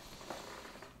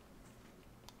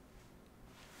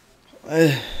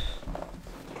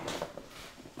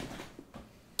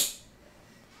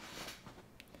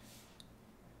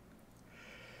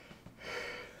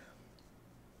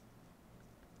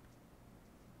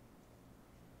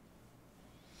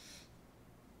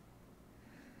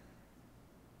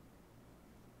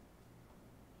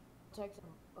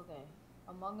 Okay.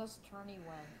 Among Us tourney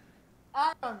when?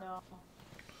 I don't know.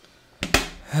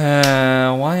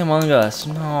 Why Among Us?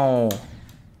 No.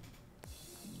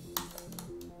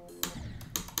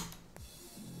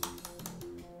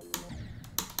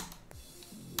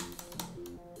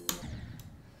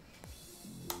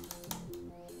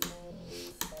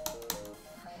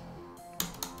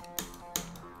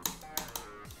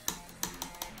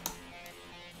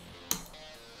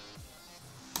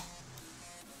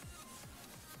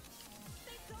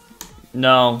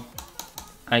 No,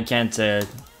 I can't say it.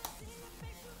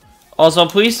 Also,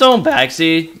 please don't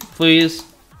backseat, please.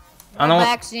 I don't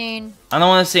want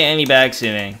to see any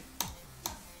backseating.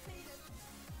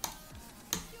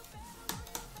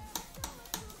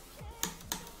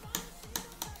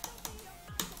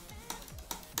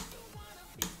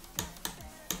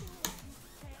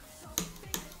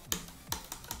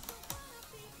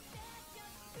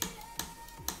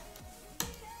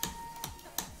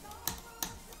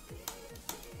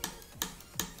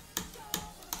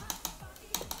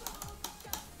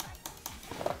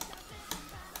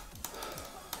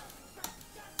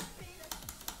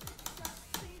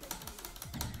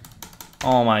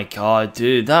 Oh my god,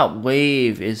 dude, that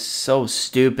wave is so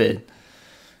stupid.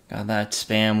 God, that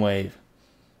spam wave.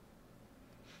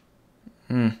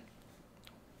 Why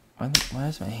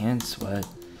does my hand sweat?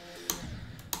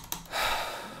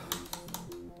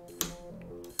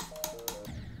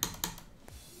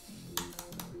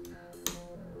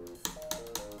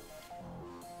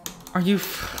 Are you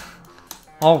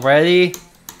already?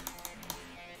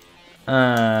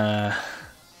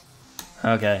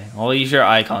 Okay, I'll use your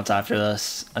icons after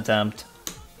this attempt.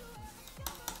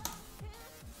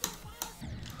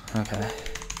 Okay.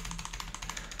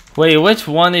 Wait, which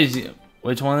one is it?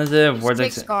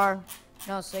 Vortex? 6 Scar.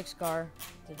 No, 6 Scar.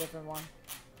 It's a different one.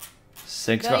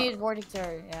 6 Don't Scar. use Vortex.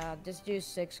 Yeah, just use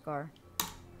 6 Scar.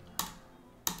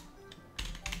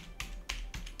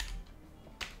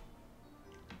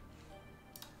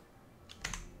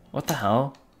 What the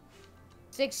hell?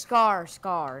 6 Scar,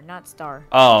 not Star.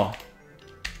 Oh.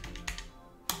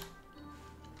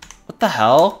 What the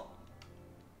hell?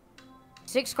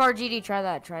 6 Scar GD, try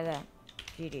that.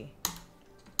 GD.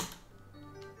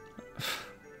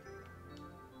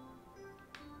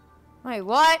 Wait,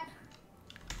 what?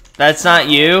 That's not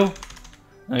you?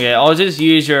 Okay, I'll just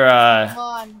use your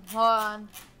Hold on.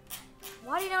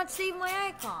 Why do you not save my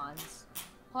icons?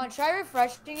 Hold on, try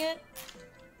refreshing it.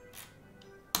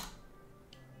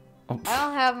 Oh. I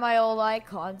don't have my old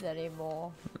icons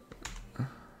anymore.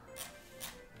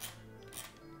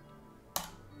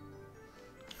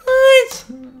 What?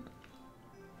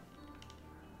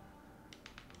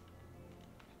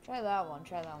 Try that one,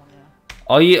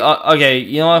 yeah. Okay,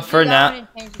 you know what, for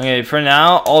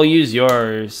now, I'll use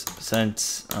yours,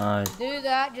 since, Do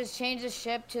that, just change the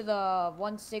ship to the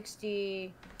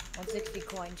 160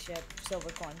 coin ship,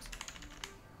 silver coins.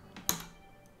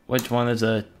 which one is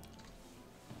it?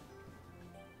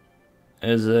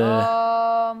 Just do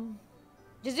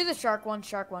the shark one.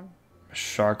 Shark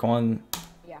one?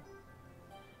 Yeah.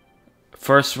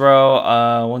 First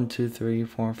row, 1, 2, 3,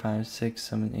 4, 5, 6,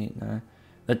 7, 8, 9.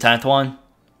 The 10th one?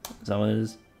 Is that what it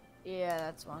is? Yeah,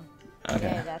 that's one. Okay.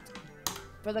 Yeah, that's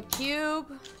for the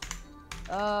cube.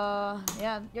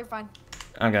 Yeah, you're fine.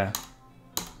 Okay.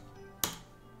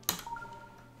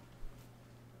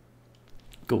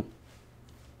 Cool.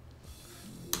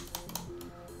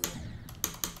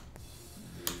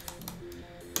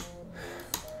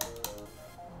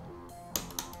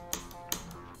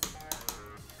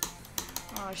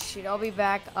 Oh shit, I'll be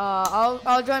back.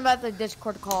 I'll join back the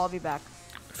Discord call. I'll be back.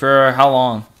 For how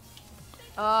long?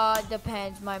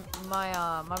 Depends. My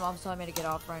mom's telling me to get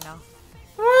off right now.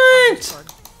 What?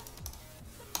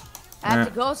 I have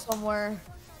to go somewhere.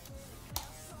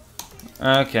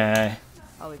 Okay.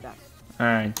 I'll be back.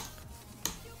 Alright.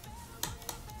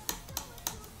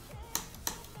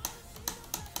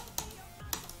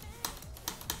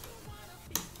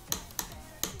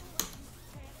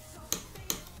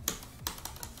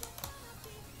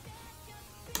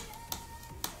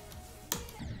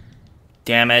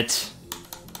 Damn it.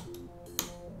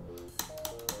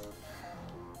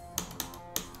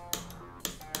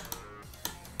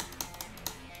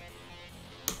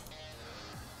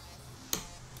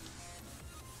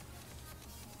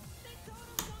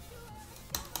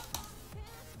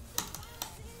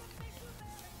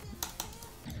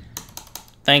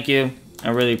 Thank you. I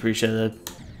really appreciate it.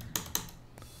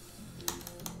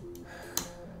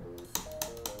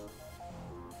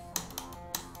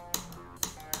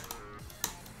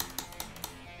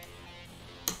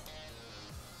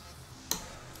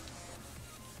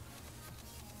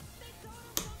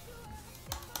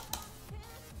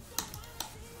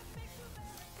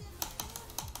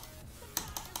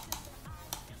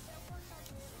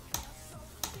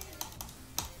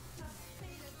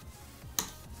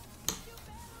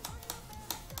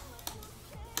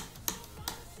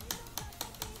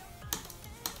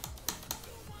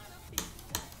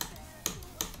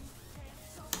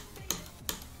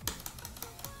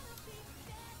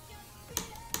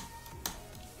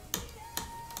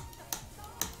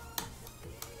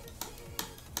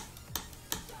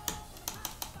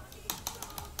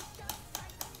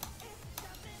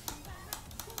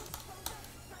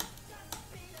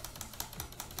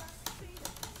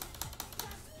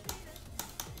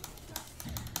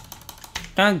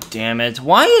 God damn it.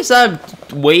 Why is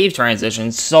that wave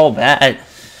transition so bad?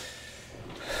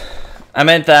 I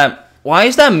meant that. Why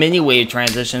is that mini wave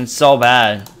transition so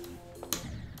bad?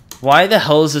 Why the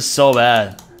hell is this so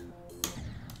bad?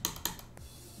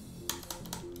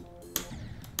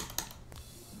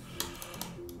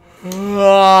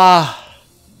 Ah.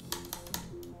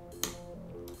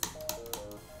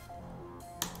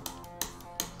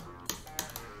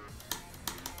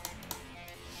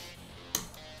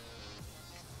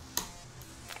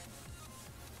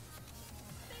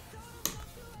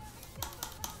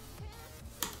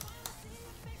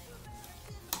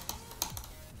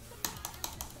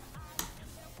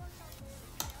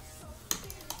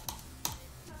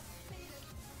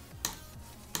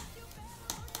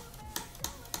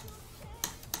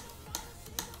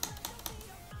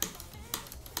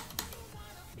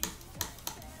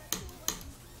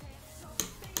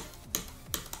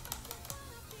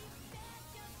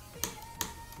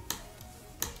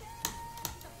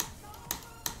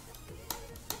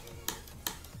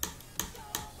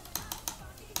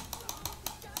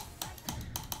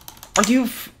 Are you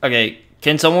okay?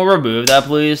 Can someone remove that,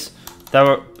 please?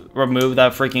 Remove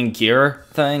that freaking gear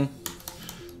thing.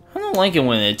 I don't like it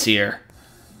when it's here.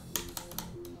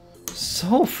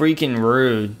 So freaking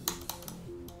rude.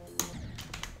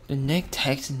 Did Nick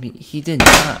texted me? He did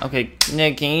not. Okay,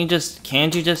 Nick,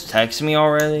 can't you just text me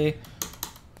already?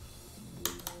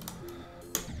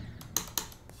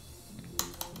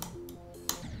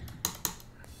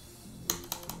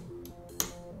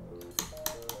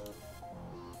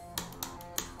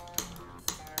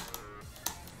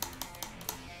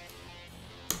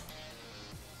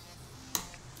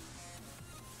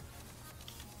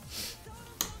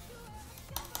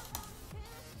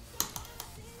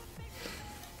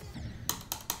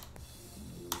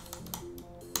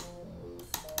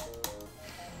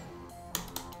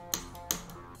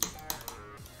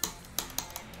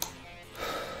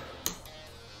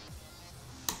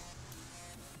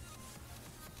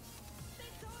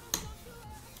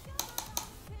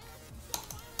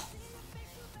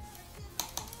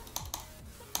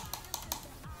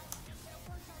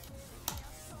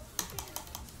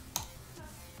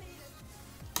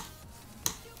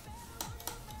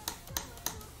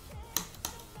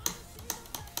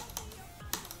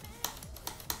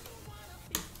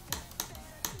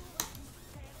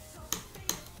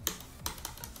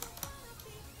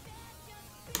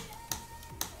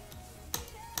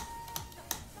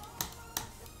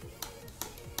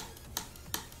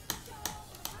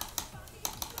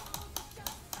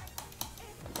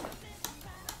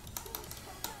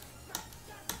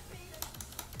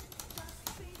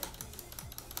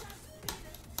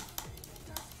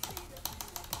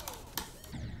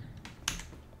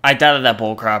 I doubted that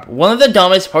bullcrap. One of the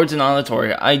dumbest parts in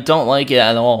Auditory. I don't like it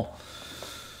at all.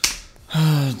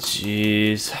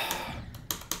 Jeez.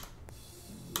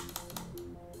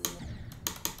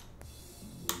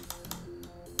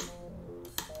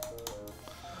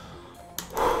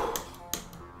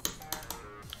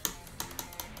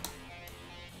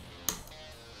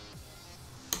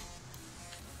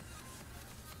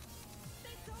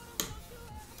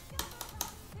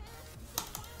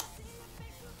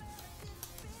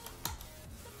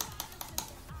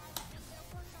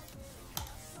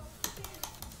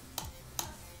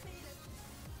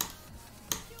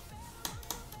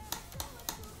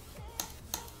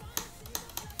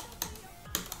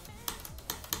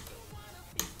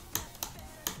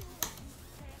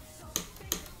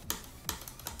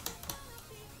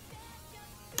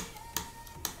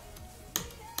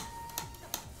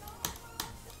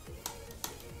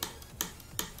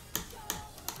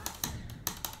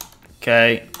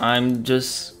 Okay, I'm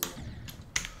just...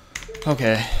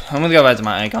 Okay, I'm gonna go back to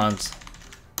my icons.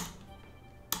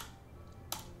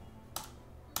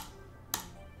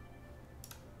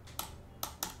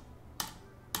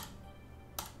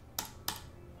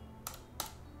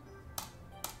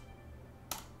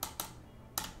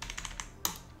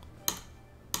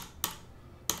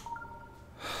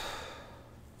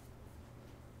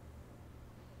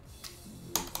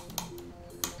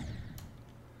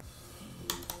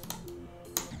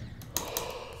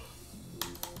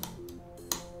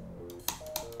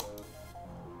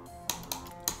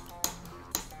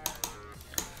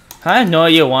 I have no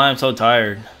idea why I'm so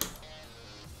tired.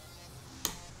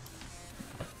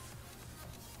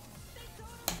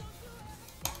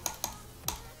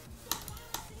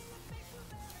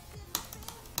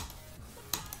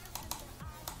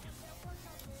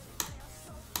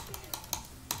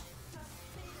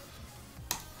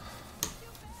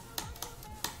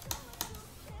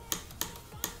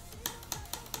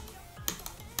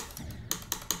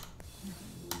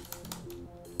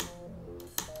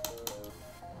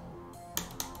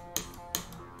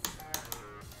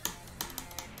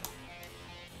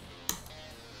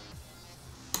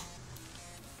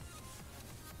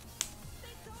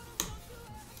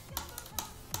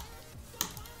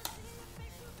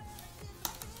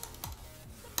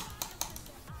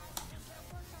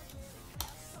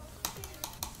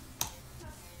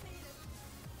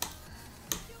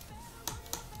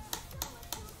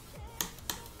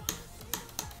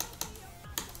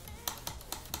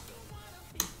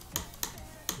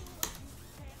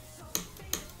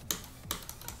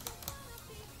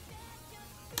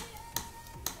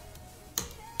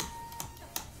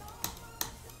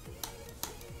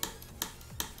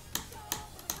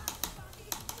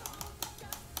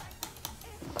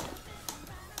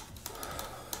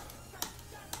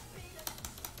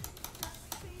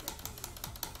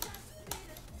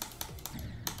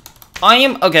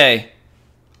 Okay.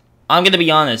 I'm gonna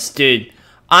be honest, dude.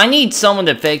 I need someone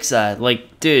to fix that.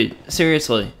 Like, dude,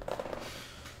 seriously.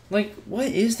 Like, what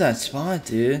is that spot,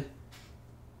 dude?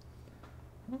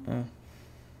 Uh-oh.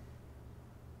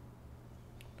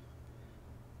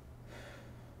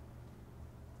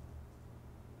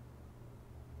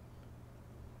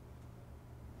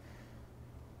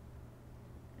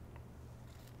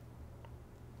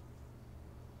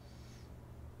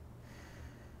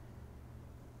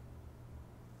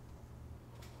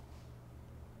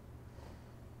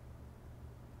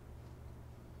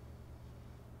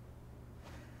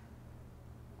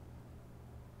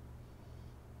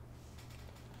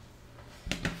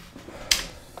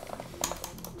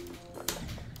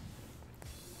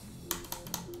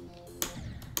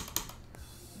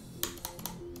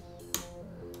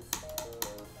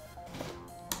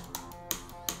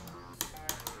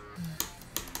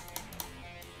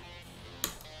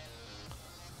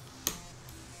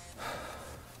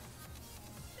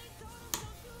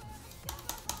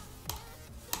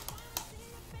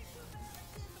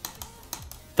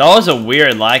 That was a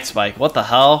weird lag spike. What the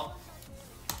hell?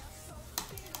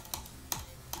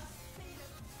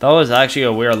 That was actually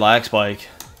a weird lag spike.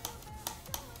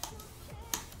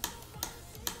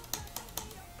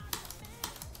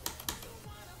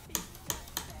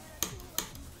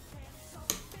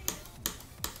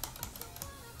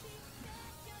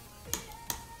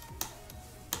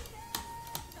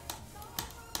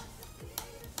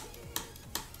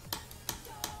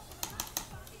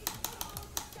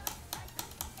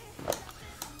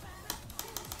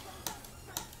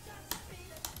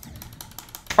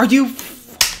 Are you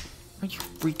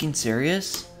freaking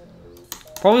serious?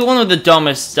 Probably one of the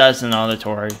dumbest stats in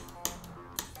Auditory.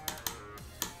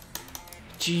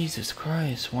 Jesus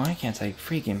Christ, why can't I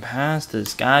freaking pass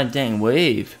this goddamn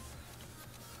wave?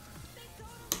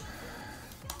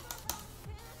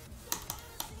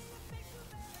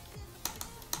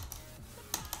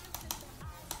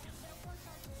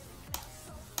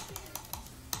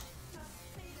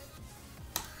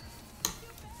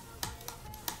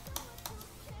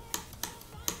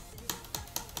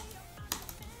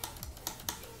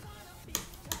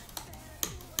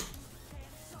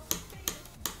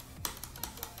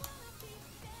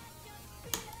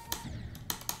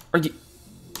 Are you...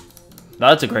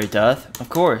 That's a great death, of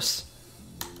course.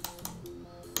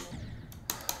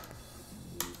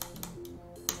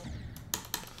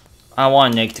 I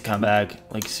want Nick to come back,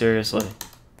 like seriously.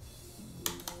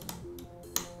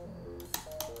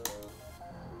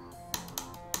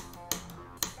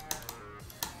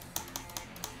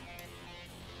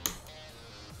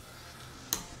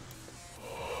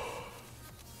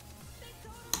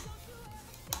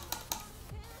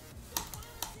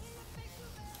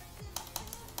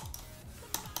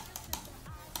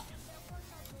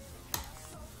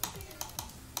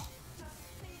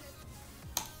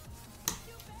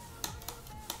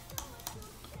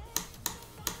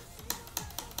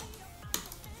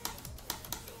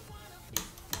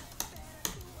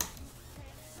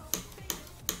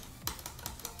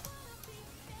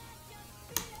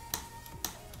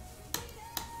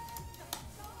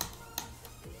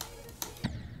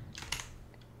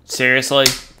 Seriously?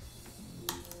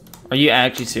 Are you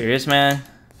actually serious, man?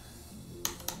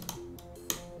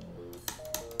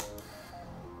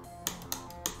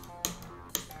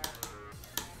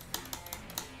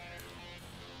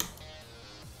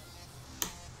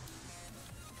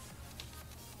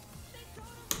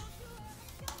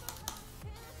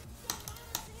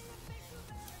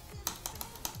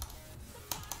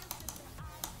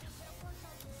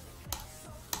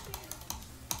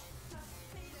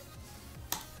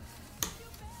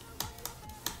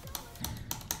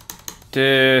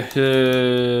 Dude,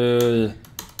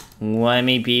 let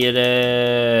me beat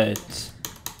it.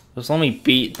 Just let me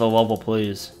beat the level,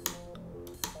 please.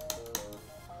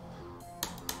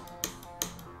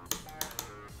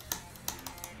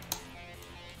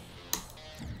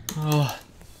 Oh.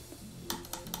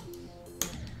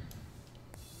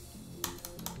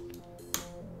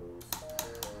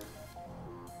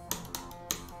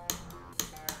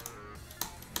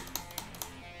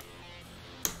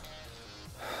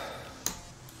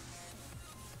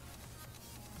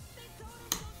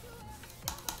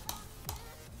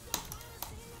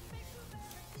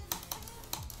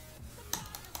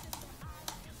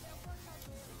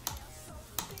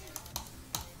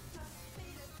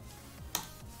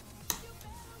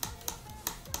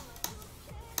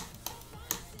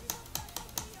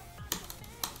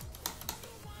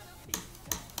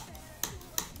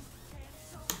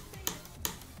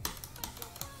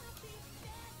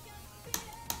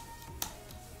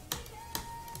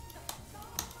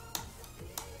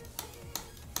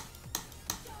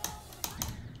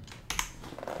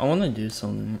 I want to do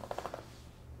something.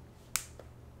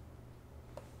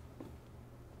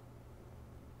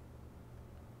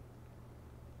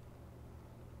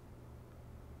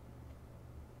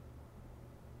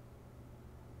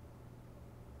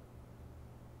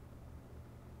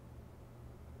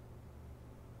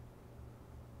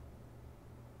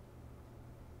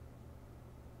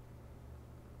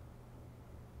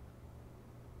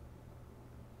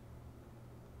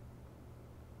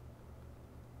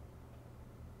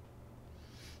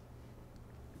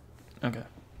 Okay.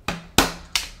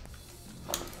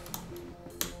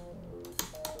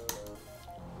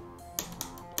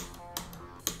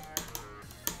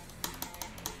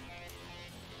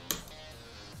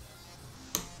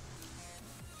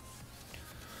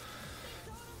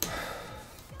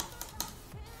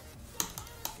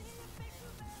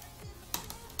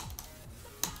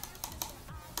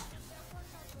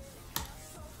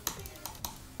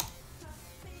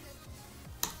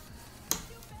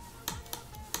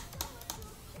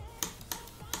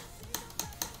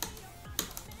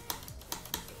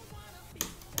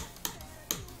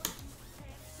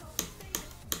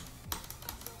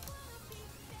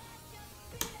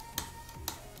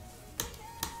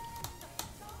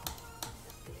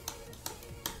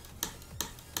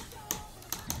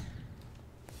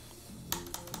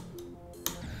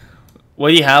 What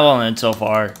do you have on it so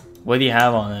far? What do you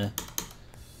have on it?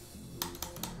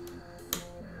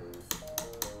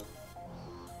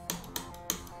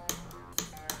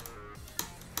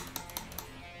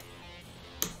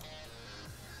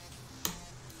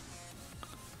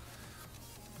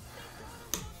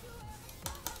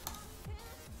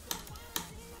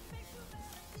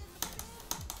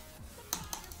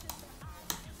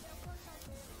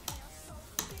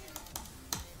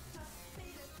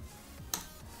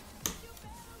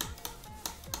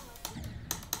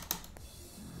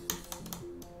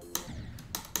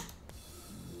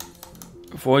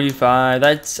 $45.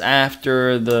 That's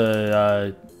after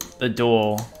the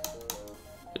duel.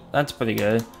 That's pretty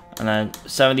good. And then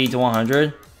 70 to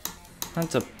 100.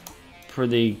 That's a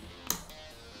pretty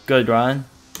good run.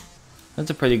 That's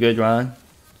a pretty good run.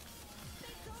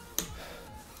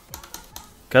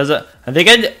 Cause I think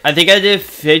I did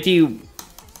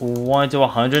 51 to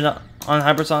 100 on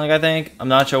hypersonic. I think I'm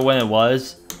not sure when it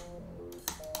was.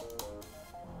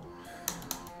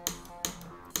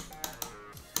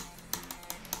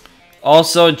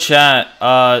 Also, chat,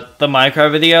 the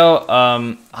Minecraft video,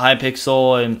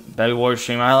 Hypixel and Baby War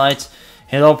stream highlights,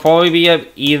 it'll probably be up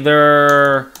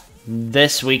either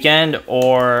this weekend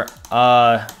or,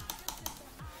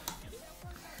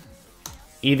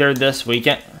 either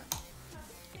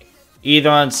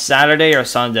on Saturday or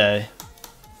Sunday.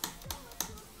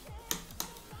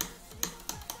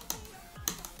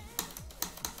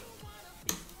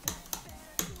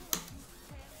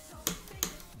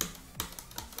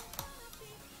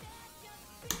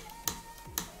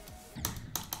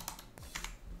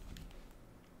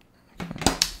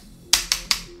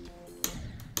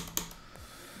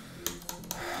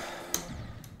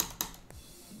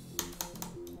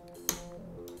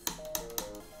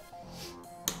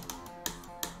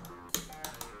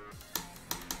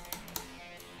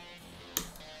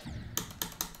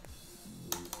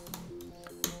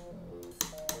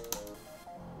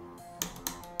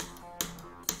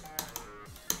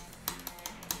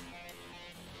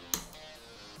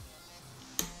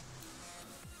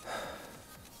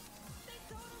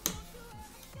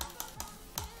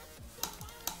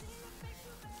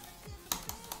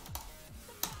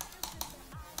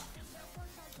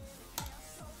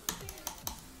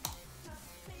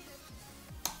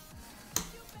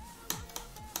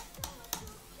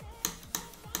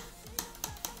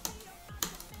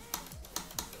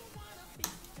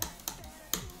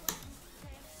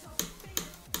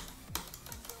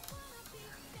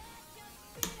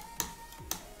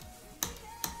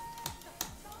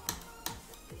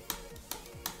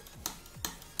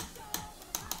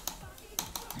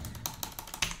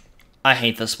 I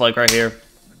hate this spike right here.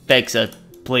 Fix it,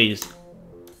 please.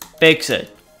 Fix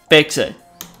it. Fix it.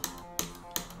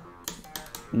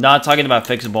 Not talking about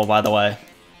fixable, by the way.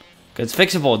 Because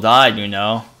fixable died, you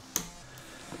know.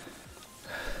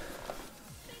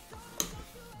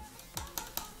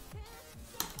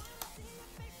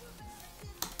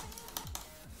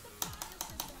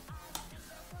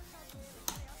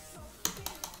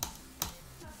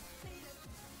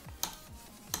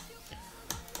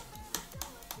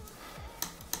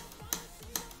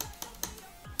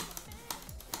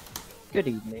 Good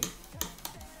evening.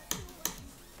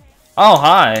 Oh,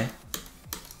 hi.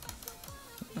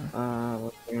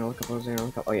 What was I gonna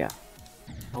look up? Oh, yeah.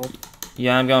 Oh.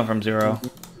 Yeah, I'm going from 0.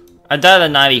 I died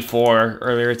at 94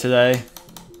 earlier today.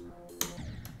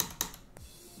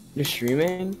 You're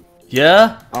streaming?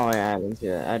 Yeah? Oh, yeah, I didn't see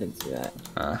that. I didn't see that.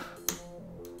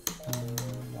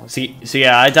 So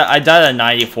yeah, I died at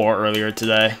 94 earlier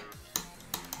today.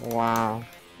 Wow.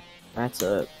 That's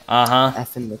a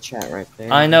F in the chat right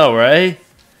there. I know, right?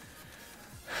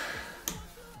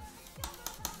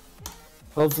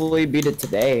 Hopefully beat it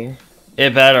today.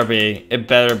 It better be. It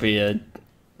better be it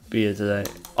today.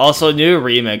 Also, new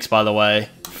remix, by the way,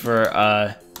 for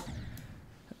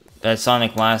that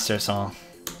Sonic Blaster song.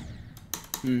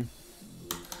 To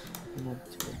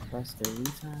request a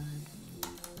retime.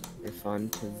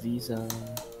 Refund to Visa.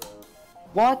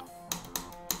 What?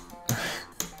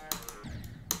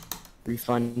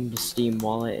 Refund to Steam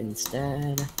Wallet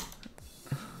instead.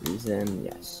 Reason,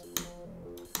 yes.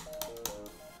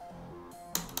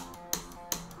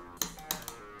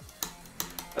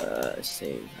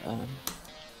 Save.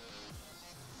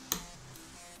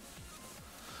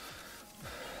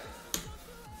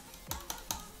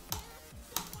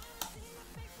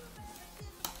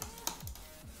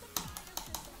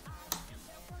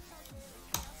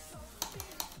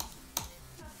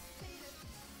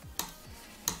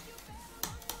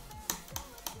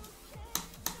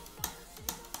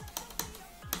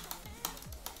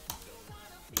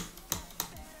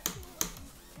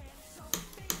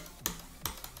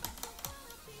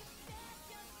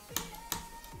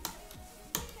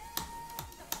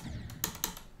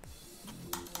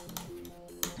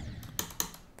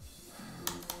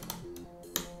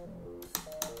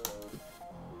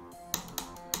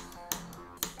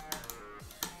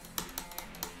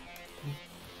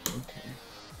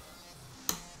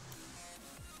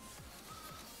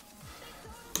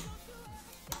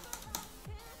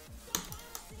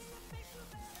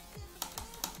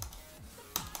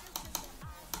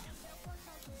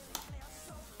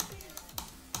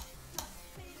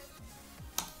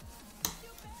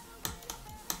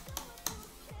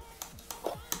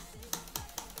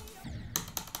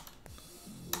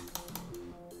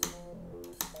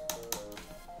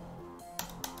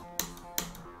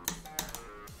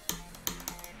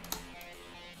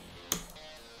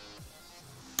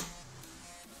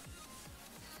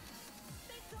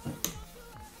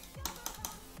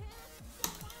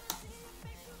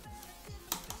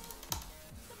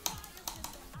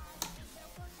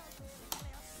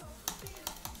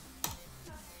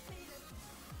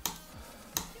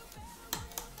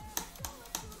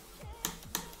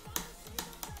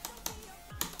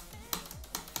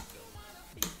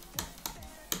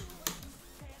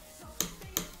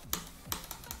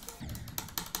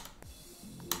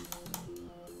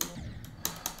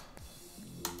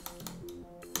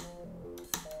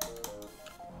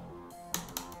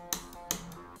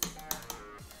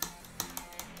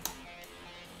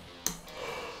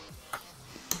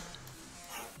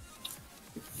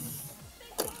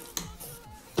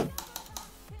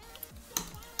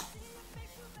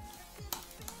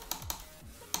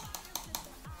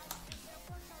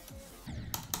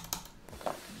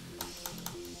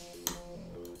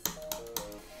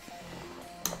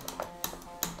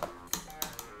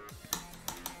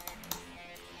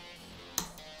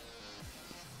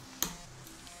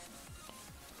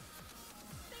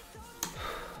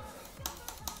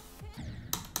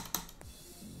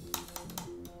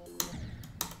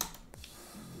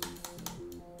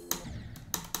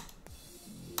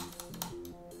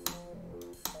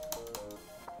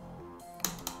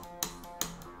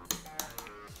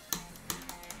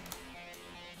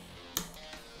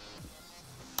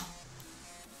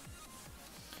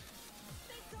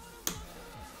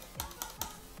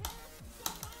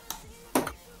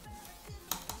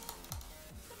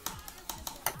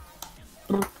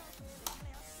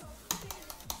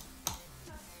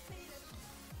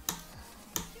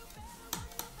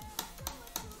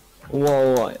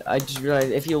 Whoa, I just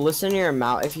realized if you listen to your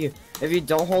mouse, if you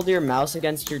don't hold your mouse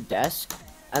against your desk,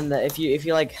 and if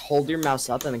you like hold your mouse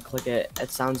up and then click it,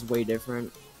 it sounds way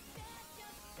different.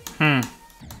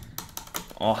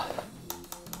 Oh.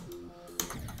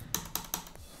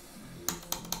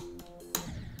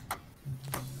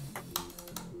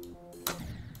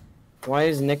 Why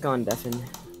is Nick on deafen?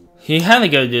 He had to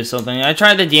go do something. I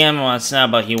tried to DM him on Snap,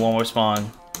 but he won't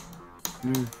respond.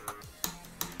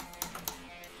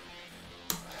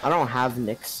 I don't have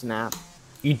Nick's Snap.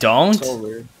 You don't? So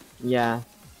weird. Yeah.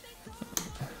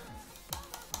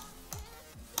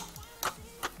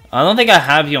 I don't think I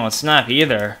have you on Snap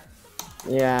either.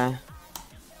 Yeah.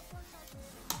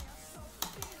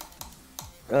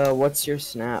 What's your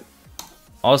Snap?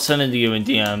 I'll send it to you in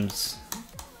DMs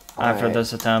after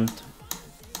this attempt.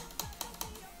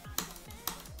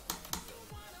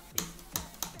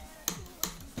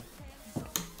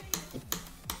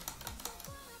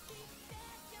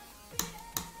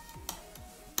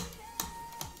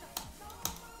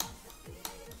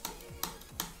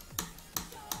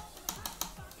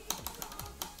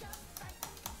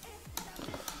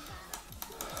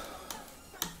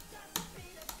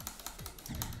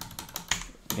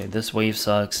 Okay, this wave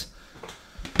sucks.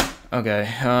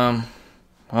 Okay,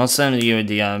 I'll send it to you in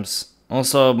DMs.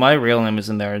 Also, my real name is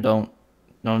in there. Don't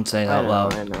say it out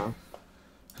loud. I know.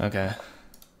 Okay.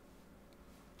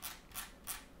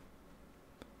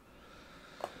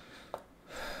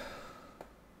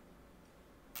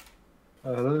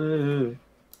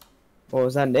 What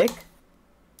was that, Nick?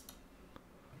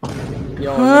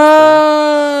 Yo,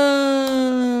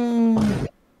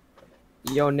 Nick.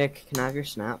 Yo, Nick, can I have your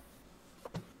Snap?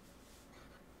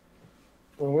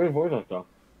 Well, where's voice stuff?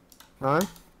 Huh?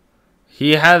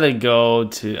 He had to go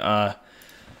to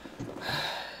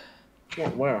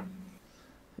Where?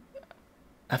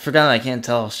 I forgot. I can't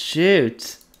tell.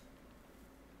 Shoot.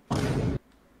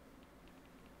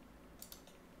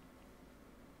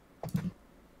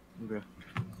 Okay.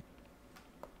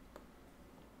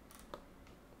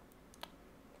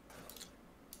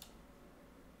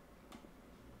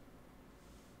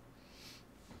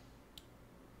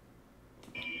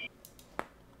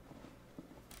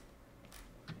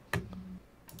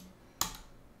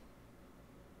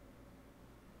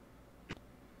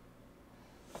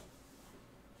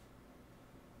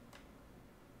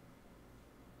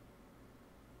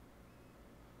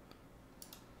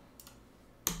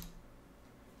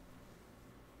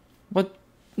 What?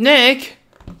 Nick?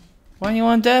 Why you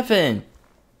on deafen?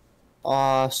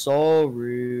 Aw, so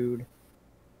rude.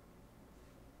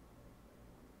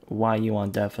 Why you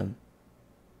on deafen?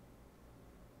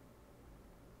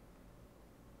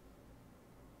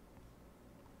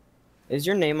 Is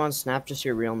your name on Snap just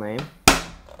your real name?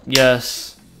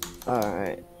 Yes.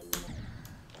 Alright.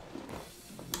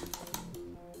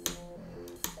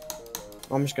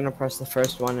 I'm just gonna press the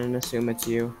first one and assume it's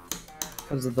you.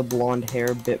 Because of the blonde hair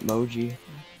bitmoji.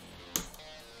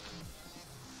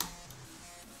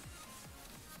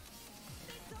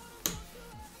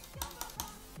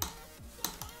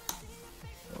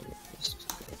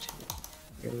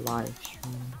 Your live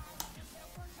stream.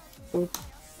 Oop.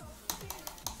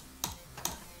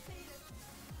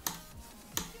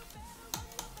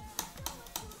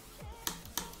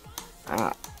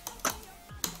 Ah.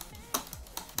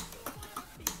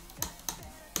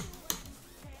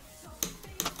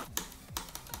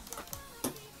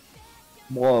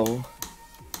 Whoa.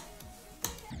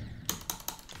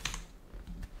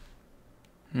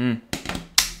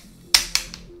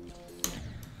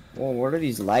 Whoa, what are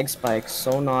these lag spikes?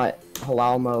 So not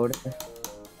halal mode.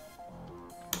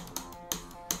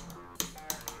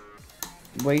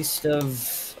 Waste of,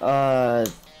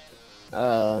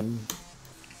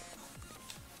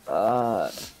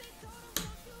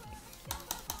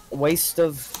 waste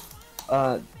of,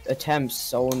 attempts,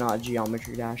 so not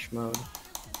geometry dash mode.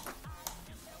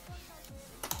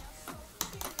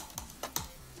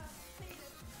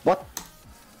 What?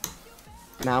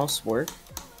 Mouse work?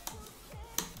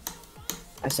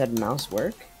 I said mouse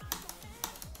work?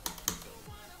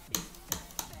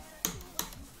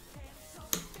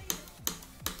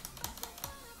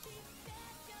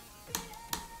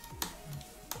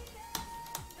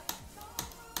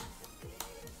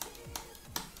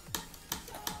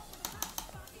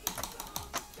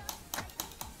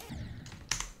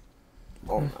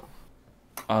 Oh no.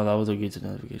 Oh, that was a good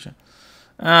notification.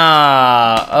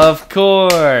 Ah, of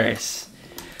course.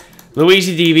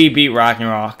 Luigi DB beat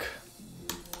Ragnarok.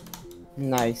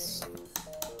 Nice.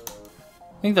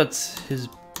 I think that's his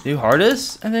new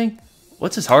hardest, I think.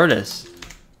 What's his hardest?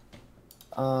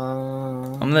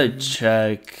 I'm gonna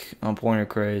check on Pointer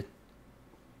Crate.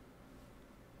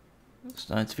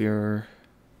 Science Viewer.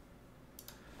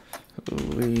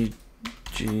 Luigi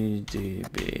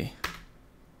DB.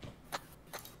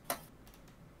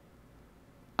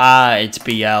 Ah, it's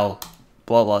BL.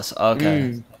 Bloodlust.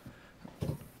 Okay.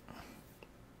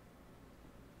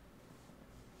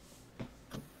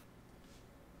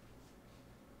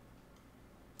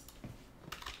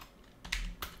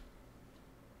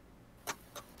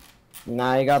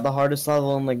 Now you got the hardest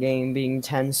level in the game being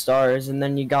 10 stars, and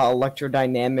then you got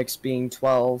electrodynamics being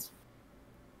 12.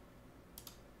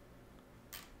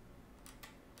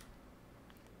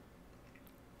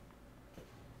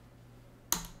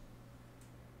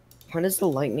 Why does the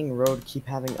Lightning Road keep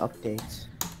having updates?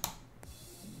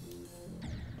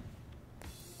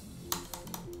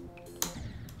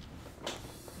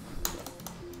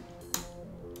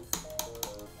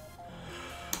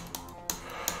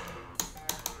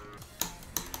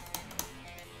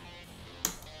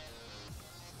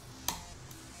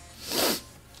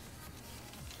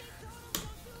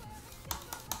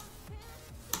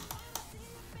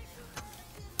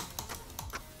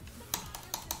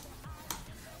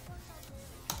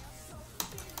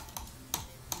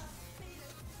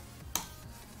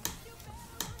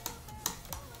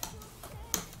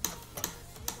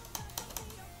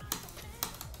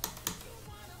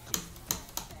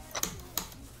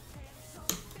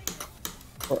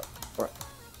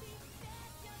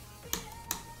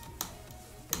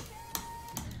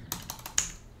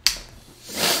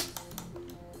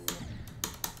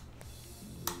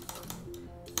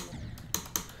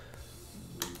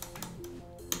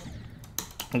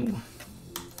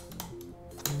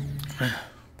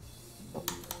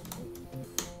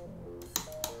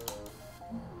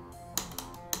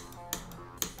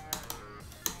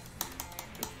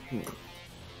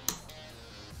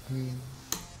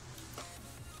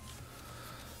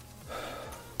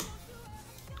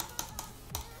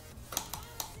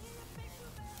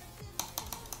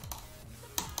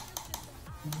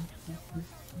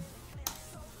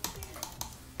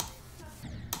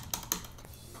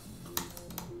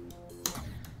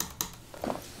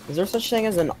 Is there such thing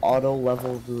as an auto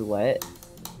level roulette?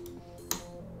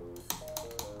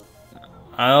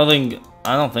 I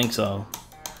don't think so.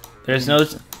 There's no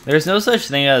such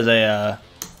thing as a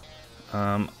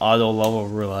auto level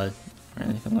roulette or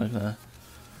anything like that.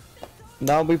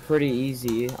 That would be pretty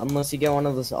easy, unless you get one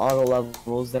of those auto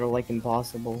levels that are like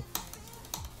impossible.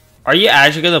 Are you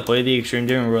actually gonna play the Extreme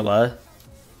Demon Roulette?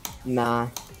 Nah.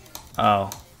 Oh.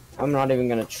 I'm not even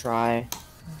gonna try.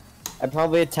 I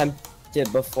probably attempted it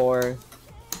before,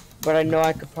 but I know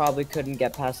I couldn't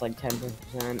get past like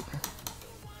 10%.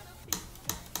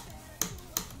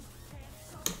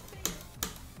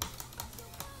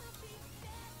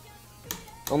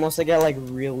 Unless I get like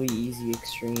really easy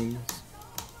extremes.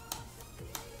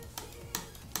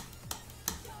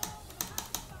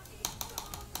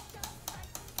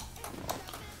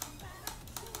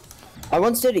 I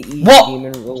once did an easy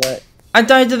demon roulette. I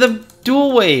died to the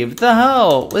dual wave. What the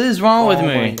hell? What is wrong with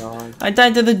me? I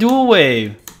died to the dual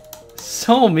wave.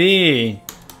 So mean.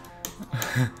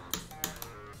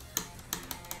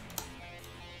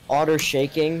 Otter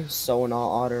shaking, so not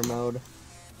otter mode.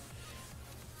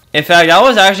 In fact, I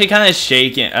was actually kind of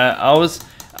shaking. I was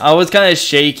kind of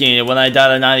shaking when I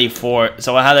died at 94,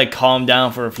 so I had to calm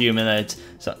down for a few minutes.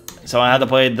 So I had to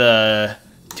play the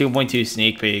 2.2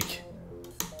 sneak peek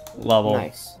level.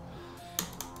 Nice.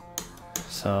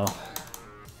 So.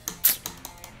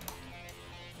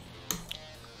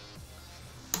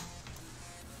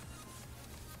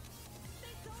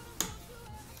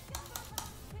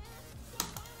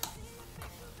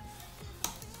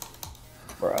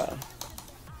 Bruh.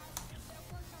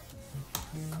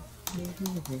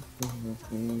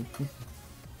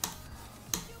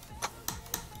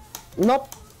 Nope.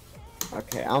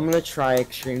 Okay, I'm gonna try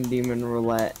Extreme Demon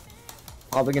Roulette.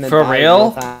 Probably gonna For die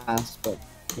real? Fast, but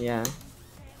yeah.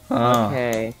 Oh.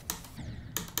 Okay.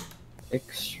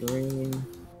 Extreme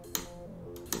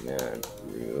Demon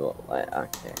Roulette.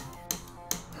 Okay.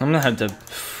 I'm gonna have to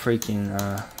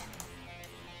freaking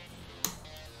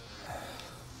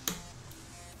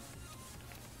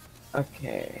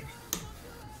Okay.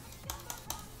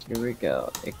 Here we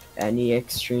go. Any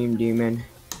Extreme Demon.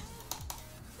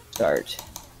 Start.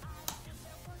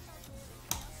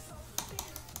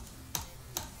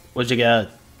 What'd you get?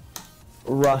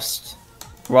 Rust.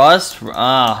 Rust?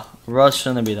 Ah, Rust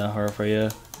shouldn't be that hard for you.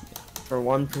 For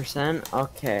 1%?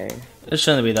 Okay. It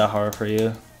shouldn't be that hard for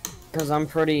you. Because I'm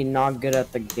pretty not good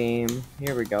at the game.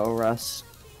 Here we go, Rust.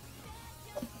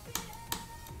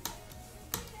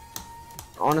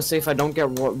 Honestly, if I don't get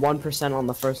 1% on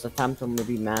the first attempt, I'm gonna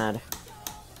be mad.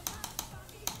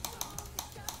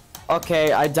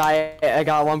 Okay, I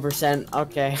got 1%.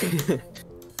 Okay.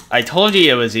 I told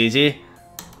you it was easy.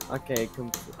 Okay,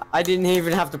 I didn't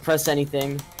even have to press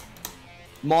anything.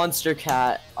 Monster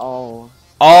Cat. Oh.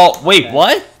 Oh, wait,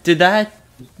 what? Did that...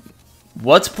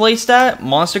 What's placed at?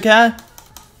 Monster Cat?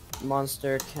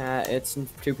 Monster Cat, it's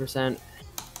 2%.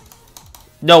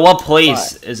 No, what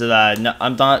place is it at? No,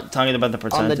 I'm not talking about the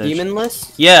percentage. On the demon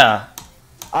list? Yeah.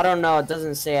 I don't know, it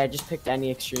doesn't say. I just picked any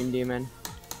extreme demon.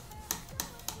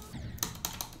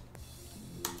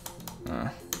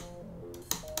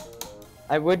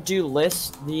 I would do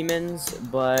list demons,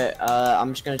 but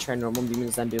I'm just gonna try normal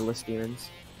demons then do list demons.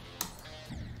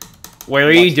 Wait,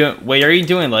 are you doing? Wait, are you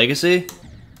doing legacy?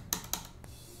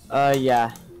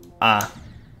 Yeah. Ah.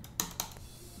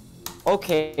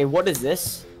 Okay, what is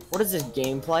this? What is this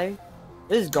gameplay?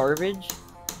 This is garbage.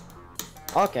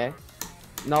 Okay.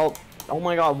 Nope. Oh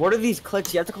my god, what are these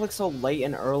clicks? You have to click so late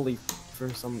and early for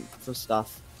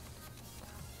stuff.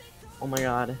 Oh my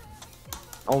god.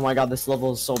 Oh my god, this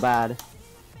level is so bad.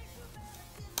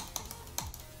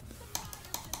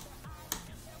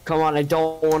 Come on, I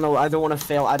don't wanna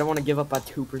fail. I don't wanna give up at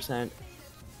 2%.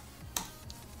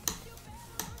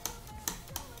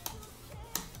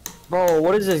 Bro,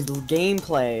 what is this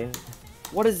gameplay?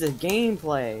 What is this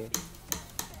gameplay?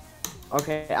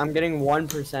 Okay, I'm getting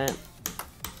 1%.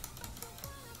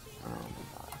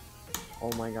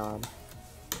 Oh my god.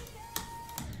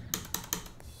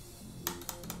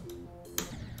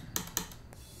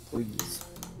 Please.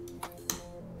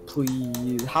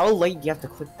 Please. How late do you have to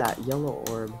click that yellow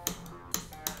orb?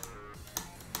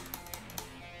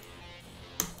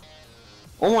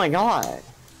 Oh my god.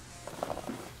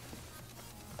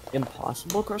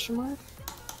 Impossible question mark?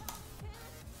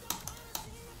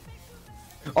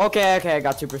 Okay, I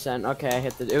got 2%. Okay, I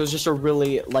hit it. It was just a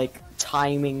really, like,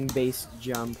 timing-based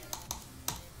jump.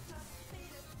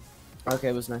 Okay,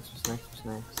 it was nice,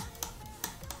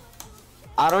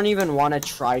 I don't even want to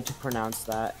try to pronounce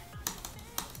that.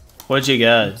 What'd you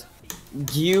get?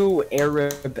 Gu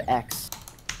Arab X.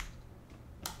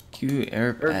 Gu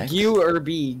Arab X? Gu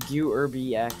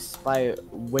Urbi X by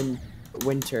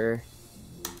Winter.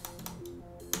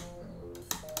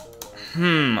 I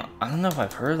don't know if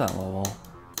I've heard that level.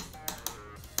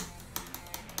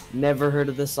 Never heard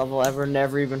of this level ever,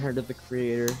 never even heard of the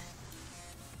creator.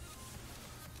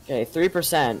 Okay,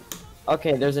 3%.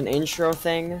 Okay, there's an intro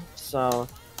thing, so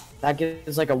that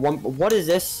gives like a 1. What is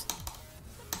this?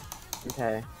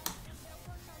 Okay.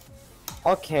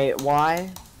 Okay, why?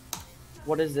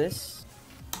 What is this?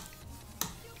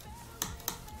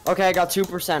 Okay, I got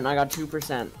 2%. I got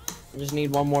 2%. I just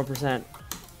need 1 more percent.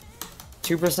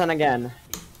 2% again.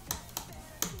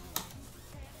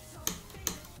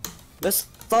 This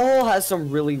level has some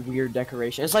really weird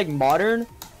decoration. It's like modern,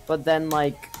 but then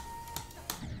like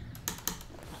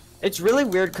it's really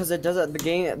weird because it doesn't.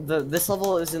 This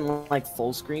level isn't like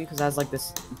full screen because it has like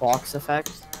this box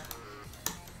effect.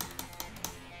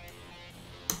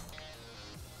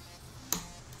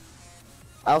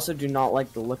 I also do not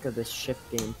like the look of this ship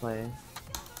gameplay.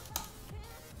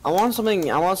 I want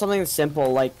something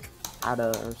simple like Ada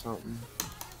or something.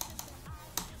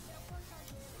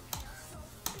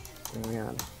 Oh my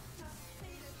god.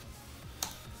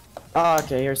 Oh,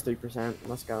 okay, here's 3%.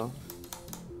 Let's go.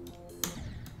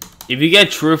 If you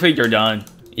get Trophy, you're done.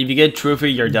 If you get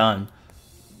Trophy, you're done.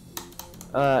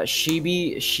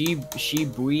 Shibui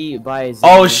by Z.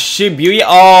 Oh, Shibui.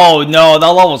 Oh, no, that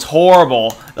level's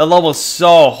horrible. That level's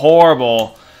so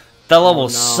horrible. That level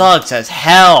sucks as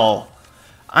hell.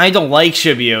 I don't like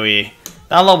Shibui.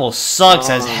 That level sucks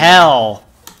as hell.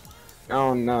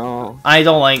 Oh no. I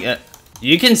don't like it.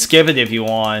 You can skip it if you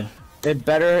want. It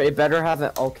better have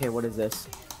it. Okay, what is this?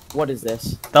 What is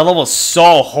this? That level's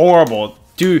so horrible.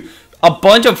 Dude, a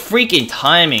bunch of freaking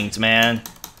timings, man.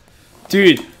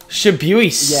 Dude,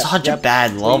 Shibui's such a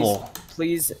bad level.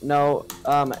 Please, no,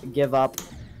 give up.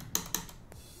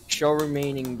 Show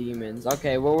remaining demons.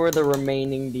 Okay, what were the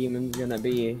remaining demons gonna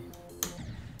be?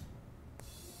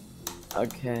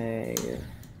 Okay.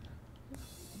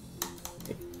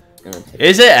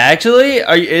 Is it actually?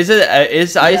 Is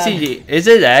ICD? Is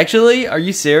it actually? Are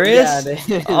you serious? Yeah, it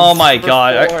is. Oh my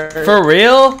god. For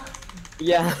real?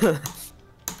 Yeah.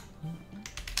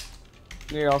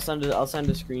 Here, I'll send a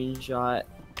screenshot.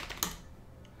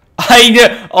 I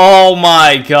know. Oh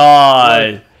my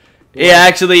god. What? It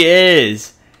actually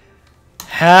is.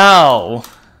 How?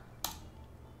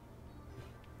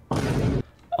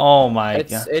 Oh my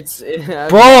god.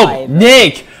 Bro,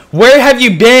 Nick, where have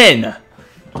you been?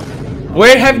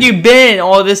 Where have you been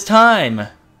all this time?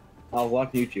 I'll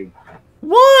watch YouTube.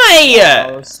 Why?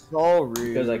 Oh, so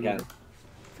rude. Because I can.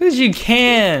 Because you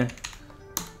can.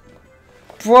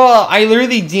 Bro, I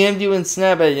literally DM'd you in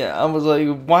Snap at you. I was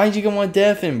like, why'd you go on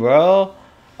Deafin, bro?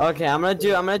 Okay, I'm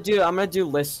gonna do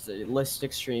list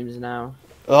extremes now.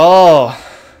 Oh.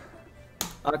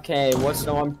 Okay, what's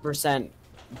the 1%?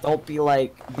 Don't be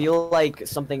like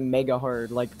something mega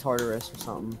hard, like Tartarus or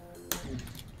something.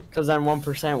 Cause then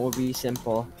 1% will be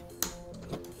simple.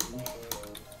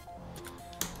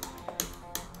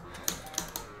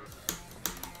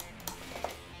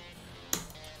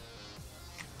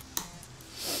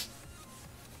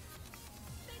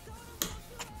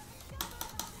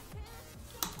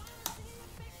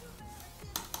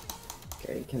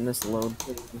 Okay, can this load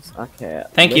please? Okay.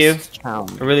 Thank you. I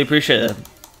really appreciate it.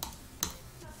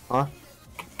 Huh?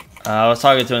 I was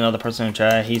talking to another person in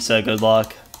chat. He said good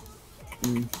luck.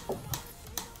 Mm.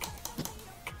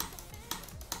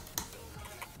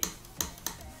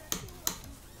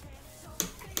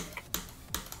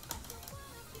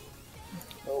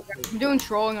 I'm doing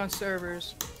trolling on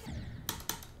servers.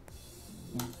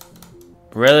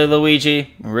 Really,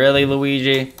 Luigi? Really,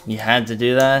 Luigi? You had to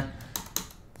do that?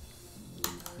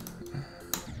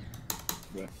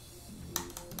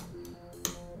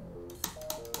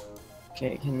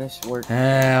 Okay, can this work?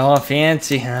 Oh,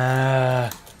 fancy.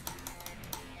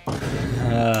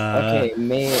 Okay,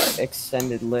 May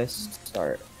extended list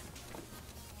start.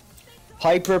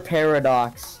 Hyper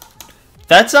Paradox.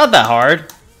 That's not that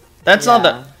hard. That's not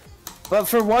that. But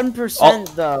for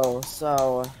 1% though,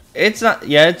 so. It's not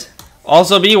yet.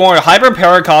 Also, be warned. Hyper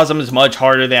Paracosm is much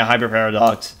harder than Hyper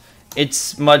Paradox.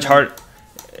 It's much hard.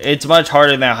 It's much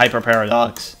harder than Hyper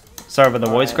Paradox. Sorry for the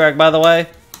voice crack, by the way.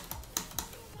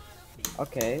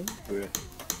 Okay.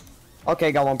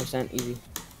 Okay, got 1%. Easy.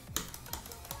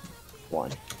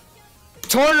 1.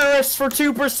 Tartarus for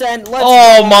 2%.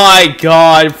 Oh my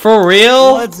god, for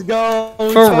real? Let's go.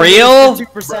 For Tartarus real? For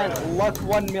 2%. Luck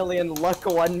 1 million. Luck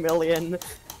 1 million.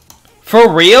 For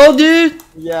real, dude?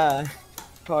 Yeah.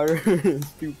 Tartarus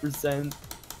 2%.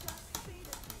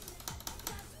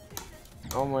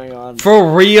 Oh my god.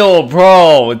 For real,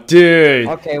 bro, dude.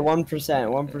 Okay, 1%.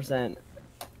 1%.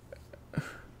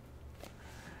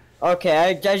 Okay,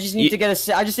 I just need to get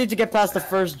I just need to get past the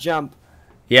first jump.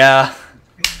 Yeah.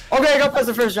 Okay, I got past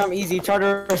the first jump. Easy.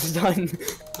 Tartarus is done.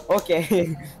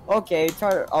 Okay. Okay.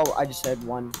 Oh, I just said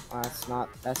 1. That's not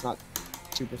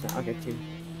 2%. Okay, 2.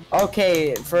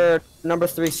 Okay, for number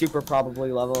 3, super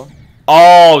probably level.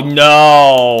 Oh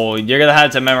no, you're gonna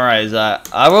have to memorize that.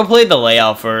 I will play the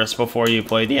layout first before you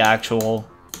play the actual.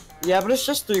 Yeah, but it's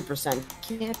just 3%.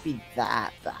 Can't be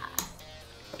that bad.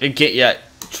 It can't yet.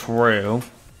 True.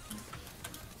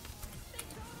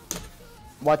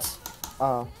 What?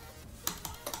 Oh.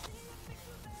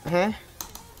 Huh?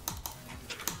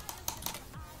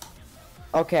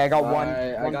 Okay, I got one.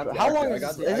 How long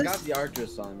is this? I got the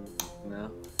Archer's Son now.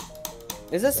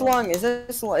 Is this long? Is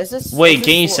this? Wait,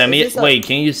 can you send me it? Wait,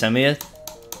 can you send me it?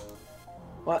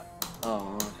 What?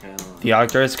 Oh, okay. The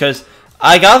Arcturus, because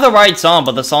I got the right song,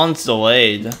 but the song's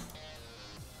delayed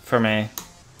for me.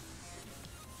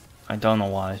 I don't know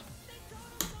why.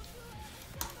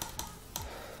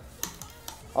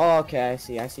 Oh, okay, I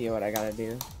see what I gotta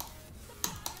do.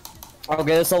 Okay,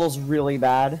 this level's really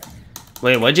bad.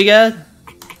 Wait, what'd you get?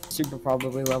 Super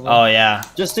probably level. Oh, yeah.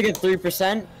 Just to get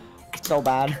 3%? So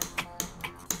bad.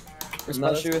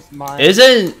 Especially with mine.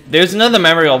 There's another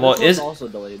memory level. This one's also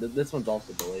delayed. This one's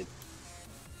also delayed.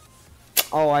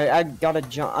 Oh, I gotta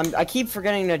jump. I keep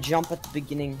forgetting to jump at the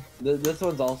beginning. This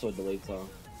one's also a delayed song.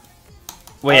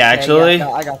 Wait, okay, actually?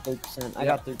 Yeah, I got 3%. I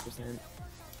got 3%.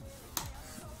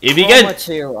 If you get...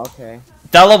 Two, okay.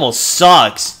 That level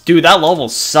sucks. Dude, that level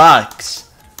sucks.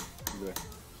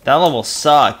 That level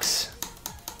sucks.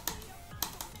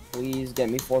 Please get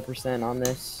me 4% on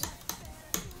this.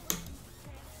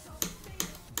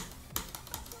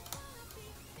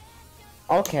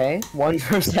 Okay,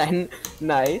 1%.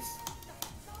 Nice.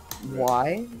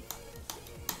 Why?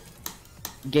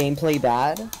 Gameplay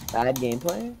bad? Bad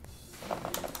gameplay?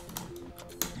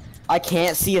 I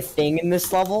can't see a thing in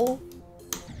this level?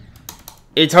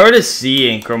 It's hard to see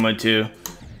in Chroma 2.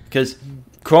 Because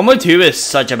Chroma 2 is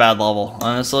such a bad level,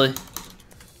 honestly.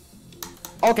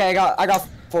 Okay, I got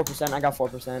 4%. I got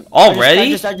 4%.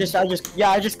 Already?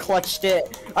 I just clutched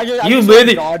it. You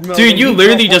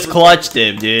literally just clutched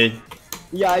it, dude.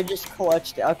 Yeah, I just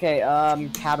clutched it. Okay,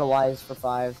 catalyze for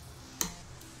 5.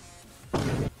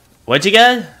 What'd you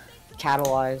get?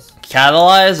 Catalyze.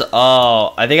 Catalyze?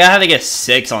 Oh, I think I had to get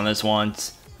 6 on this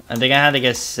once.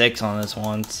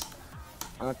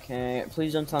 Okay,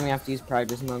 please don't tell me I have to use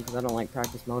practice mode because I don't like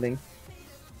practice moding.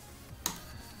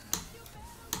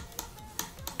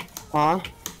 Huh?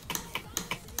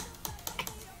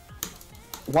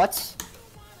 What?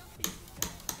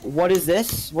 What is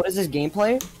this? What is this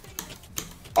gameplay?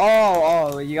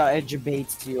 Oh, you got it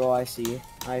debates you. Oh, I see.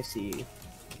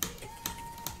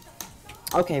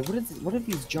 Okay, what are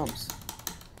these jumps?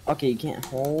 Okay, you can't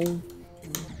hold.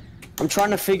 I'm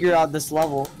trying to figure out this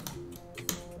level.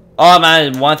 Oh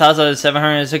man,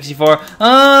 1,764.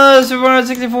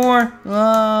 764.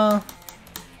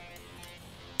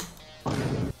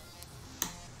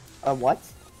 What?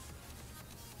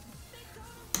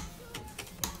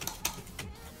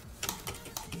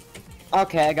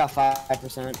 Okay, I got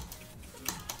 5%.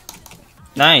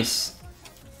 Nice.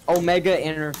 Omega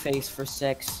interface for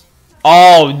 6.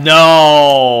 Oh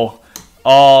no.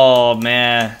 Oh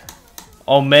man.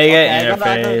 Omega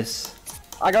interface.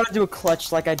 I gotta do a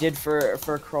clutch like I did for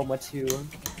Chroma 2.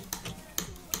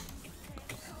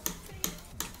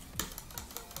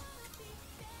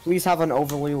 Please have an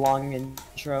overly long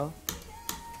intro.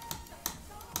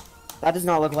 That does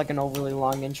not look like an overly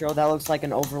long intro. That looks like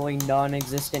an overly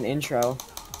non-existent intro.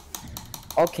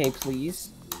 Okay,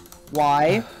 please.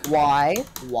 Why? Why?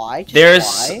 Why? Just There's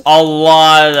why? a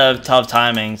lot of tough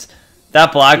timings.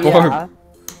 That black orb.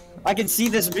 I can see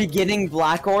this beginning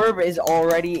black orb is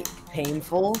already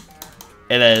painful.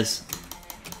 It is.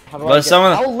 How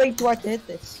late do I have to hit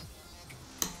this?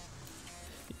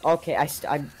 Okay,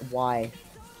 why?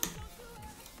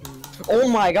 Oh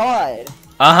my god!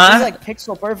 This is like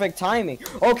pixel perfect timing.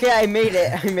 Okay, I made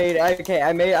it. Okay,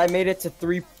 I made it to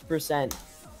 3%.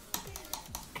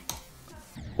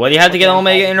 What do you have to get on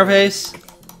Omega interface?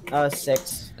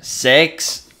 6.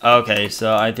 6? Okay,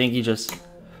 so I think you just...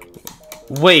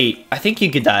 Wait, I think you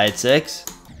could die at 6.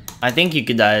 I think you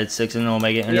could die at 6 in the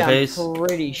Omega interface. Yeah, I'm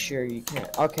pretty sure you can.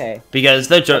 Okay. Because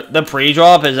the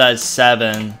pre-drop is at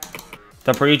 7.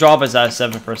 The pre-drop is at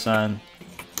 7%.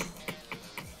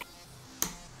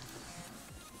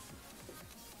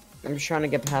 I'm just trying to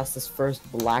get past this first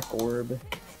black orb.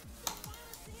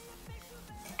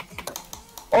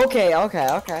 Okay.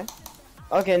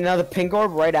 Okay, now the pink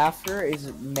orb right after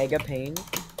is Mega Pain.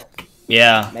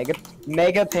 Yeah.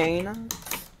 Mega Pain.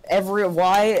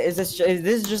 Why is this? Is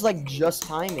this just like just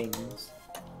timings?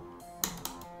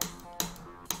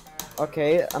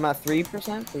 Okay, I'm at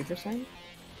 3%.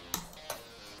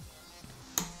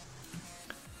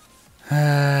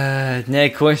 3%.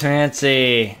 Nick, where's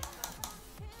Nancy?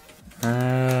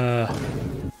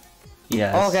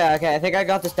 Yes. Okay. I think I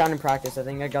got this down in practice.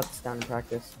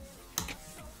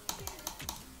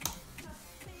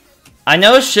 I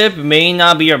know ship may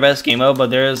not be your best game mode, but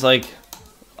there's like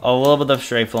a little bit of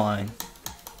straight flying.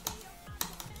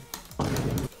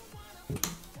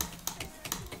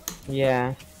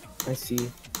 Yeah, I see.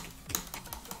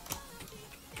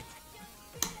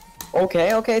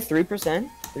 Okay, 3%.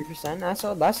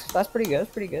 3%. That's pretty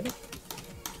good.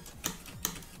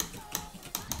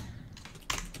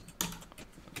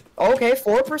 Okay,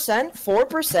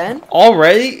 4%.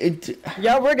 Already?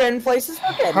 Yeah, we're getting places.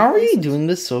 How are you doing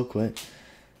this so quick?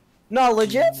 No,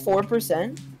 legit,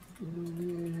 4%.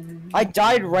 I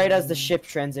died right as the ship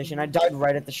transition. Oh,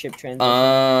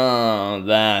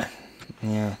 that.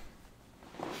 Yeah.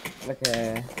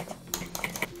 Okay.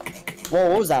 Whoa,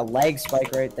 what was that lag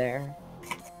spike right there?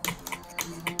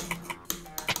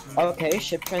 Okay,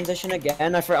 ship transition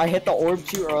again. I hit the orb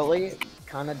too early.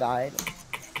 Kinda died.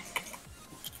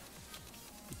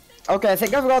 Okay, I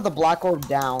think I've got the black orb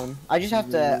down. I just have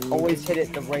to always hit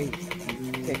it the right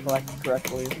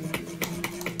correctly.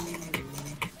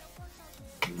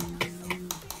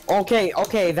 Okay,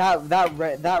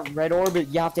 that red orb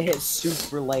you have to hit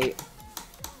super late.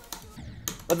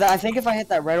 But I think if I hit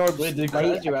that red orb late, did you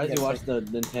watch the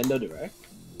Nintendo Direct?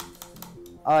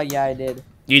 Yeah, I did.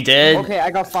 You did? Okay, I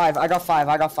got 5.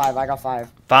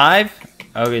 5?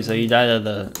 Okay, so you died at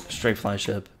the straight fly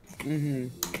ship.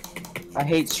 I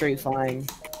hate straight flying.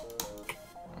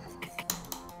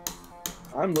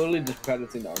 I'm literally just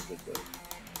practicing the Archer blade.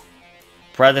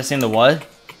 Practicing the what?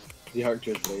 The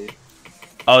Archer blade.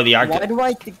 Oh, the Archer. Why do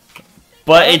I think?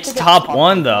 But it's top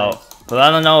 1 though. But I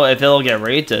don't know if it'll get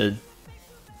rated.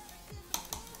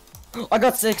 I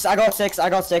got 6.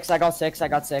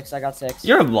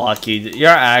 You're lucky. You're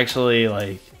actually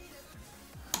like.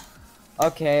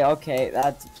 Okay.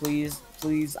 That's please.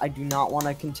 I do not want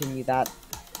to continue that.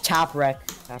 Tap wreck.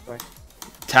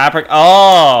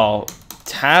 Oh,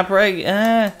 tap wreck.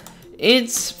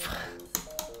 It's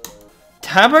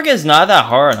tap wreck is not that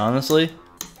hard, honestly.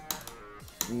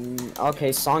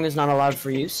 Okay, song is not allowed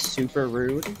for use. Super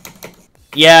rude.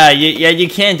 Yeah, you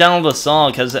can't download the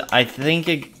song because I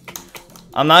think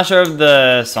I'm not sure if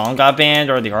the song got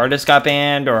banned or the artist got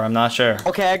banned, or I'm not sure.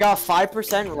 Okay, I got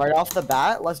 5% right off the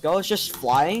bat. Let's go. It's just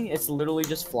flying. It's literally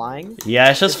just flying. Yeah,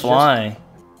 it's just flying.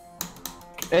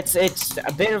 It's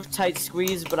a bit of tight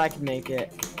squeeze, but I can make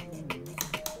it.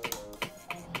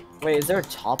 Wait, is there a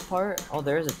top part? Oh,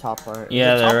 there is a top part.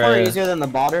 Yeah, is the top there part is. easier than the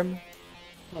bottom?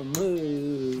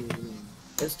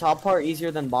 Is top part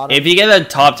easier than bottom? If you get a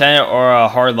top 10 or a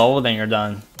hard level, then you're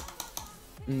done.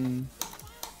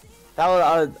 That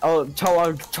was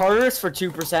Charters for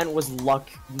 2% was luck,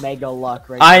 mega luck,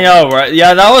 right? I know, right?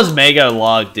 Yeah, that was mega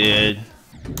luck, dude.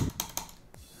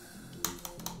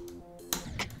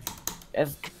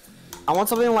 If I want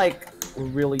something like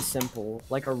really simple,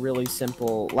 like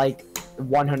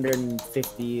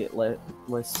 150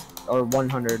 list or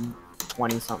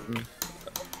 120 something.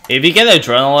 If you get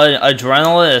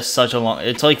adrenaline is such a long.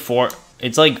 It's like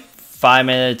 5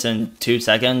 minutes and 2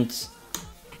 seconds.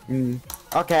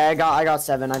 Okay, I got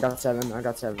 7.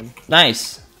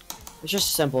 Nice. It's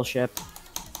just simple ship.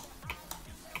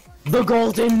 The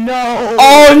golden no.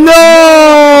 Oh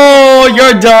no!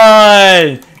 You're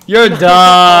done. You're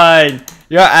done.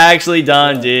 You're actually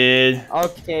done, dude.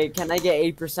 Okay, can I get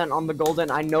 8% on the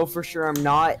golden? I know for sure I'm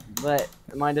not, but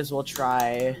I might as well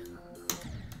try.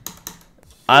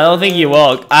 I don't think you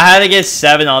will. I had to get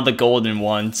 7 on the golden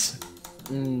once.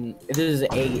 It is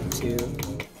 8 too.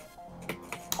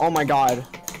 Oh my god.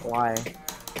 Why?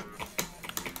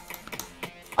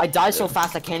 I die so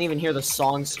fast I can't even hear the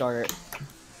song start.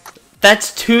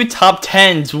 That's 2 top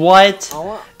 10s. What?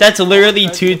 That's literally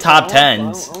 2 top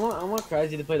 10s. I want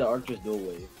Crazy to play the Archer's Dual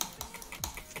Wave.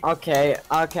 Okay,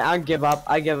 I give up.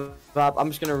 I'm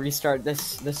just gonna restart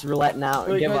this roulette now.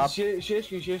 Wait, give up. Share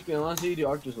screen. I want to see you do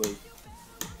Archer's Wave.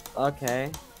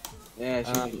 Okay. Yeah,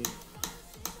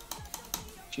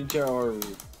 share or.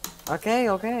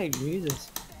 Okay, Jesus.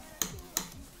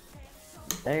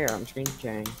 There, I'm screen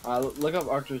sharing. Look up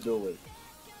Archer's Dual Wave.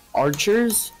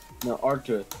 Archers? No,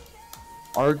 Archer.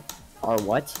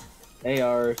 What?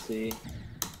 ARC.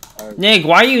 Nick,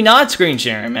 why are you not screen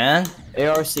sharing, man?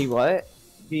 ARC what?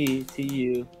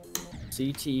 CTU.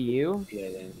 CTU? Yeah.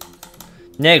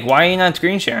 Nick, why are you not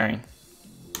screen sharing?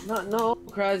 No,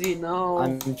 Crazy, no.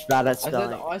 I'm bad at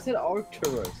spelling. I said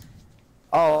Arcturus.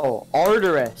 Oh,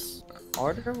 Arcturus.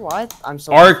 Arcturus? What? I'm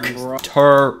so Arcturus.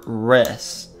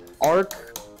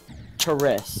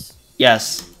 Arcturus.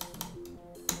 Yes.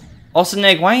 Also,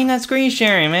 Nick, why are you not screen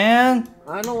sharing, man?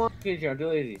 I don't want screen share. I'm too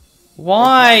lazy.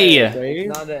 Why?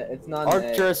 It's not an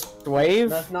Arcturus wave?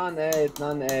 That's not an A. It's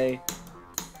not an A.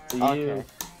 It's a U.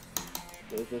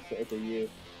 Okay. It's a U.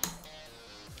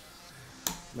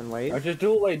 Then wave? Archer's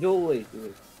Dual Wave.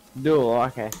 Dual,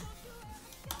 okay.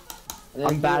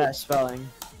 I'm bad at spelling.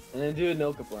 And then do a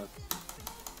no clip run.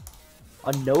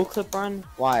 A no clip run?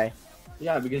 Why?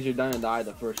 Yeah, because you're gonna die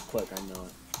the first click. I know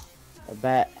it. I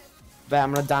bet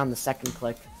I'm gonna die on the second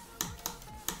click.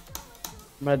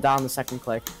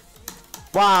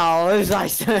 Wow, it was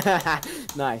nice.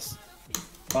 Nice.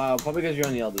 Wow, probably because you're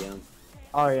on the LDM.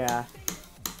 Oh yeah.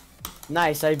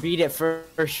 Nice, I beat it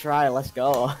first try. Let's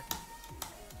go.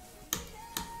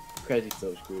 Crazy's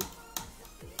so screwed.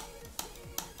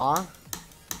 Huh?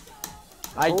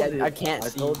 I can't see. I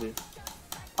told you.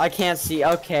 I can't see.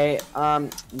 Okay.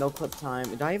 No clip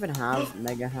time. Do I even have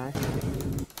mega hack?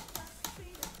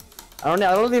 I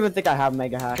don't even think I have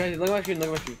mega hack. Crazy, look at my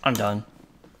screen. I'm done.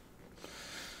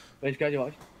 Wait, guys, you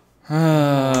watch.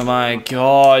 Oh my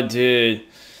god, dude.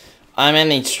 I'm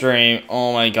ending stream.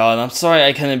 Oh my god. I'm sorry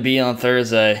I couldn't be on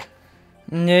Thursday.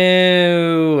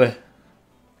 No.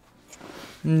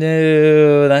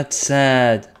 No, that's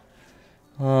sad.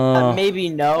 Maybe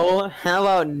no. How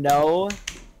about no?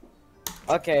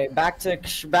 Okay, back to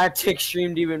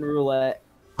Extreme Demon Roulette.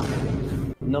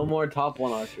 No more top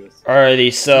 1 Archers.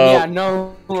 Alrighty, so yeah,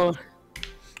 no.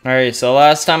 Alright, so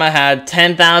last time I had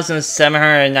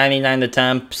 10,799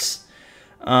 attempts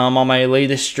on my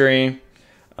latest stream.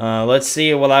 Let's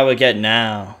see what I would get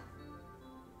now.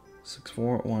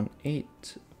 6418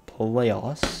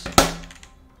 playoffs.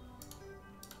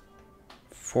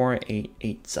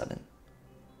 4887.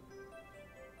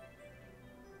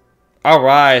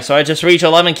 Alright, so I just reached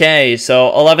 11k,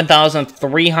 so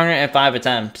 11,305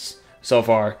 attempts so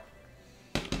far.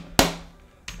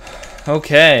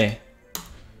 Okay.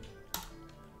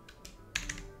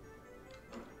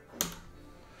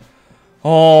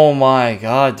 Oh my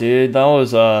god, dude, that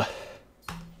was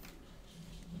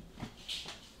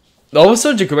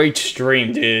such a great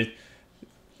stream, dude.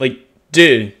 Like,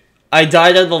 dude, I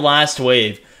died at the last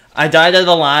wave.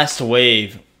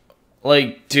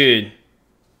 Like, dude,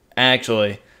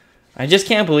 actually, I just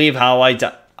can't believe how I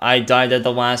died at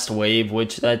the last wave,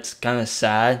 which that's kind of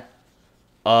sad.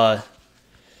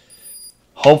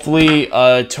 Hopefully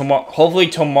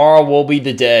tomorrow will be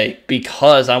the day,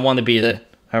 because I want to be there.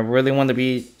 I really want to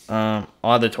be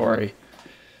auditory.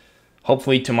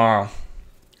 Hopefully tomorrow.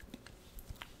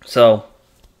 So,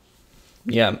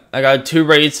 Yeah, I got 2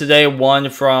 raids today. One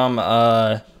from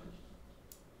I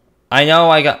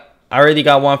already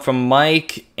got one from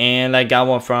Mike, and I got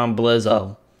one from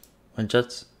Blizzo, which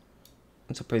that's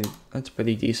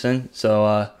pretty decent.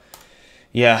 So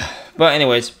yeah, but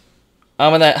anyways,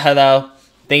 I'm gonna head out.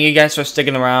 Thank you guys for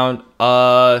sticking around.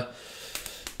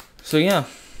 So yeah,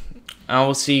 I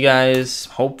will see you guys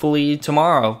hopefully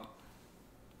tomorrow.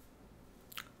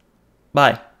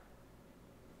 Bye.